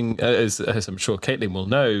losing, as I'm sure Caitlin will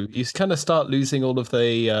know, you kind of start losing all of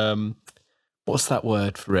the, what's that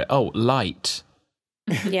word for it? Oh, light.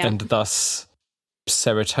 Yeah. And thus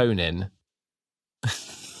serotonin.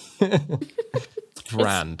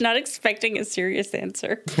 Brand. Not expecting a serious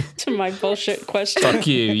answer to my bullshit question. Fuck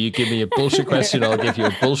you. You give me a bullshit question, I'll give you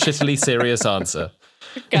a bullshittily serious answer.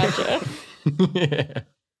 Gotcha. Yeah.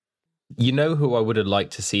 You know who I would have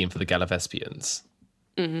liked to see him for the Galavespians?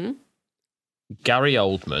 Mm-hmm. Gary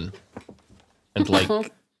Oldman and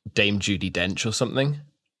like Dame Judi Dench or something.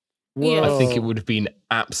 Yeah. I think it would have been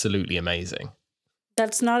absolutely amazing.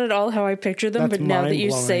 That's not at all how I picture them, That's but now that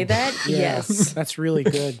you mind-blowing. say that, yes. That's really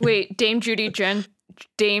good. Wait, Dame Judi Dench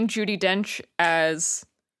as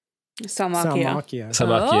Salmakia.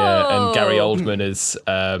 Salmakia and Gary Oh. Oldman is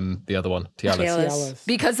the other one, Tialis. Tialis.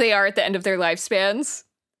 because they are at the end of their lifespans.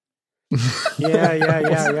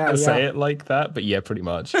 Yeah. Say it like that, but yeah, pretty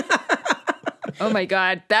much. Oh my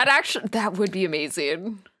god, that would be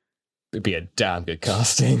amazing. It'd be a damn good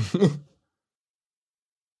casting.